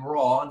work in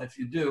RAW, and if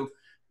you do,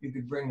 you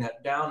could bring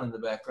that down in the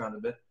background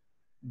a bit.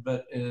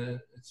 But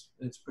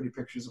it's pretty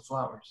pictures of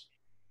flowers.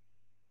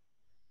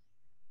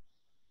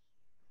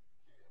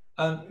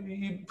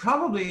 You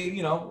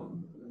probably,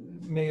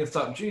 may have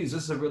thought, geez,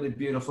 this is a really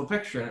beautiful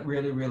picture, and it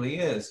really, really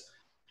is.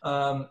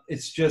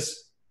 It's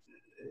just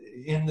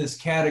in this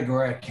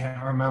category, I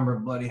can't remember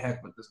bloody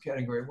heck what this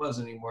category was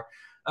anymore.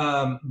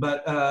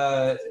 But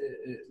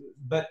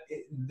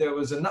there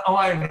was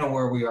I know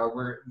where we are.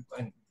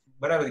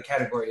 Whatever the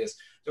category is,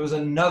 there was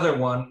another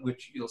one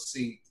which you'll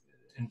see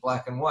in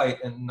black and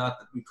white, and not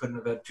that we couldn't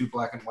have had two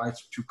black and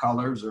whites, or two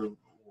colors, or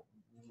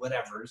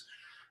whatever's.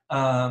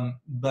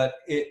 But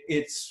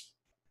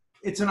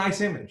it's a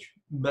nice image,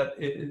 but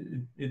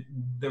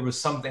there was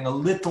something a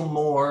little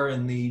more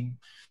in the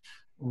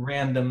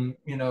random,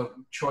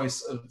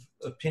 choice of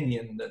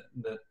opinion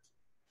that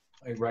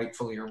I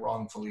rightfully or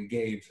wrongfully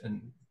gave,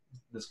 and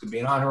this could be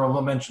an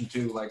honorable mention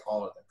too, like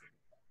all of them.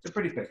 It's a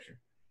pretty picture.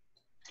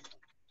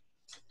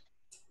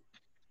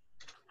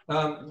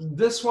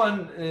 This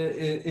one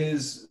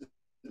is,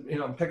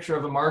 a picture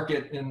of a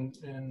market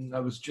I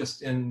was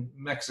just in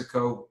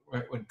Mexico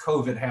right when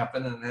COVID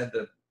happened and had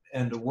to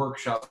end a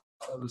workshop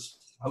I was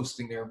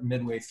hosting there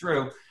midway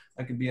through.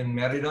 I could be in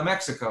Merida,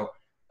 Mexico.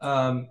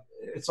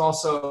 It's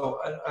also,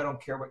 I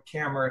don't care what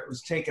camera it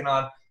was taken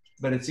on,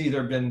 but it's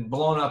either been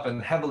blown up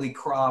and heavily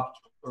cropped,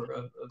 or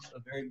a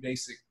very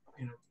basic,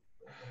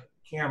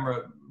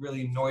 camera,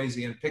 really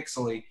noisy and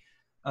pixely.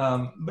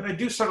 But I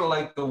do sort of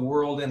like the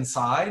world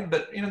inside,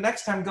 but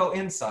next time go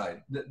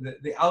inside.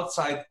 The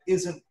outside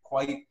isn't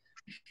quite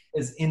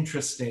as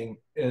interesting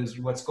as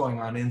what's going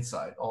on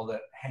inside, all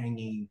that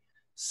hanging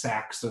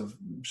sacks of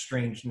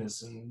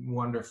strangeness and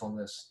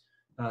wonderfulness.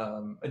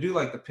 I do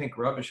like the pink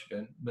rubbish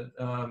bin,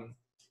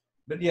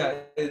 but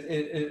yeah,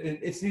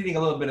 it's needing a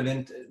little bit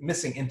of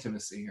missing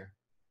intimacy here.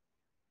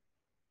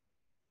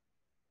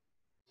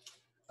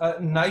 A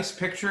nice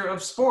picture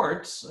of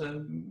sports,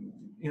 a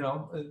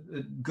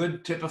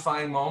good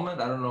typifying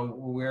moment. I don't know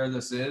where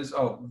this is.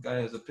 Oh, the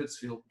guy has a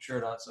Pittsfield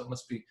shirt on, so it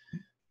must be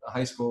a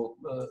high school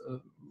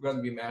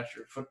rugby match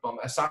or football,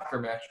 a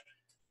soccer match.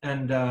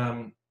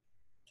 And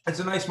it's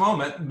a nice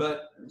moment,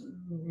 but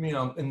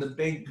in the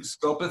big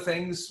scope of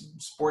things,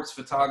 sports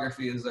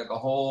photography is like a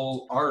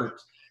whole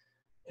art,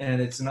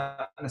 and it's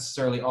not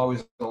necessarily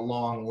always a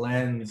long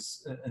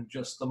lens and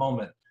just the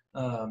moment.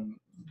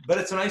 But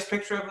it's a nice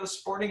picture of a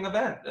sporting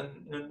event,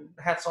 and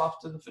hats off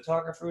to the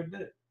photographer who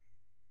did it.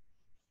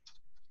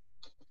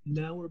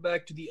 Now we're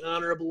back to the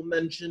honorable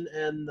mention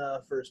and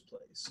first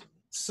place.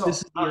 So this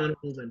is the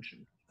honorable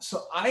mention.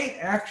 So I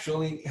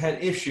actually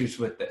had issues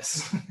with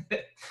this,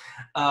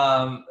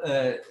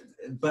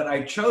 but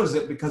I chose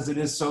it because it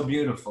is so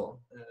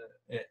beautiful.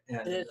 It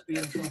is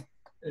beautiful.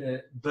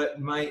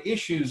 But my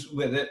issues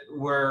with it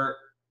were,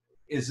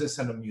 is this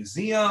in a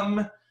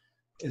museum?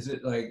 Is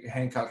it like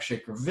Hancock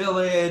Shaker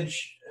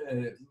Village?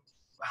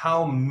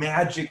 How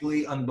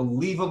magically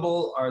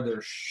unbelievable are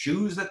there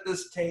shoes at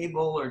this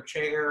table or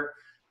chair?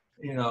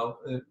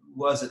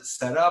 Was it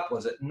set up?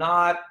 Was it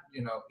not?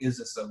 Is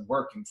this a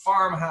working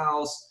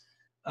farmhouse?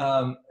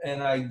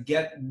 And I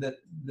get that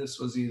this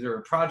was either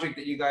a project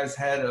that you guys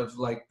had of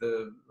like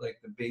the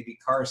baby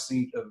car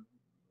seat of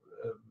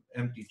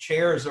empty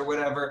chairs or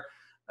whatever.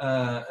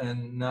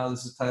 And now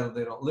this is titled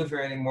 "They Don't Live Here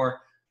Anymore."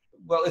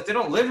 Well, if they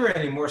don't live here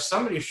anymore,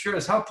 somebody sure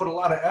as hell put a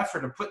lot of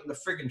effort in putting the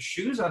friggin'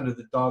 shoes under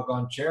the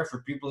doggone chair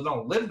for people who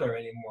don't live there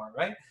anymore,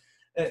 right?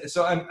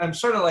 So I'm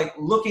sort of like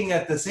looking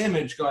at this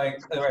image going,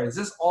 all right, has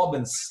this all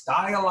been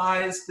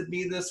stylized to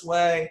be this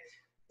way?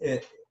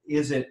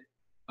 Is it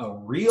a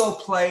real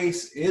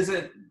place? Is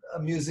it a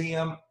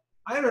museum?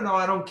 I don't know.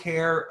 I don't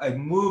care. I've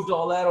moved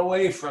all that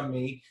away from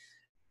me.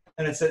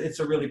 And it's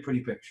a really pretty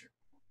picture.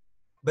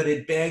 But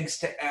it begs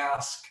to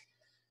ask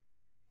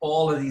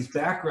all of these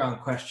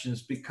background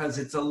questions because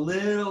it's a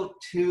little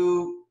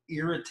too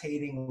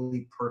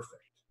irritatingly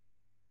perfect.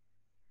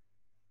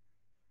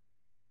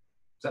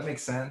 Does that make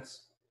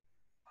sense?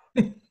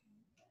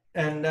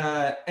 And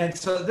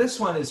so this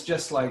one is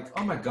just like,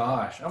 oh my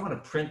gosh, I want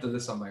to print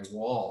this on my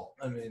wall.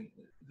 I mean,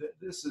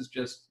 this is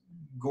just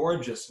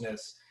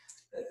gorgeousness.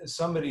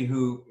 Somebody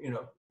who,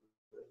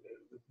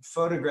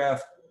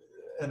 photographed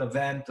an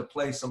event, a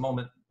place, a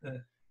moment,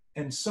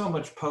 and so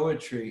much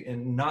poetry,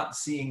 and not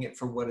seeing it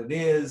for what it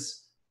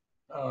is.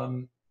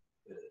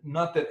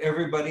 Not that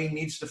everybody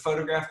needs to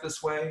photograph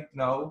this way.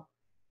 No,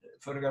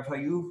 photograph how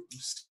you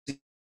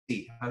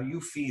see, how you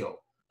feel.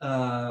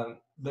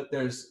 But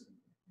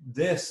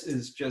this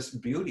is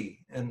just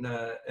beauty, and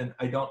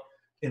I don't,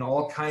 in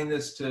all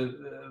kindness to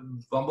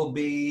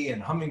bumblebee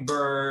and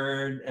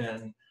hummingbird,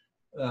 and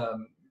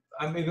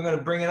I'm even going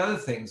to bring in other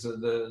things: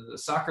 the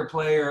soccer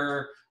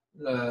player,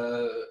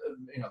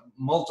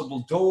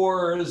 multiple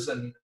doors,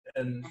 and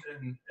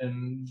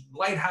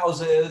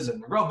lighthouses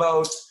and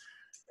rowboats.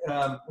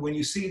 When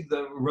you see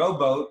the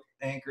rowboat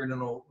anchored in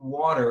the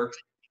water,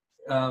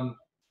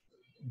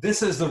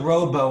 this is the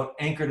rowboat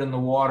anchored in the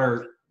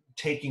water,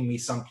 taking me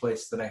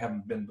someplace that I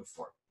haven't been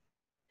before.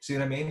 See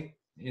what I mean?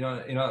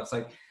 It's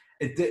like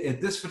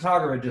if this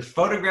photographer just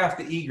photographed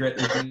the egret,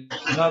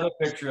 it's another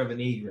picture of an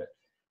egret.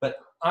 But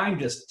I'm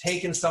just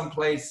taken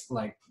someplace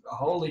like,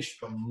 holy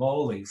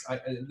schmoles.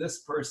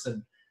 This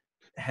person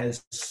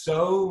has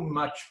so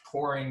much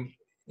pouring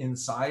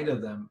inside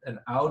of them and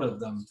out of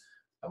them.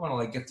 I want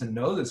to get to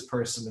know this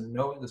person and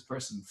know what this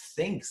person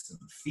thinks and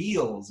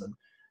feels, and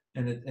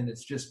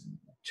it's just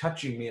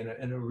touching me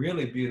in a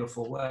really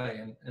beautiful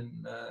way,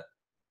 and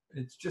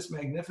it's just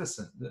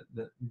magnificent.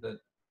 That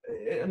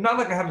not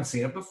like I haven't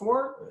seen it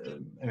before.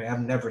 I mean,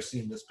 I've never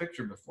seen this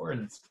picture before,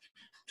 and it's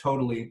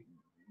totally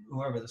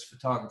whoever this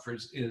photographer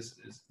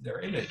is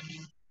their image.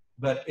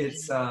 But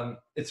it's a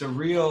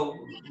real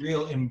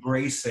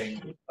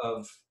embracing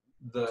of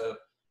the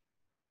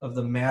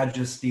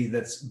majesty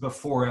that's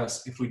before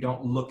us if we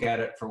don't look at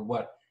it for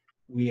what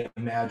we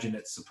imagine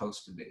it's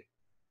supposed to be.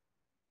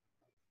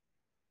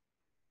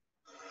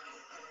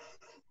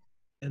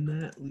 And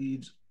that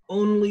leaves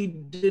only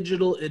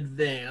digital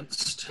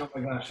advanced. Oh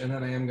my gosh, and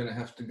then I am going to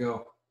have to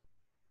go.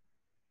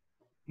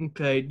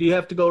 Okay, do you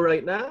have to go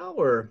right now,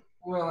 or?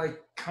 Well,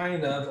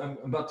 I'm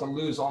about to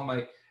lose all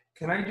my,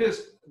 can I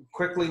just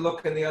quickly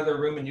look in the other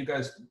room and you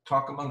guys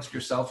talk amongst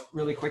yourself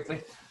really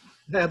quickly?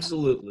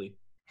 Absolutely.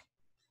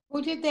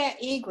 Who did that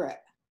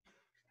egret?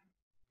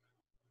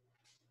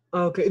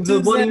 Okay, the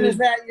Susan, one is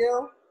that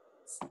you?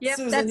 Yep,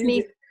 Susan, that's you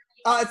me. did-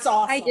 Oh, it's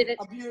awesome. I did it.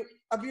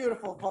 A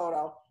beautiful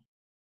photo.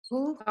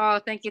 Who Oh,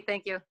 thank you,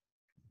 thank you.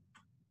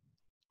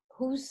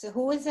 who is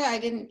it? I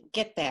didn't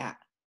get that.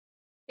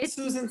 It's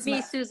Susan me,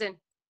 Smith. Susan.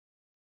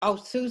 Oh,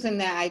 Susan,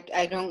 that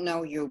I don't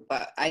know you,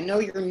 but I know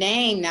your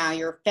name now.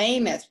 You're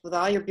famous with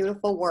all your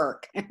beautiful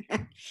work.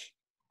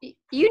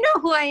 You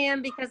know who I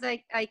am because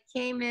I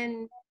came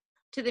in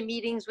to the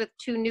meetings with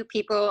 2 new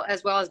people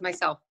as well as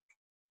myself.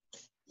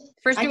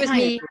 First I it was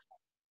kinda me,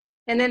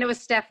 and then it was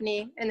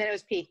Stephanie, and then it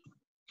was P.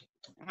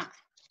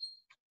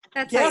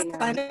 That's how Yes, you know.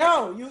 I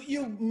know.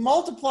 You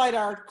multiplied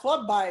our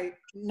club by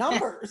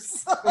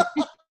numbers.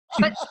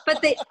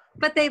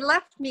 But they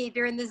left me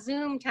during the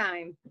Zoom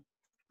time.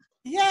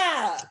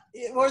 Yeah.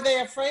 Were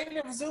they afraid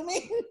of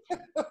Zooming?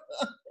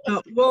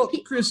 Well,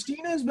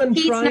 Christina's been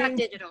He's not trying.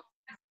 digital.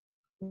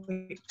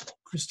 Wait,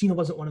 Christina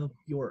wasn't one of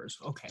yours.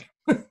 Okay.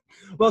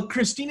 Well,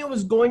 Christina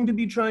was going to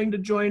be trying to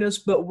join us,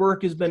 but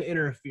work has been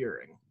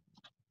interfering.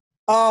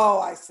 Oh,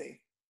 I see.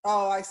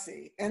 Oh, I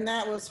see. And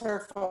that was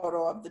her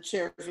photo of the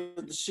chairs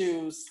with the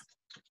shoes,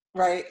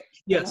 right?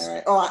 Yes. Am I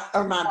right? Oh,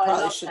 or mom Oh, I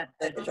probably love should that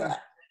say picture.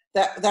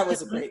 that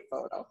was a great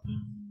photo.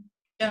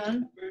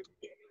 John,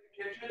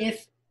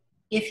 if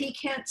he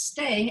can't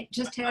stay,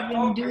 just have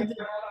him do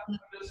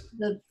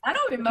the I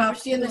don't remember top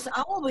seeing this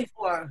floor. owl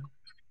before.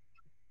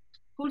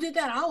 Who did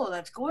that owl?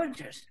 That's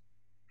gorgeous.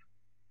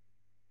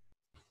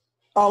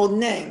 Oh,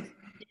 Ning.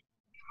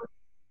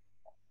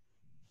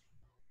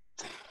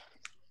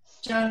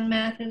 John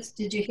Mathis,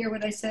 did you hear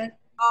what I said?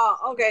 Oh,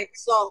 okay.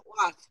 So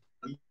what?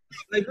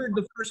 I heard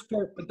the first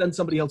part, but then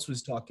somebody else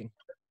was talking.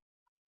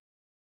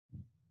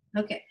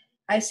 Okay.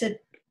 I said,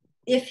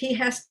 if he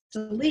has to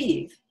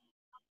leave,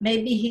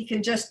 maybe he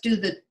can just do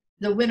the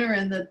winner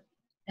and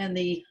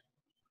the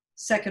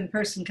second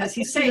person, because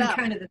he's saying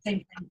kind of the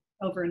same thing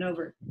over and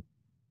over.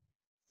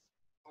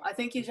 I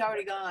think he's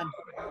already gone.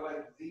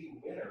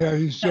 Yeah,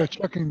 he's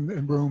checking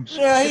in rooms.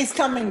 Yeah, he's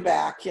coming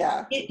back.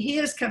 Yeah. He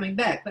is coming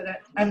back, but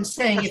I'm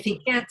saying if he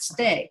can't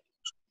stay.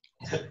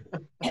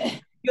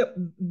 Yep,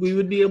 we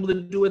would be able to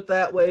do it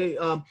that way.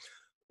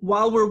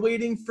 While we're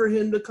waiting for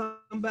him to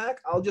come back,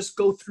 I'll just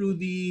go through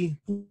the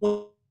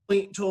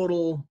point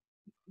total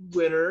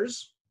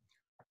winners.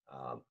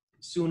 As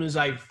soon as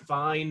I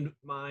find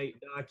my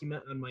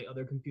document on my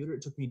other computer,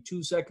 it took me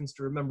 2 seconds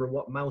to remember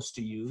what mouse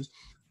to use.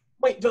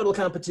 Point total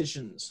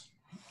competitions.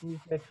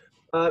 Okay.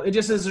 And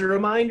just as a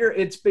reminder,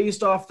 it's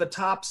based off the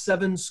top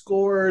 7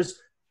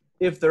 scores.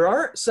 If there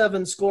aren't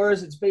 7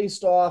 scores, it's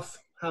based off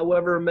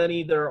however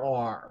many there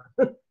are.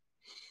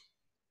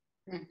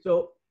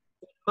 So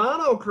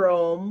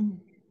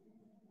monochrome,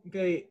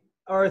 okay,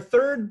 our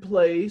third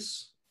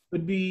place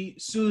would be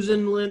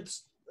Susan Lynch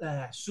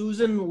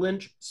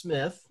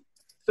Smith,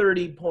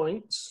 30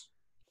 points.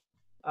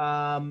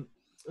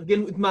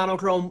 Again, with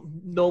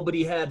monochrome,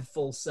 nobody had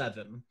full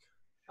 7.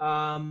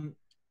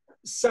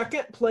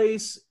 Second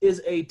place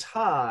is a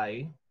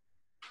tie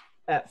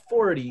at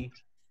 40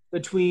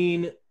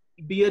 between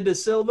Bia De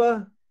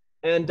Silva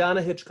and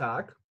Donna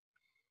Hitchcock.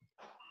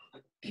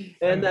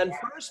 And then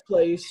first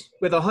place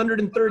with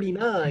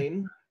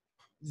 139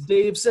 is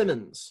Dave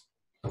Simmons.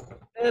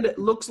 And it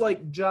looks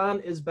like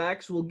John is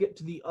back, so we'll get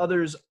to the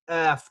others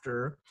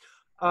after.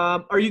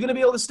 Are you going to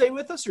be able to stay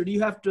with us, or do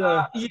you have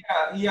to?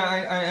 Yeah,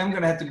 I am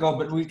going to have to go,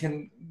 but we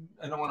can.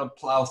 I don't want to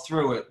plow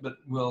through it, but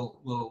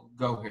we'll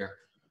go here.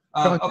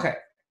 Okay.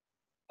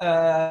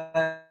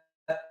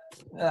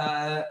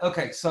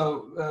 Okay.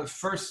 So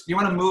first, you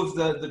want to move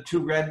the 2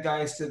 red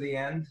guys to the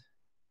end?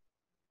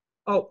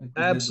 Oh,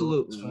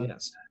 absolutely,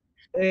 yes.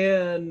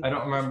 And I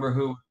don't remember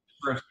who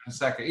first and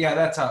second. Yeah,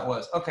 that's how it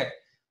was. Okay,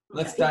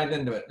 let's dive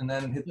into it, and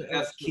then hit the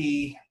F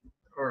key,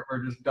 or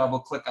just double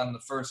click on the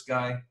first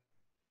guy.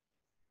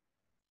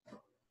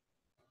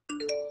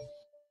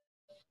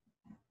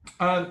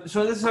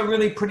 So this is a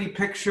really pretty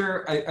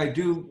picture. I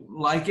do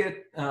like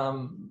it,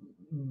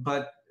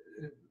 but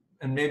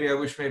and maybe I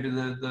wish maybe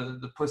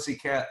the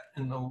pussycat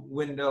in the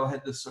window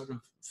had this sort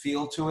of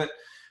feel to it.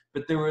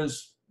 But there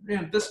was,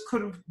 this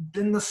could have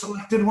been the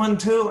selected one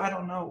too. I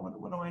don't know.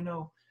 What do I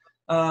know?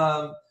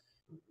 I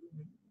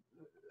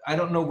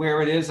don't know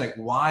where it is. Like,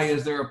 why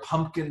is there a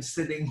pumpkin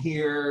sitting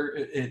here?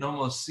 It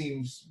almost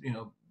seems,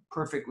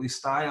 perfectly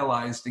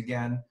stylized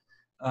again.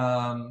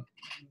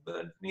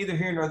 But neither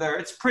here nor there.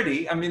 It's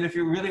pretty. I mean, if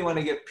you really want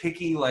to get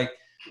picky, like,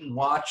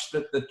 watch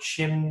that the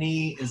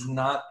chimney is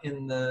not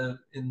in the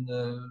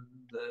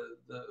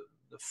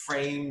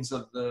frames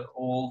of the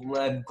old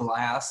lead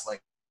glass.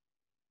 Like,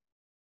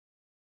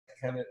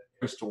 have it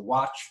just to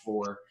watch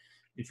for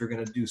if you're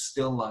going to do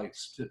still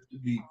lifes to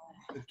be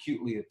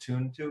acutely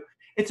attuned to.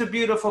 It's a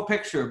beautiful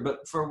picture,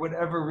 but for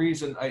whatever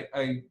reason,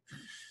 I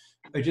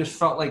just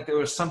felt like there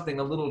was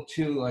something a little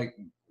too, like,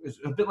 it's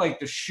a bit like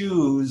the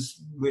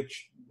shoes,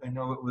 which I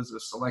know it was a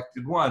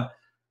selected one,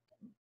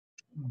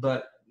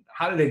 but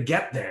how did it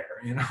get there,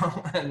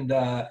 And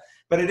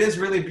but it is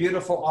really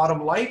beautiful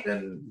autumn light,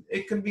 and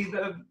it can be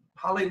the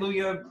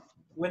Hallelujah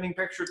winning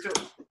picture too.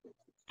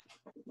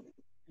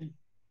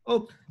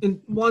 Oh,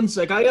 in one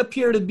sec. I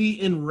appear to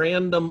be in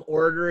random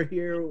order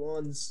here.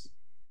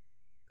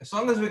 As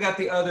long as we got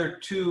the other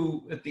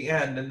two at the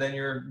end, and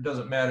then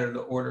doesn't matter the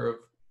order of,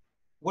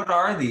 what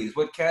are these?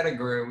 What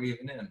category are we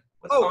even in?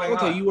 What's going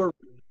okay. on? You are.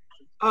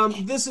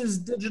 This is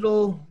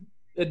digital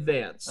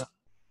advanced.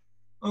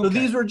 Okay. So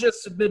these were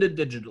just submitted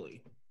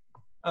digitally.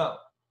 Oh,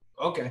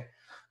 okay.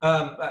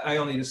 I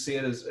only just see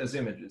it as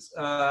images.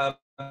 I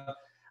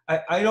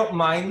don't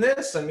mind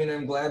this. I mean,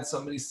 I'm glad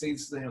somebody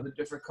sees the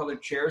different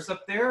colored chairs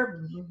up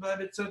there,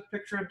 but it's a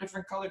picture of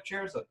different colored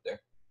chairs up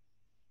there.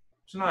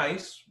 It's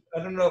nice. I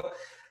don't know.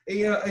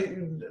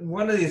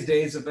 One of these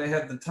days, if I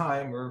have the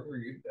time, or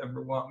you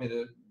ever want me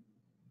to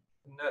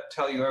not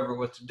tell you ever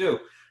what to do,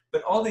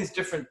 but all these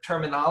different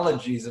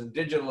terminologies and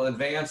digital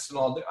advanced and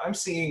all, I'm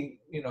seeing,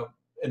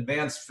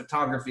 advanced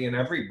photography in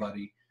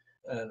everybody.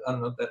 I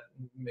don't know if that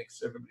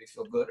makes everybody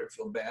feel good or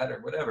feel bad or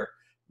whatever,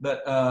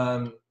 but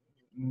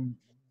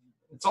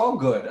it's all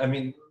good. I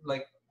mean,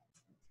 like,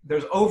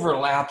 there's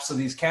overlaps of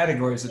these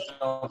categories that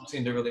don't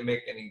seem to really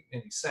make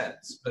any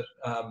sense, but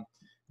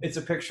it's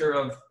a picture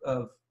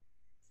of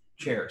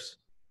chairs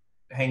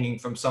hanging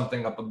from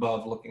something up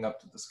above, looking up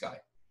to the sky.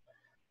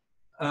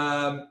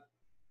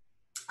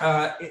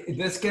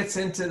 This gets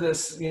into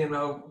this,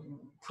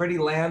 pretty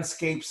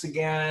landscapes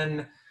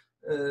again,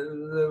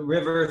 the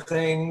river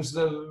things,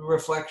 the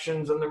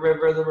reflections in the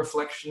river, the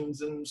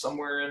reflections in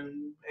somewhere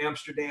in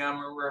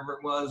Amsterdam or wherever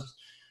it was.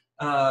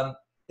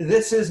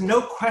 This is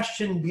no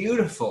question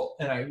beautiful.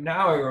 And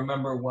now I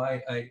remember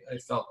why I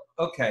felt,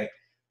 okay,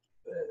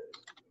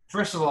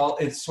 first of all,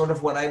 it's sort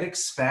of what I'd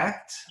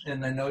expect.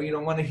 And I know you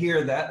don't want to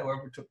hear that,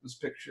 whoever took this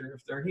picture,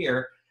 if they're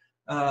here.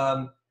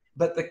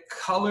 But the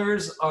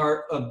colors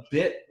are a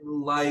bit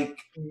like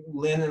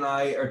Lynn and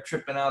I are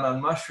tripping out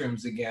on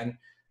mushrooms again.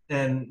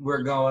 And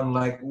we're going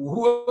like,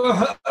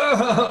 whoa,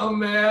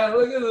 man,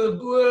 look at the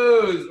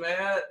blues,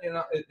 man.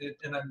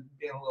 And I'm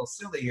being a little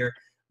silly here.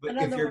 But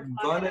if you're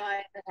going to...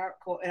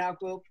 in our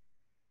group.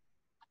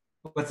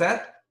 What's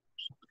that?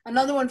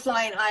 Another one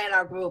flying high in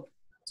our group.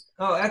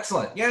 Oh,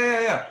 excellent.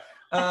 Yeah.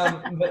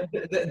 But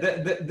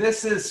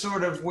this is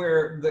sort of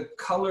where the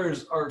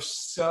colors are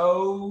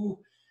so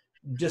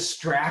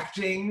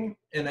distracting.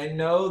 And I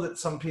know that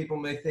some people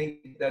may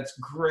think that's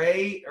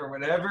great or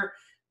whatever,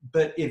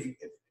 but if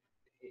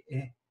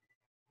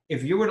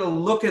you were to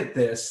look at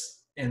this,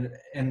 and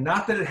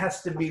not that it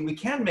has to be, we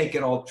can make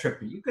it all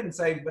trippy. You can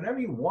say whatever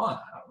you want.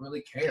 I don't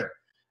really care.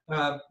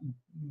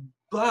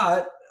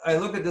 But I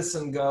look at this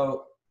and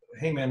go,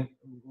 hey man,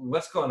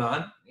 what's going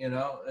on?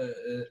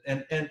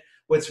 And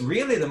what's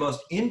really the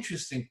most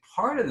interesting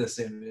part of this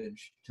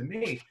image to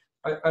me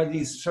are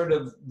these sort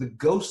of the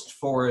ghost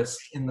forest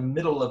in the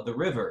middle of the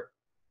river.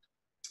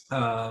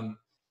 I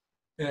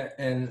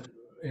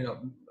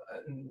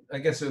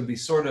guess it would be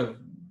sort of,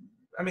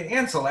 I mean,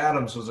 Ansel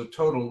Adams was a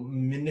total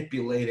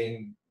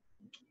manipulating,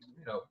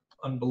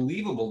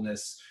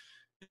 unbelievableness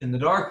in the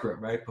darkroom,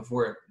 right?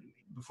 Before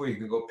you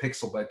could go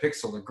pixel by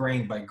pixel or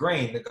grain by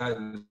grain, the guy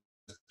was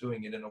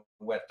doing it in a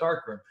wet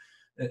darkroom.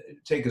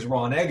 Take his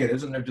raw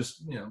negatives, and they're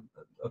just,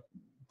 a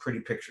pretty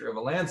picture of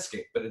a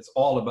landscape, but it's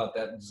all about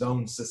that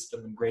zone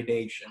system and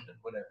gradation and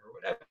whatever.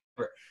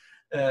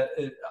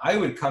 I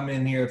would come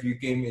in here if you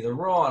gave me the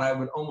raw, and I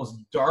would almost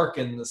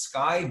darken the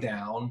sky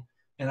down,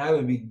 and I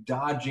would be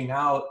dodging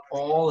out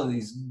all of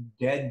these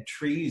dead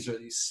trees or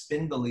these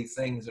spindly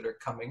things that are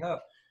coming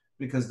up,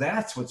 because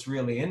that's what's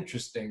really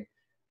interesting.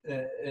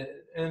 But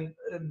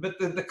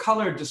the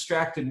color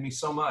distracted me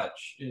so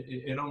much.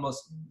 It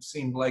almost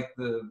seemed like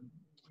the,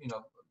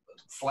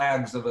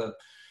 flags of a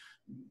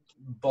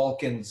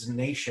Balkans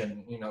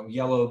nation,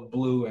 yellow,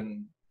 blue,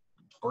 and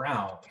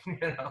brown.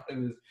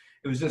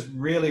 It was just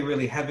really,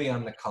 really heavy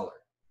on the color.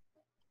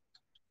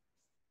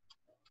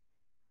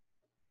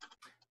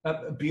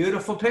 A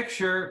beautiful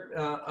picture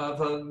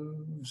of a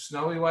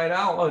snowy white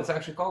owl. Oh, it's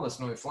actually called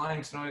a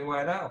flying snowy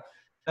white owl.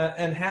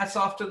 And hats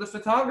off to the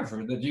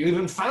photographer that you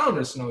even found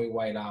a snowy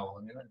white owl.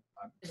 I mean, I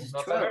don't know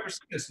if I've ever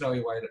seen a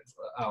snowy white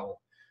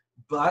owl.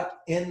 But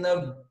in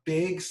the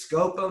big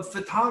scope of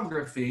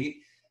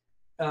photography,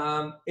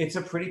 it's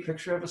a pretty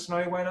picture of a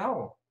snowy white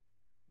owl.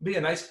 Be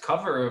a nice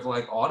cover of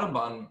like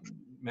Audubon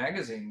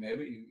magazine,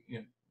 maybe.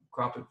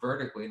 Crop it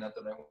vertically, not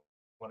that I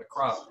want to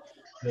crop,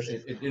 but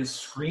it is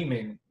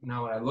screaming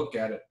now when I look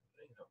at it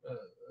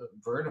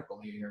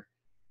vertically here.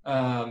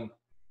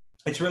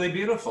 It's really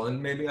beautiful, and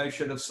maybe I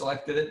should have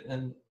selected it,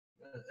 and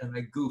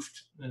I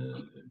goofed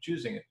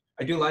choosing it.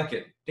 I do like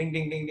it. Ding,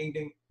 ding, ding, ding,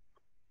 ding.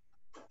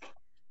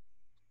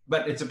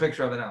 But it's a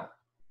picture of an owl.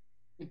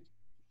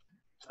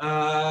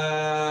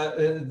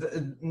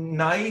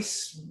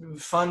 Nice,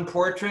 fun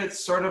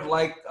portraits, sort of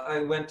like I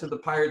went to the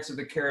Pirates of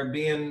the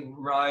Caribbean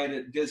ride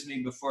at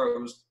Disney before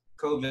it was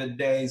COVID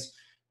days,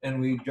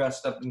 and we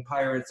dressed up in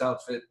pirates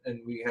outfit,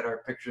 and we had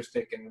our pictures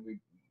taken, and we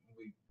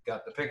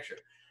got the picture.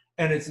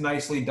 And it's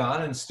nicely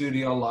done in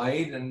studio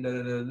light and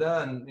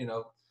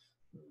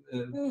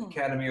and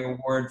Academy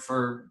Award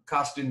for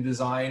costume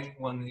design,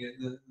 won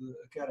the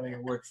Academy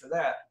Award for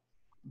that.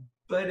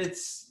 But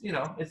it's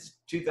it's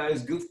two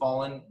guys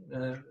goofballing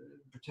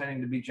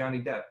pretending to be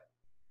Johnny Depp.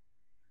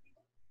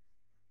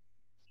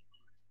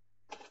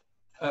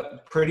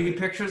 Pretty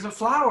pictures of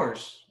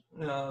flowers,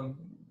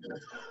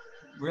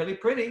 really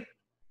pretty.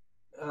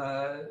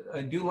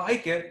 I do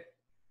like it,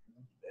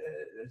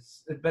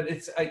 but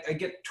I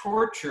get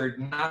tortured,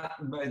 not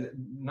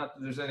that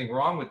there's anything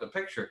wrong with the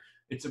picture.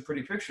 It's a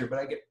pretty picture, but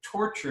I get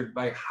tortured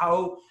by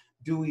how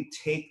do we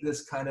take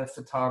this kind of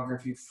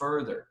photography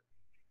further.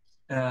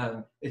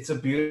 It's a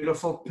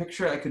beautiful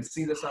picture. I could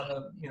see this on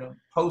a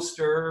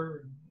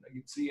poster. I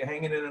could see you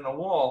hanging it in a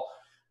wall,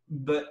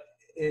 but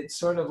it's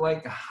sort of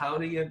like, how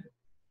do you?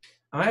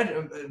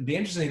 It'd be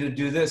interesting to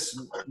do this,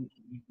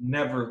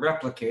 never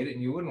replicate it,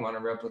 and you wouldn't want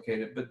to replicate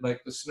it, but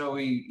like the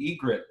snowy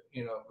egret,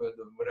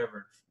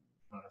 whatever,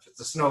 I don't know if it's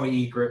a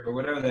snowy egret or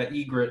whatever that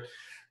egret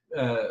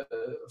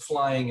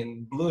flying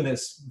in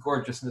blueness,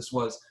 gorgeousness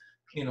was,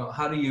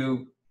 how do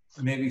you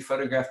maybe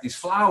photograph these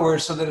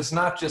flowers so that it's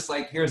not just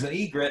like, here's an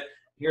egret,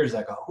 here's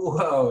like a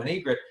whoa, an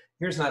egret,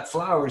 here's not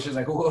flowers, here's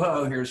like,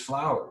 whoa, here's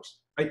flowers.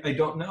 I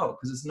don't know,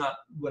 because it's not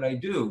what I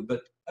do,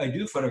 but I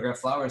do photograph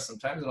flowers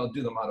sometimes, and I'll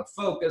do them out of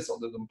focus, I'll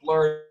do them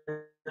blurred,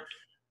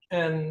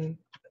 and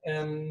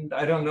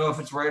I don't know if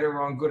it's right or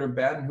wrong, good or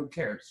bad, and who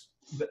cares?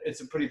 But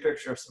it's a pretty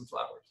picture of some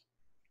flowers.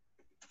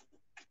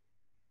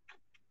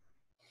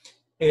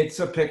 It's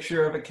a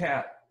picture of a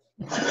cat.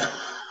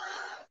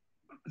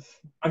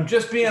 I'm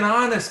just being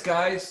honest,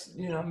 guys.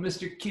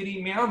 Mr.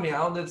 Kitty Meow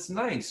Meow, that's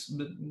nice,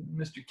 but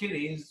Mr.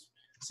 Kitty's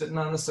sitting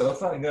on the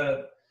sofa. I got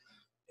a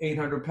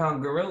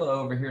 800-pound gorilla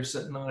over here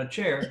sitting on a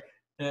chair.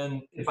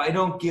 And if I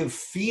don't give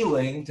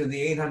feeling to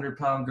the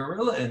 800-pound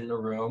gorilla in the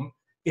room,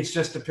 it's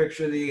just a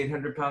picture of the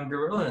 800-pound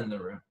gorilla in the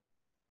room.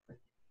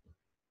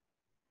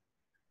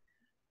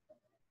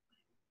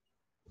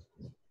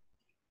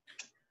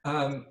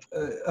 A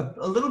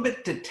little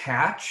bit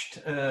detached.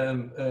 I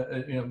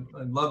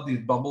love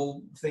these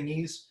bubble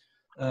thingies.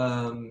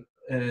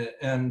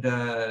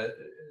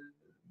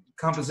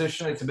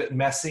 Composition, it's a bit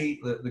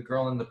messy. The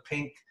girl in the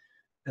pink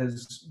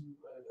has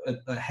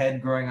a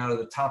head growing out of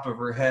the top of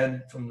her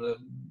head from the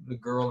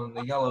girl in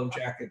the yellow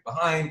jacket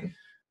behind.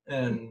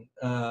 And,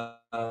 I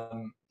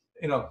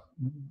know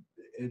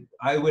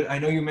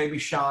you may be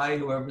shy,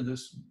 whoever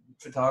this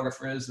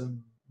photographer is, of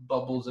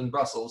bubbles in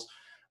Brussels.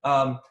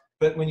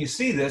 But when you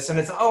see this, and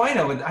it's, I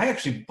know, I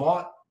actually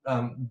bought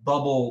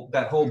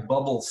that whole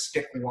bubble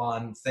stick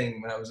wand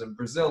thing when I was in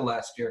Brazil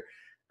last year.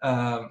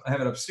 I have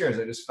it upstairs.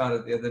 I just found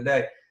it the other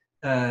day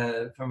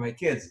for my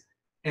kids.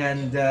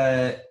 And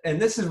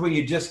this is where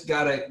you just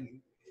gotta,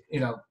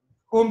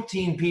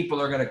 umpteen people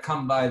are gonna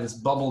come by this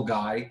bubble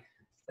guy.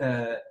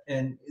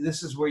 And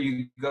this is where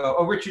you go,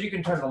 oh, Richard, you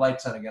can turn the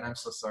lights on again. I'm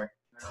so sorry.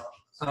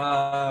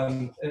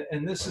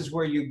 And this is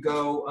where you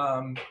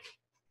go,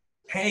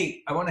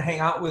 hey, I wanna hang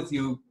out with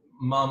you,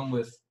 mom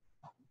with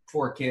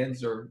 4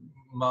 kids, or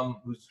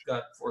mom who's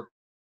got 4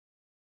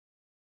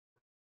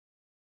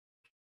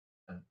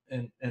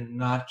 and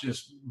not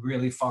just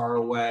really far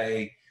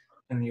away.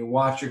 And you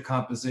watch your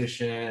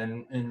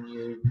composition,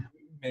 and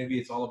maybe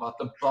it's all about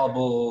the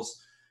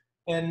bubbles.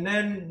 And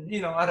then,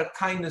 out of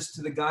kindness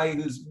to the guy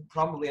who's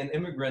probably an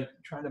immigrant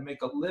trying to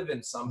make a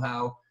living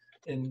somehow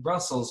in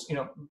Brussels,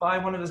 buy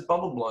one of his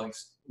bubble blowing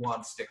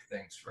wand stick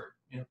things for,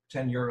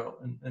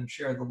 €10 and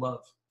share the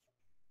love.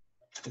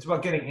 It's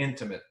about getting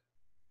intimate.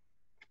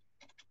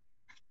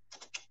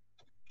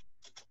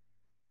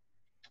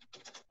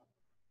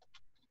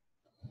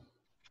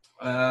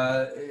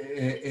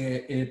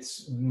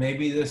 It's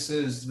maybe this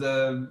is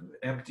the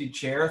empty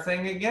chair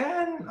thing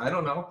again. I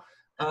don't know.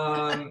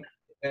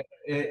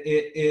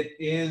 It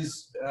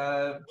is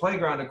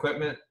playground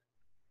equipment,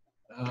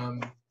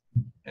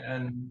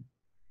 and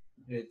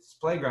it's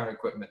playground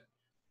equipment,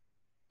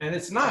 and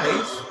it's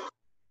nice.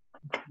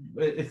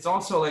 It's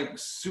also like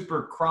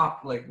super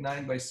cropped, like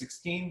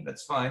 9x16.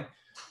 That's fine.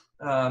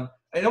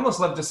 I'd almost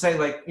love to say,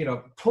 like,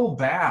 pull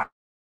back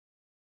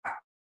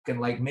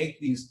and like make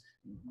these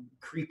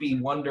creepy,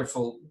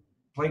 wonderful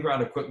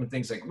playground equipment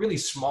things like really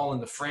small in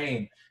the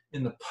frame,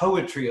 in the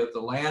poetry of the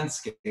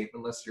landscape,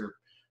 unless you're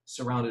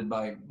surrounded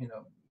by,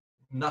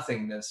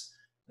 nothingness.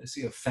 I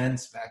see a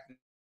fence back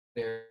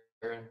there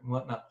and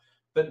whatnot.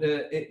 But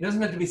it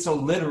doesn't have to be so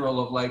literal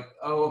of like,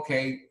 oh,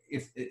 okay,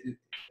 if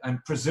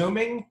I'm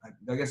presuming,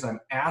 I guess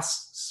I'm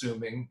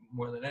assuming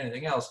more than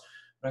anything else,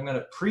 but I'm going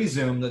to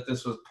presume that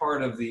this was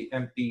part of the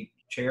empty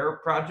chair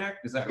project.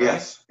 Is that right?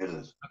 Yes, it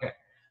is. Okay.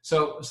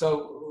 So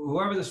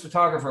whoever this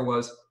photographer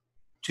was,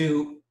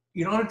 you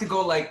don't have to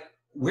go like,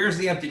 where's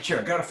the empty chair?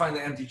 I got to find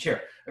the empty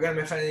chair. I got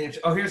to find the empty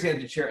chair. Oh, here's the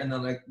empty chair. And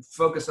then like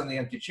focus on the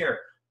empty chair.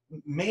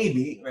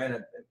 Maybe, right? I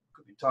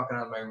could be talking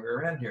out of my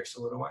rear end here.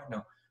 So what do I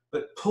know?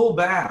 But pull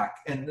back,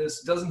 and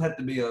this doesn't have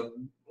to be a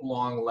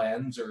long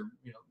lens or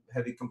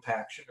heavy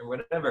compaction or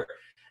whatever,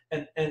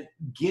 and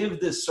give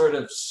this sort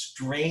of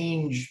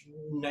strange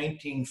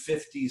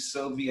 1950s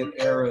Soviet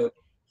era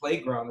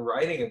playground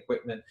writing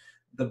equipment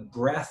the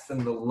breadth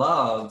and the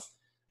love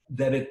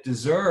that it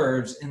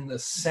deserves in the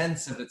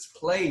sense of its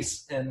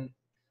place, and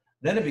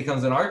then it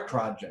becomes an art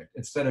project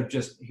instead of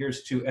just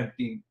here's 2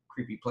 empty,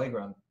 creepy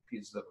playground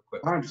pieces of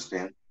equipment. I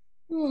understand.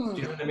 Do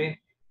you know what I mean?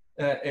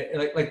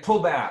 Like pull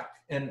back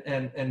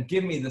and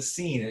give me the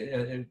scene.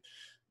 It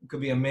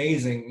could be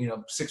amazing, you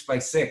know,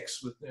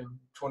 6x6 with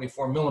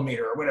 24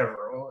 millimeter or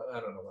whatever. I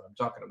don't know what I'm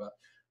talking about.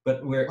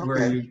 But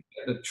where you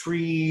get the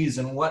trees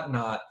and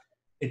whatnot,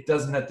 it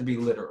doesn't have to be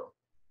literal.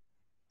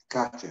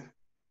 Gotcha.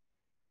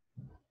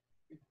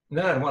 And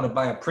then I'd want to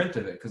buy a print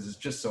of it because it's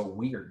just so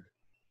weird.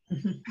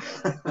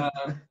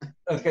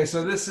 Okay,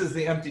 so this is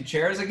the empty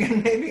chairs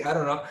again, maybe? I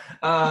don't know.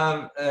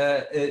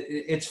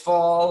 It's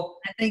fall.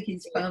 I think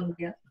he's found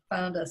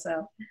us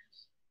out.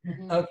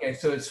 Okay,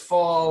 so it's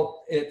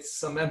fall, it's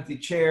some empty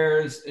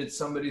chairs, it's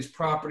somebody's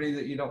property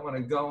that you don't want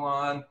to go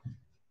on,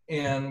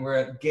 and we're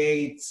at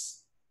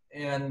gates,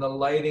 and the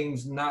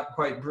lighting's not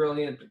quite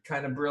brilliant, but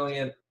kind of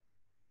brilliant,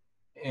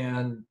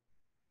 and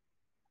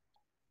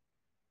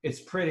it's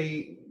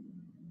pretty,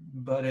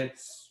 but I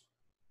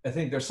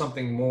think there's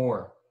something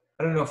more.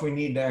 I don't know if we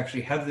need to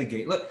actually have the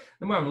gate. Look,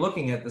 the more I'm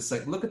looking at this,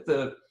 like, look at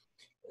the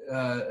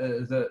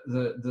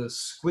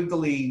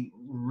squiggly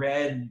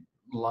red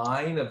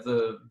line of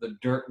the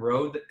dirt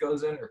road that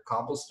goes in, or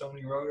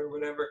cobblestone road or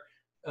whatever.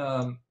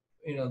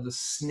 You know, the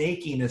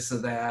snakiness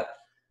of that.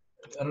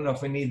 I don't know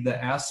if we need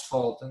the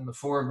asphalt in the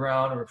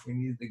foreground or if we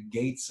need the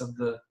gates of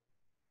the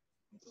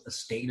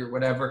estate or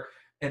whatever.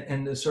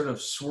 And the sort of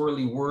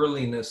swirly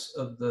whirliness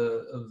of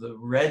the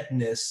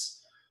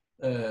redness.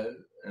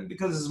 And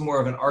because this is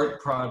more of an art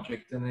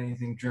project than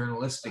anything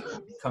journalistic,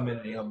 you come in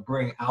and, you know,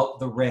 bring out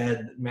the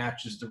red that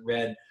matches the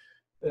red,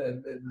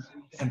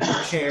 empty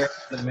chair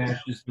that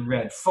matches the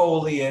red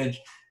foliage,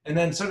 and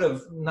then sort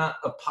of not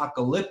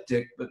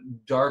apocalyptic, but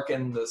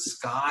darken the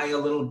sky a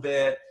little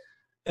bit.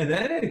 And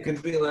then it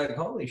could be like,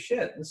 holy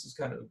shit, this is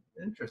kind of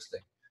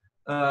interesting.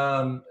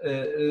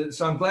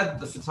 So I'm glad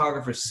that the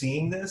photographer's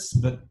seeing this,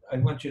 but I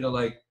want you to,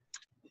 like,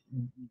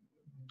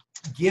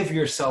 give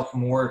yourself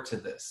more to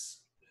this.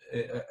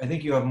 I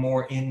think you have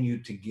more in you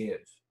to give.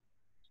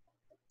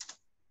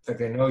 In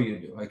fact, I know you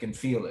do. I can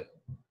feel it.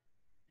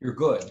 You're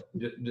good.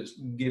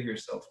 Just give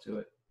yourself to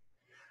it.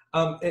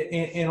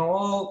 In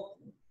all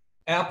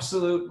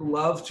absolute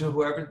love to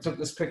whoever took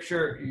this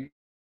picture,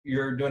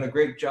 you're doing a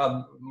great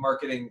job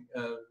marketing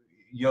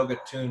yoga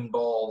tune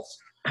balls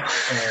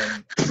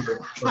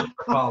for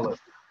college.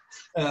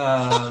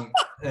 And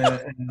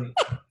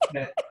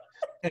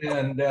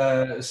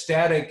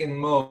static and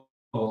mobile.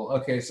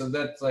 Okay, so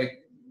that's like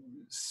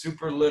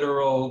super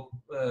literal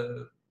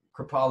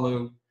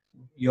Kripalu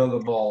yoga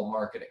ball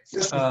marketing.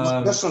 This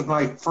was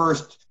my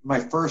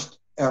first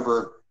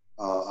ever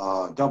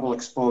double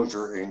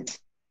exposure in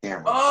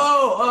camera.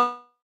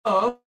 Oh,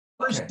 okay.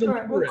 All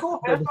right, well,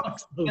 cool.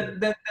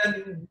 And then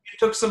you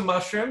took some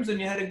mushrooms and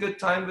you had a good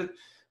time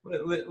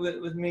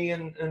with me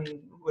and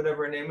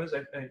whatever her name is.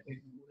 Linda, I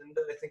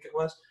think it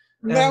was.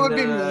 That would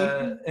be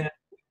me.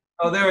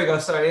 Oh, there we go.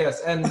 Sorry,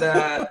 yes.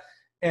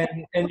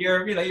 And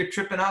you're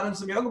tripping out on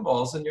some yoga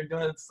balls and you're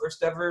doing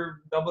first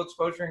ever double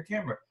exposure in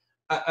camera.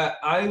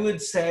 I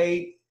would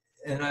say,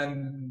 and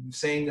I'm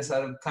saying this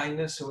out of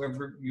kindness,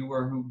 whoever you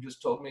were who just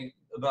told me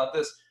about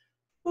this,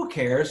 who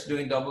cares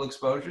doing double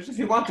exposures? If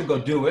you want to go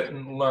do it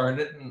and learn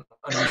it and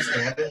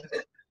understand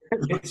it,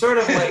 it's sort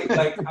of like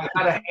I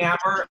got a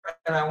hammer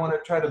and I want to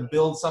try to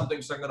build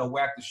something, so I'm going to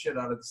whack the shit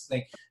out of this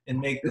thing and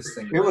make this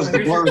thing. It was the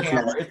blur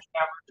category.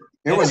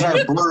 It was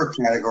our blur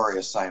category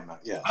assignment.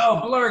 Yeah.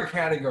 Oh, blur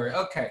category.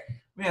 Okay,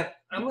 man,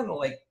 I'm going to,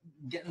 like,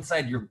 get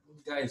inside your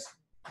guys'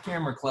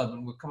 camera club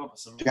and we'll come up with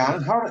some.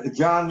 John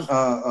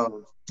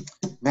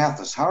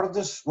Mathis, how did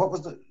this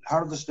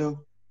do?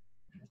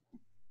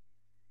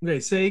 Okay,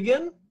 say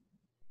again.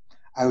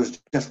 I was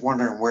just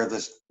wondering where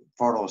this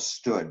photo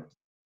stood.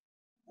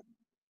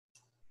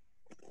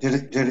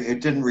 It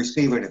didn't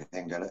receive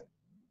anything, did it?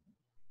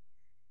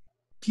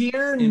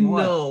 Here,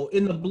 no.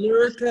 In the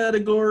blur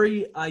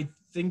category, I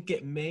think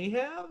it may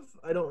have.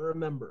 I don't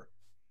remember.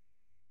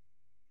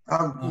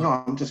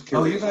 No, I'm just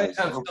curious. Oh, you guys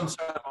have some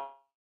sort of,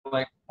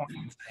 like,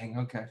 thing.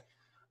 Okay.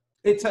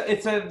 It's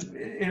a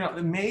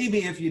maybe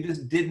if you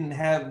just didn't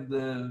have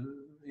the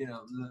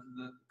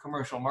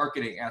commercial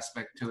marketing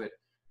aspect to it,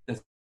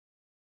 that's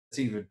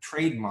even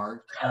trademarked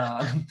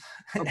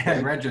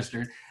and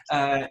registered,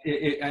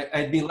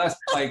 I'd be less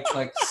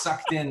like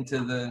sucked into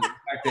the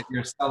fact that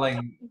you're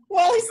selling.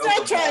 Well, he's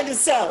not trying to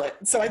sell it,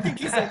 so I think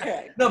he's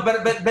okay. No,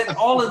 but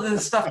all of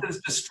this stuff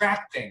is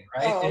distracting,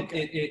 right? Oh,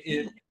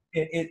 okay.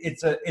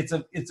 It's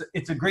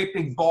a great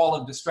big ball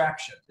of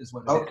distraction, is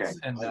what it is.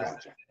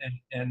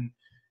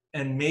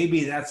 And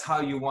maybe that's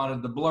how you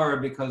wanted the blur,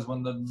 because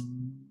when the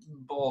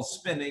ball's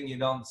spinning, you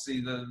don't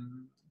see the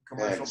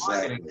commercial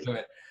marketing to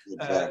it.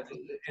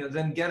 Exactly.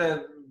 Then get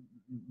a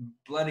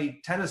bloody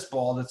tennis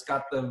ball that's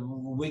got the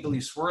wiggly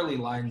swirly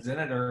lines in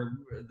it, or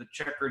the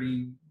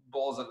checkery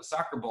balls of a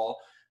soccer ball,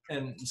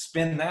 and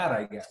spin that,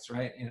 I guess,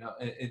 right?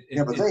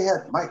 But they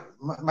had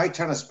my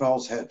tennis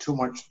balls had too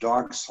much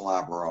dog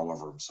slobber all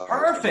over them. So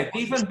perfect,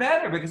 even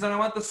better, because then I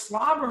want the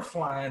slobber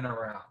flying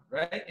around,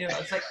 right?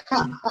 It's like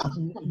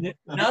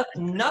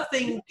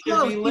nothing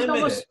to be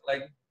limited.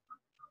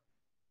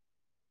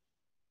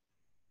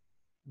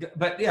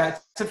 But yeah,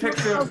 it's a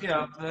picture of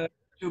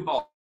 2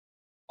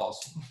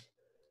 balls.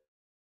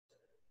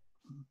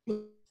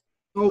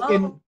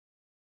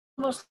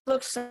 Almost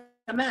looks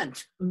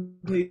cement.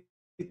 Okay.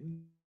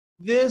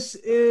 This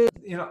is,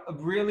 you know,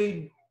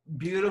 really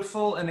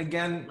beautiful. And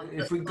again,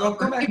 if we go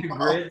back to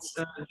grids,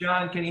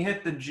 John, can you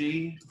hit the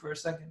G for a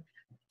second?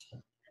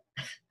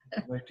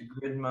 Back to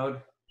grid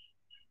mode.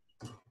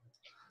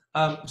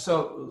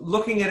 So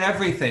looking at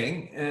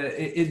everything,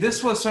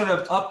 this was sort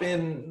of up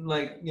in,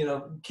 like, you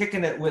know,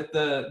 kicking it with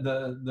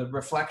the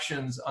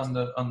reflections on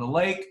the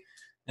lake,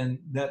 and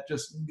that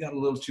just got a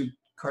little too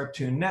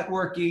Cartoon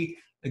Networky.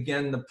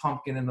 Again, the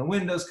pumpkin in the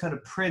window's kind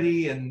of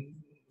pretty and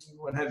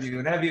what have you,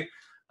 what have you.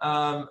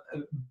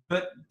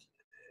 But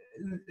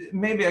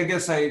maybe, I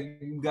guess I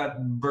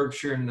got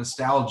Berkshire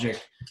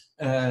nostalgic.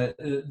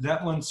 That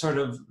one sort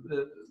of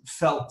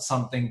felt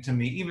something to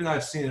me, even though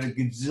I've seen it a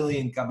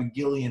gazillion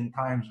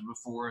times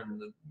before in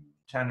the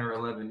 10 or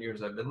 11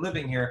 years I've been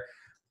living here.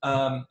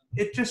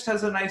 It just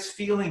has a nice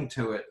feeling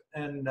to it.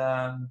 And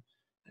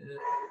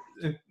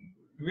it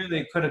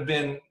really could have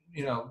been,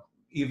 you know,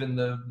 even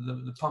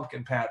the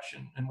pumpkin patch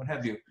and what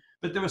have you.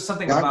 But there was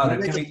something about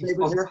it.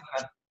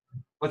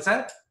 What's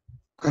that?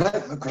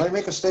 Could I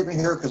make a statement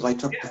here because I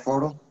took the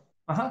photo?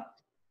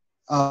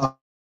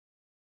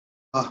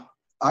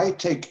 I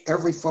take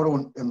every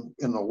photo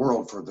in the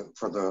world for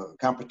the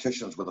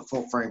competitions with a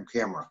full frame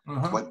camera.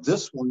 But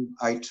this one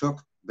I took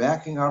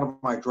backing out of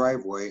my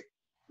driveway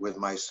with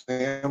my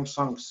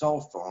Samsung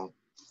cell phone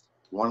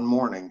one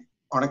morning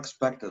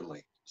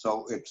unexpectedly.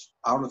 So it's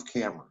out of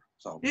camera.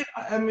 So yeah,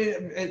 I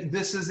mean,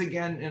 this is,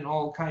 again, in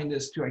all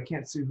kindness too. I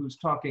can't see who's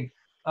talking.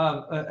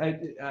 I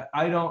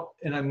don't,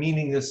 and I'm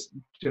meaning this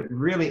to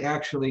really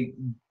actually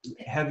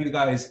have you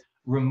guys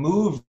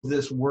remove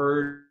this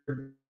word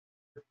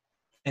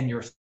and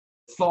your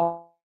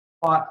thought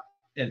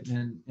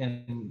and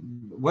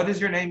what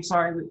is your name?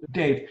 Sorry,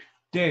 Dave.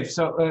 Dave.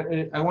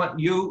 So I want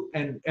you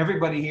and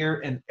everybody here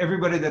and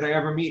everybody that I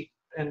ever meet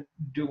and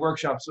do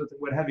workshops with,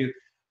 what have you,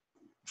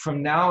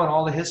 from now and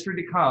all the history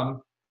to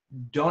come,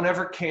 don't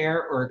ever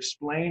care or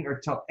explain or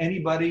tell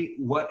anybody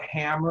what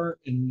hammer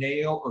and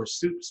nail or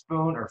soup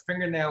spoon or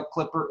fingernail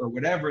clipper or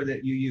whatever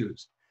that you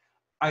use.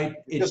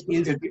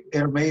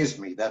 It amazed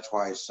me. That's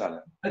why I said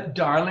it.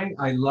 Darling,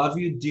 I love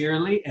you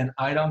dearly and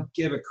I don't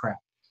give a crap.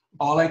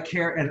 All I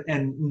care,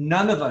 and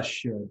none of us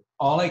should,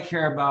 all I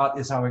care about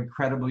is how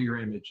incredible your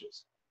image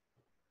is.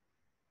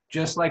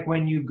 Just like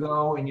when you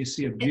go and you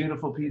see a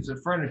beautiful piece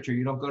of furniture,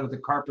 you don't go to the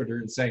carpenter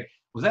and say,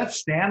 was that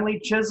Stanley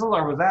chisel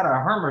or was that a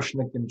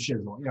Hermerschnicken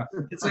chisel? You know,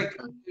 it's like,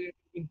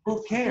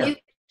 who cares,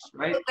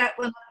 right? Put that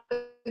one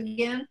up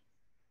again.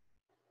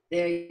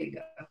 There you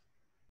go.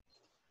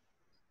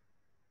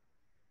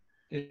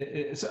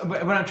 So,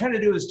 but what I'm trying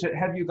to do is to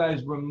have you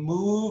guys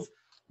remove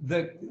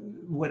the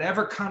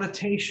whatever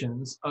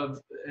connotations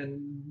of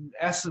and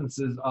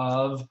essences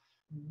of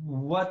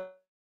what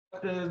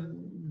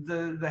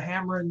the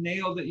hammer and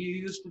nail that you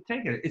use to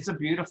take it. It's a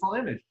beautiful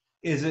image.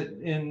 Is it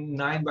in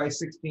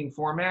 9:16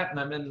 format and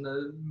I'm in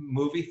the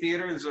movie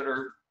theaters that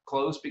are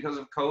closed because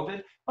of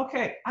COVID?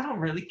 Okay, I don't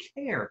really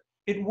care.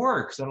 It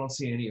works. I don't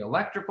see any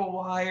electrical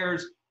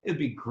wires. It'd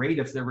be great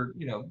if there were,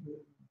 you know,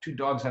 2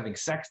 dogs having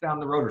sex down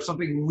the road or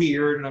something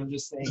weird, and I'm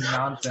just saying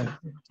nonsense.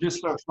 Just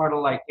sort of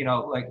like, you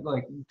know,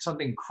 like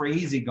something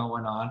crazy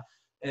going on.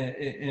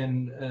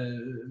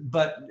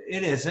 But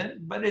it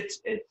isn't. But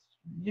it's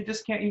you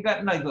just can't. You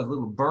got like the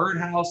little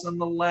birdhouse on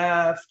the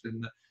left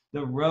and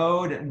the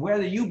road, and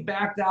whether you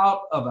backed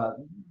out of a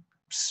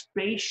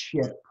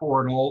spaceship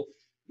portal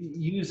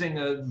using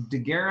a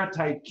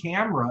daguerreotype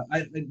camera,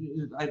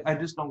 I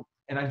just don't,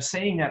 and I'm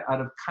saying that out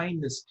of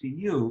kindness to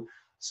you,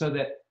 so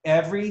that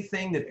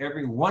everything that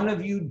every one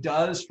of you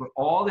does for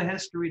all the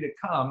history to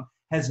come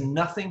has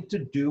nothing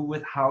to do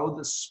with how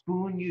the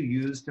spoon you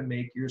use to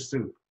make your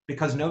soup,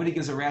 because nobody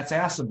gives a rat's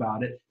ass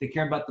about it. They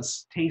care about the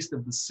taste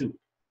of the soup.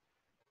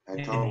 And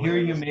here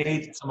you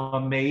made some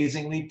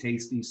amazingly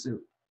tasty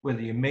soup.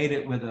 Whether you made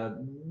it with a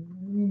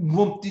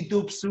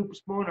whoop-de-doop soup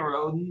spoon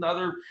or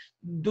another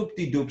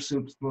doop-de-doop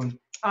soup spoon,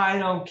 I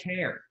don't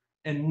care.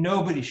 And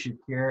nobody should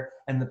care.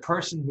 And the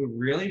person who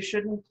really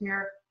shouldn't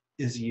care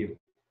is you.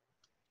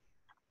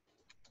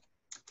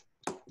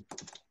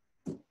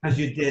 Because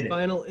you did it.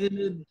 Final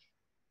image,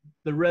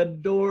 the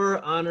red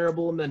door,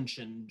 honorable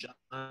mention,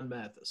 John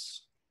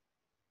Mathis.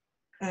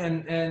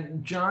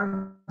 And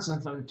John,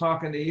 since I'm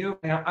talking to you,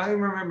 I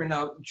remember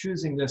now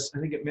choosing this. I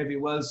think it maybe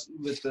was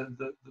with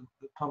the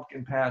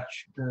pumpkin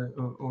patch,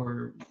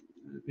 or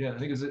yeah, I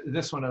think it's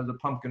this one of the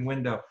pumpkin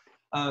window.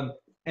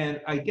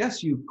 And I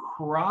guess you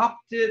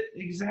cropped it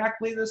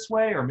exactly this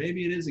way, or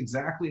maybe it is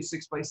exactly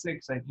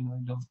 6x6. I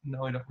don't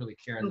know. I don't really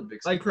care in the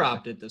big. I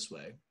cropped it this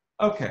way.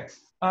 Okay.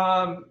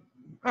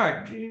 All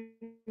right.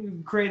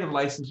 Creative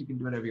license. You can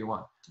do whatever you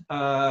want.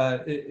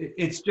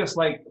 It's just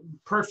like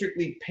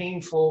perfectly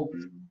painful.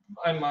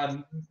 I'm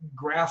on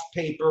graph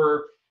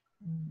paper.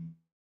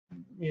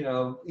 You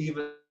know,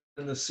 even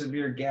the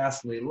severe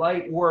ghastly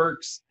light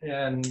works,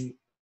 and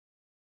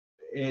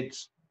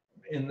it's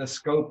in the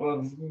scope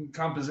of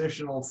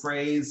compositional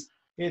phrase.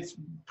 it's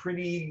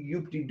pretty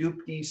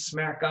yoopty-doopty,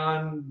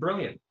 smack-on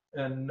brilliant.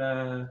 And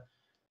the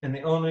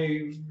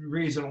only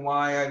reason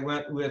why I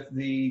went with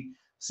the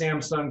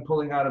Samsung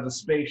pulling out of a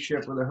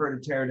spaceship with a herd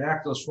of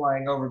pterodactyls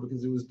flying over,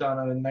 because it was done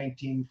on a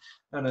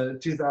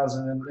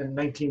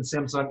 2019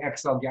 Samsung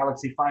XL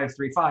Galaxy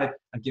 535,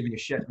 I'm giving you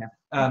shit, man,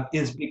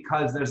 is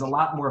because there's a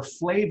lot more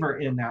flavor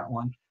in that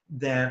one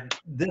than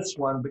this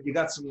one, but you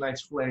got some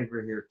nice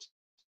flavor here too.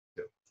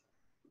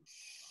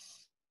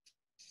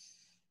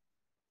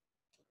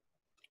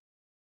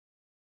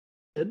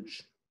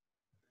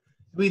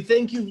 We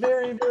thank you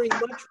very, very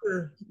much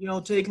for,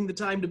 taking the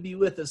time to be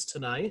with us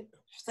tonight.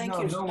 Thank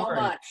you so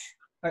much.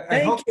 I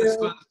hope this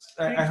was,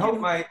 I hope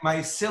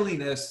my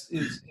silliness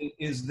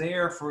is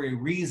there for a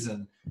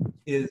reason,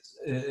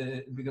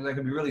 because I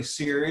can be really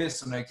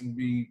serious and I can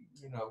be,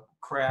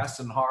 crass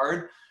and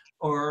hard,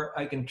 or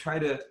I can try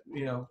to,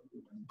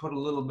 put a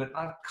little bit,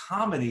 not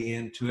comedy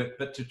into it,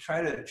 but to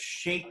try to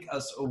shake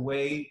us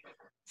away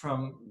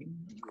from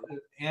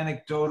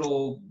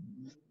anecdotal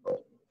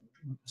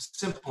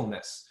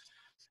simpleness.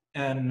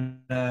 And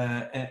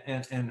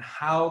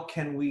how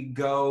can we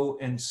go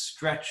and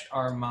stretch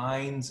our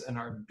minds and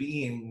our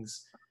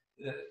beings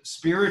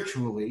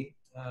spiritually?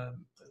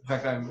 In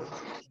fact, I'm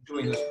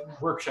doing this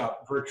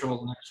workshop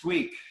virtual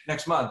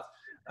next month,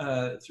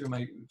 through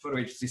my photo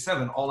agency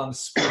 7, all on the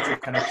spiritual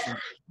connection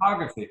to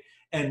photography.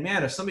 And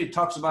man, if somebody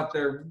talks about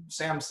their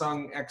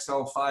Samsung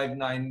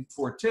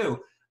XL5942,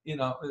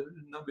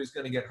 nobody's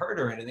going to get hurt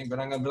or anything, but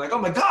I'm going to be like, oh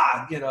my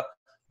God,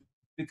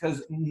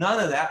 because none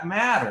of that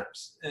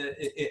matters.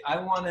 I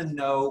want to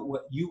know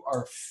what you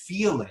are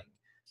feeling,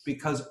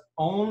 because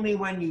only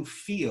when you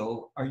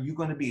feel are you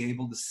going to be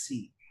able to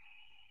see.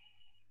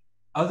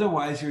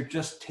 Otherwise, you're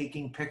just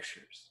taking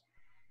pictures.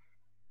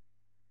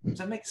 Does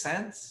that make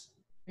sense?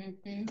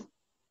 Mm-hmm.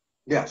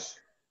 Yes.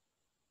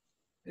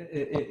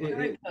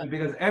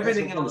 Because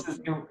everything else is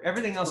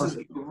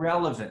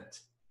irrelevant.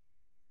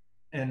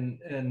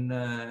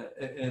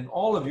 And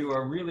all of you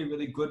are really,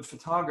 really good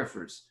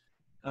photographers.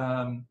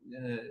 Thank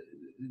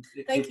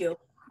you.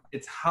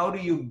 It's how do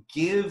you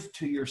give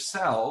to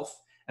yourself,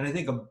 and I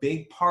think a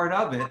big part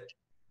of it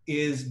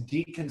is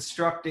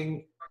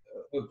deconstructing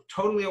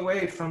totally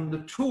away from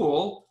the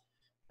tool.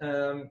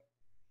 And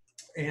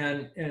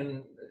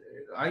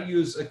I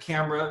use a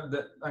camera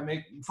that I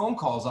make phone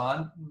calls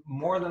on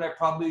more than I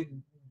probably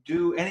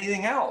do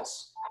anything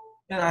else,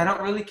 and I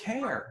don't really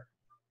care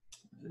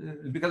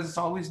because it's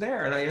always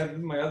there. And I have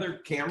my other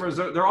cameras;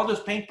 they're all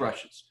just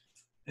paintbrushes.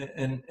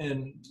 And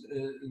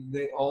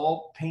they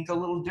all paint a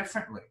little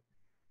differently.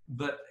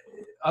 But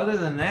other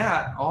than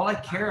that, all I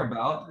care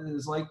about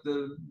is like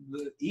the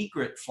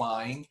egret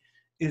flying,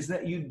 is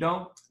that you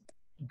don't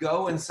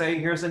go and say,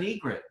 here's an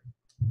egret.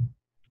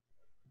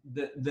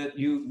 That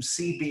you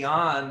see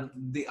beyond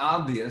the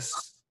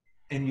obvious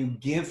and you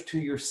give to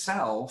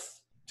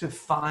yourself to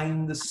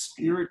find the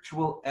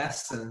spiritual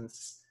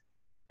essence.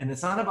 And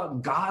it's not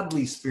about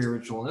godly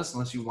spiritualness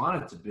unless you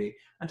want it to be.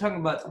 I'm talking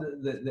about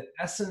the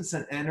essence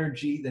and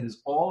energy that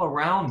is all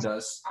around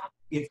us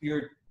if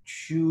you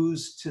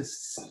choose to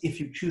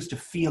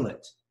feel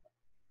it.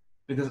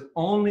 Because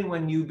only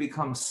when you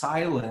become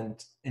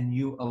silent and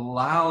you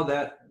allow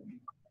that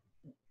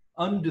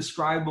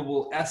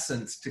undescribable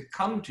essence to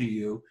come to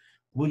you,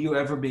 will you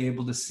ever be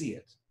able to see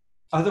it.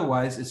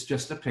 Otherwise, it's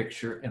just a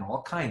picture, in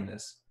all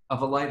kindness,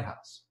 of a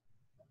lighthouse.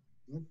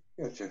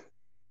 Gotcha.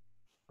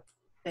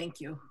 Thank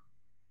you.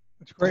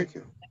 That's great. Thank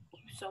you.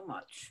 Thank you so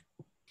much.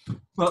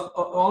 Well,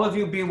 all of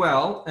you be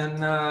well,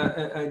 and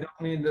I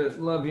don't mean to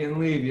love you and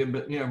leave you,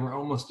 but yeah, we're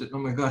almost at, oh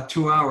my God,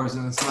 2 hours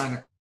and it's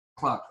 9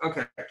 o'clock.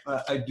 Okay,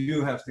 I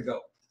do have to go.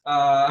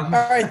 All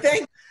right,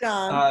 thank you,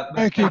 John.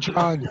 Thank you,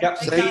 John. Yep.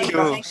 Thank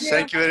you.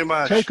 Thank you very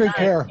much. Take good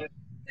care.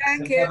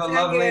 Thank you. Have a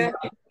lovely.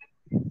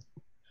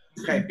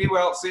 Okay, be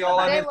well. See you all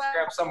on Stay Instagram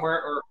well.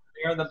 somewhere or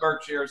here in the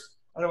Berkshires.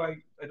 I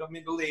don't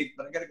mean to leave,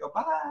 but I gotta go.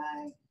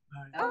 Bye.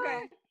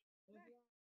 Okay.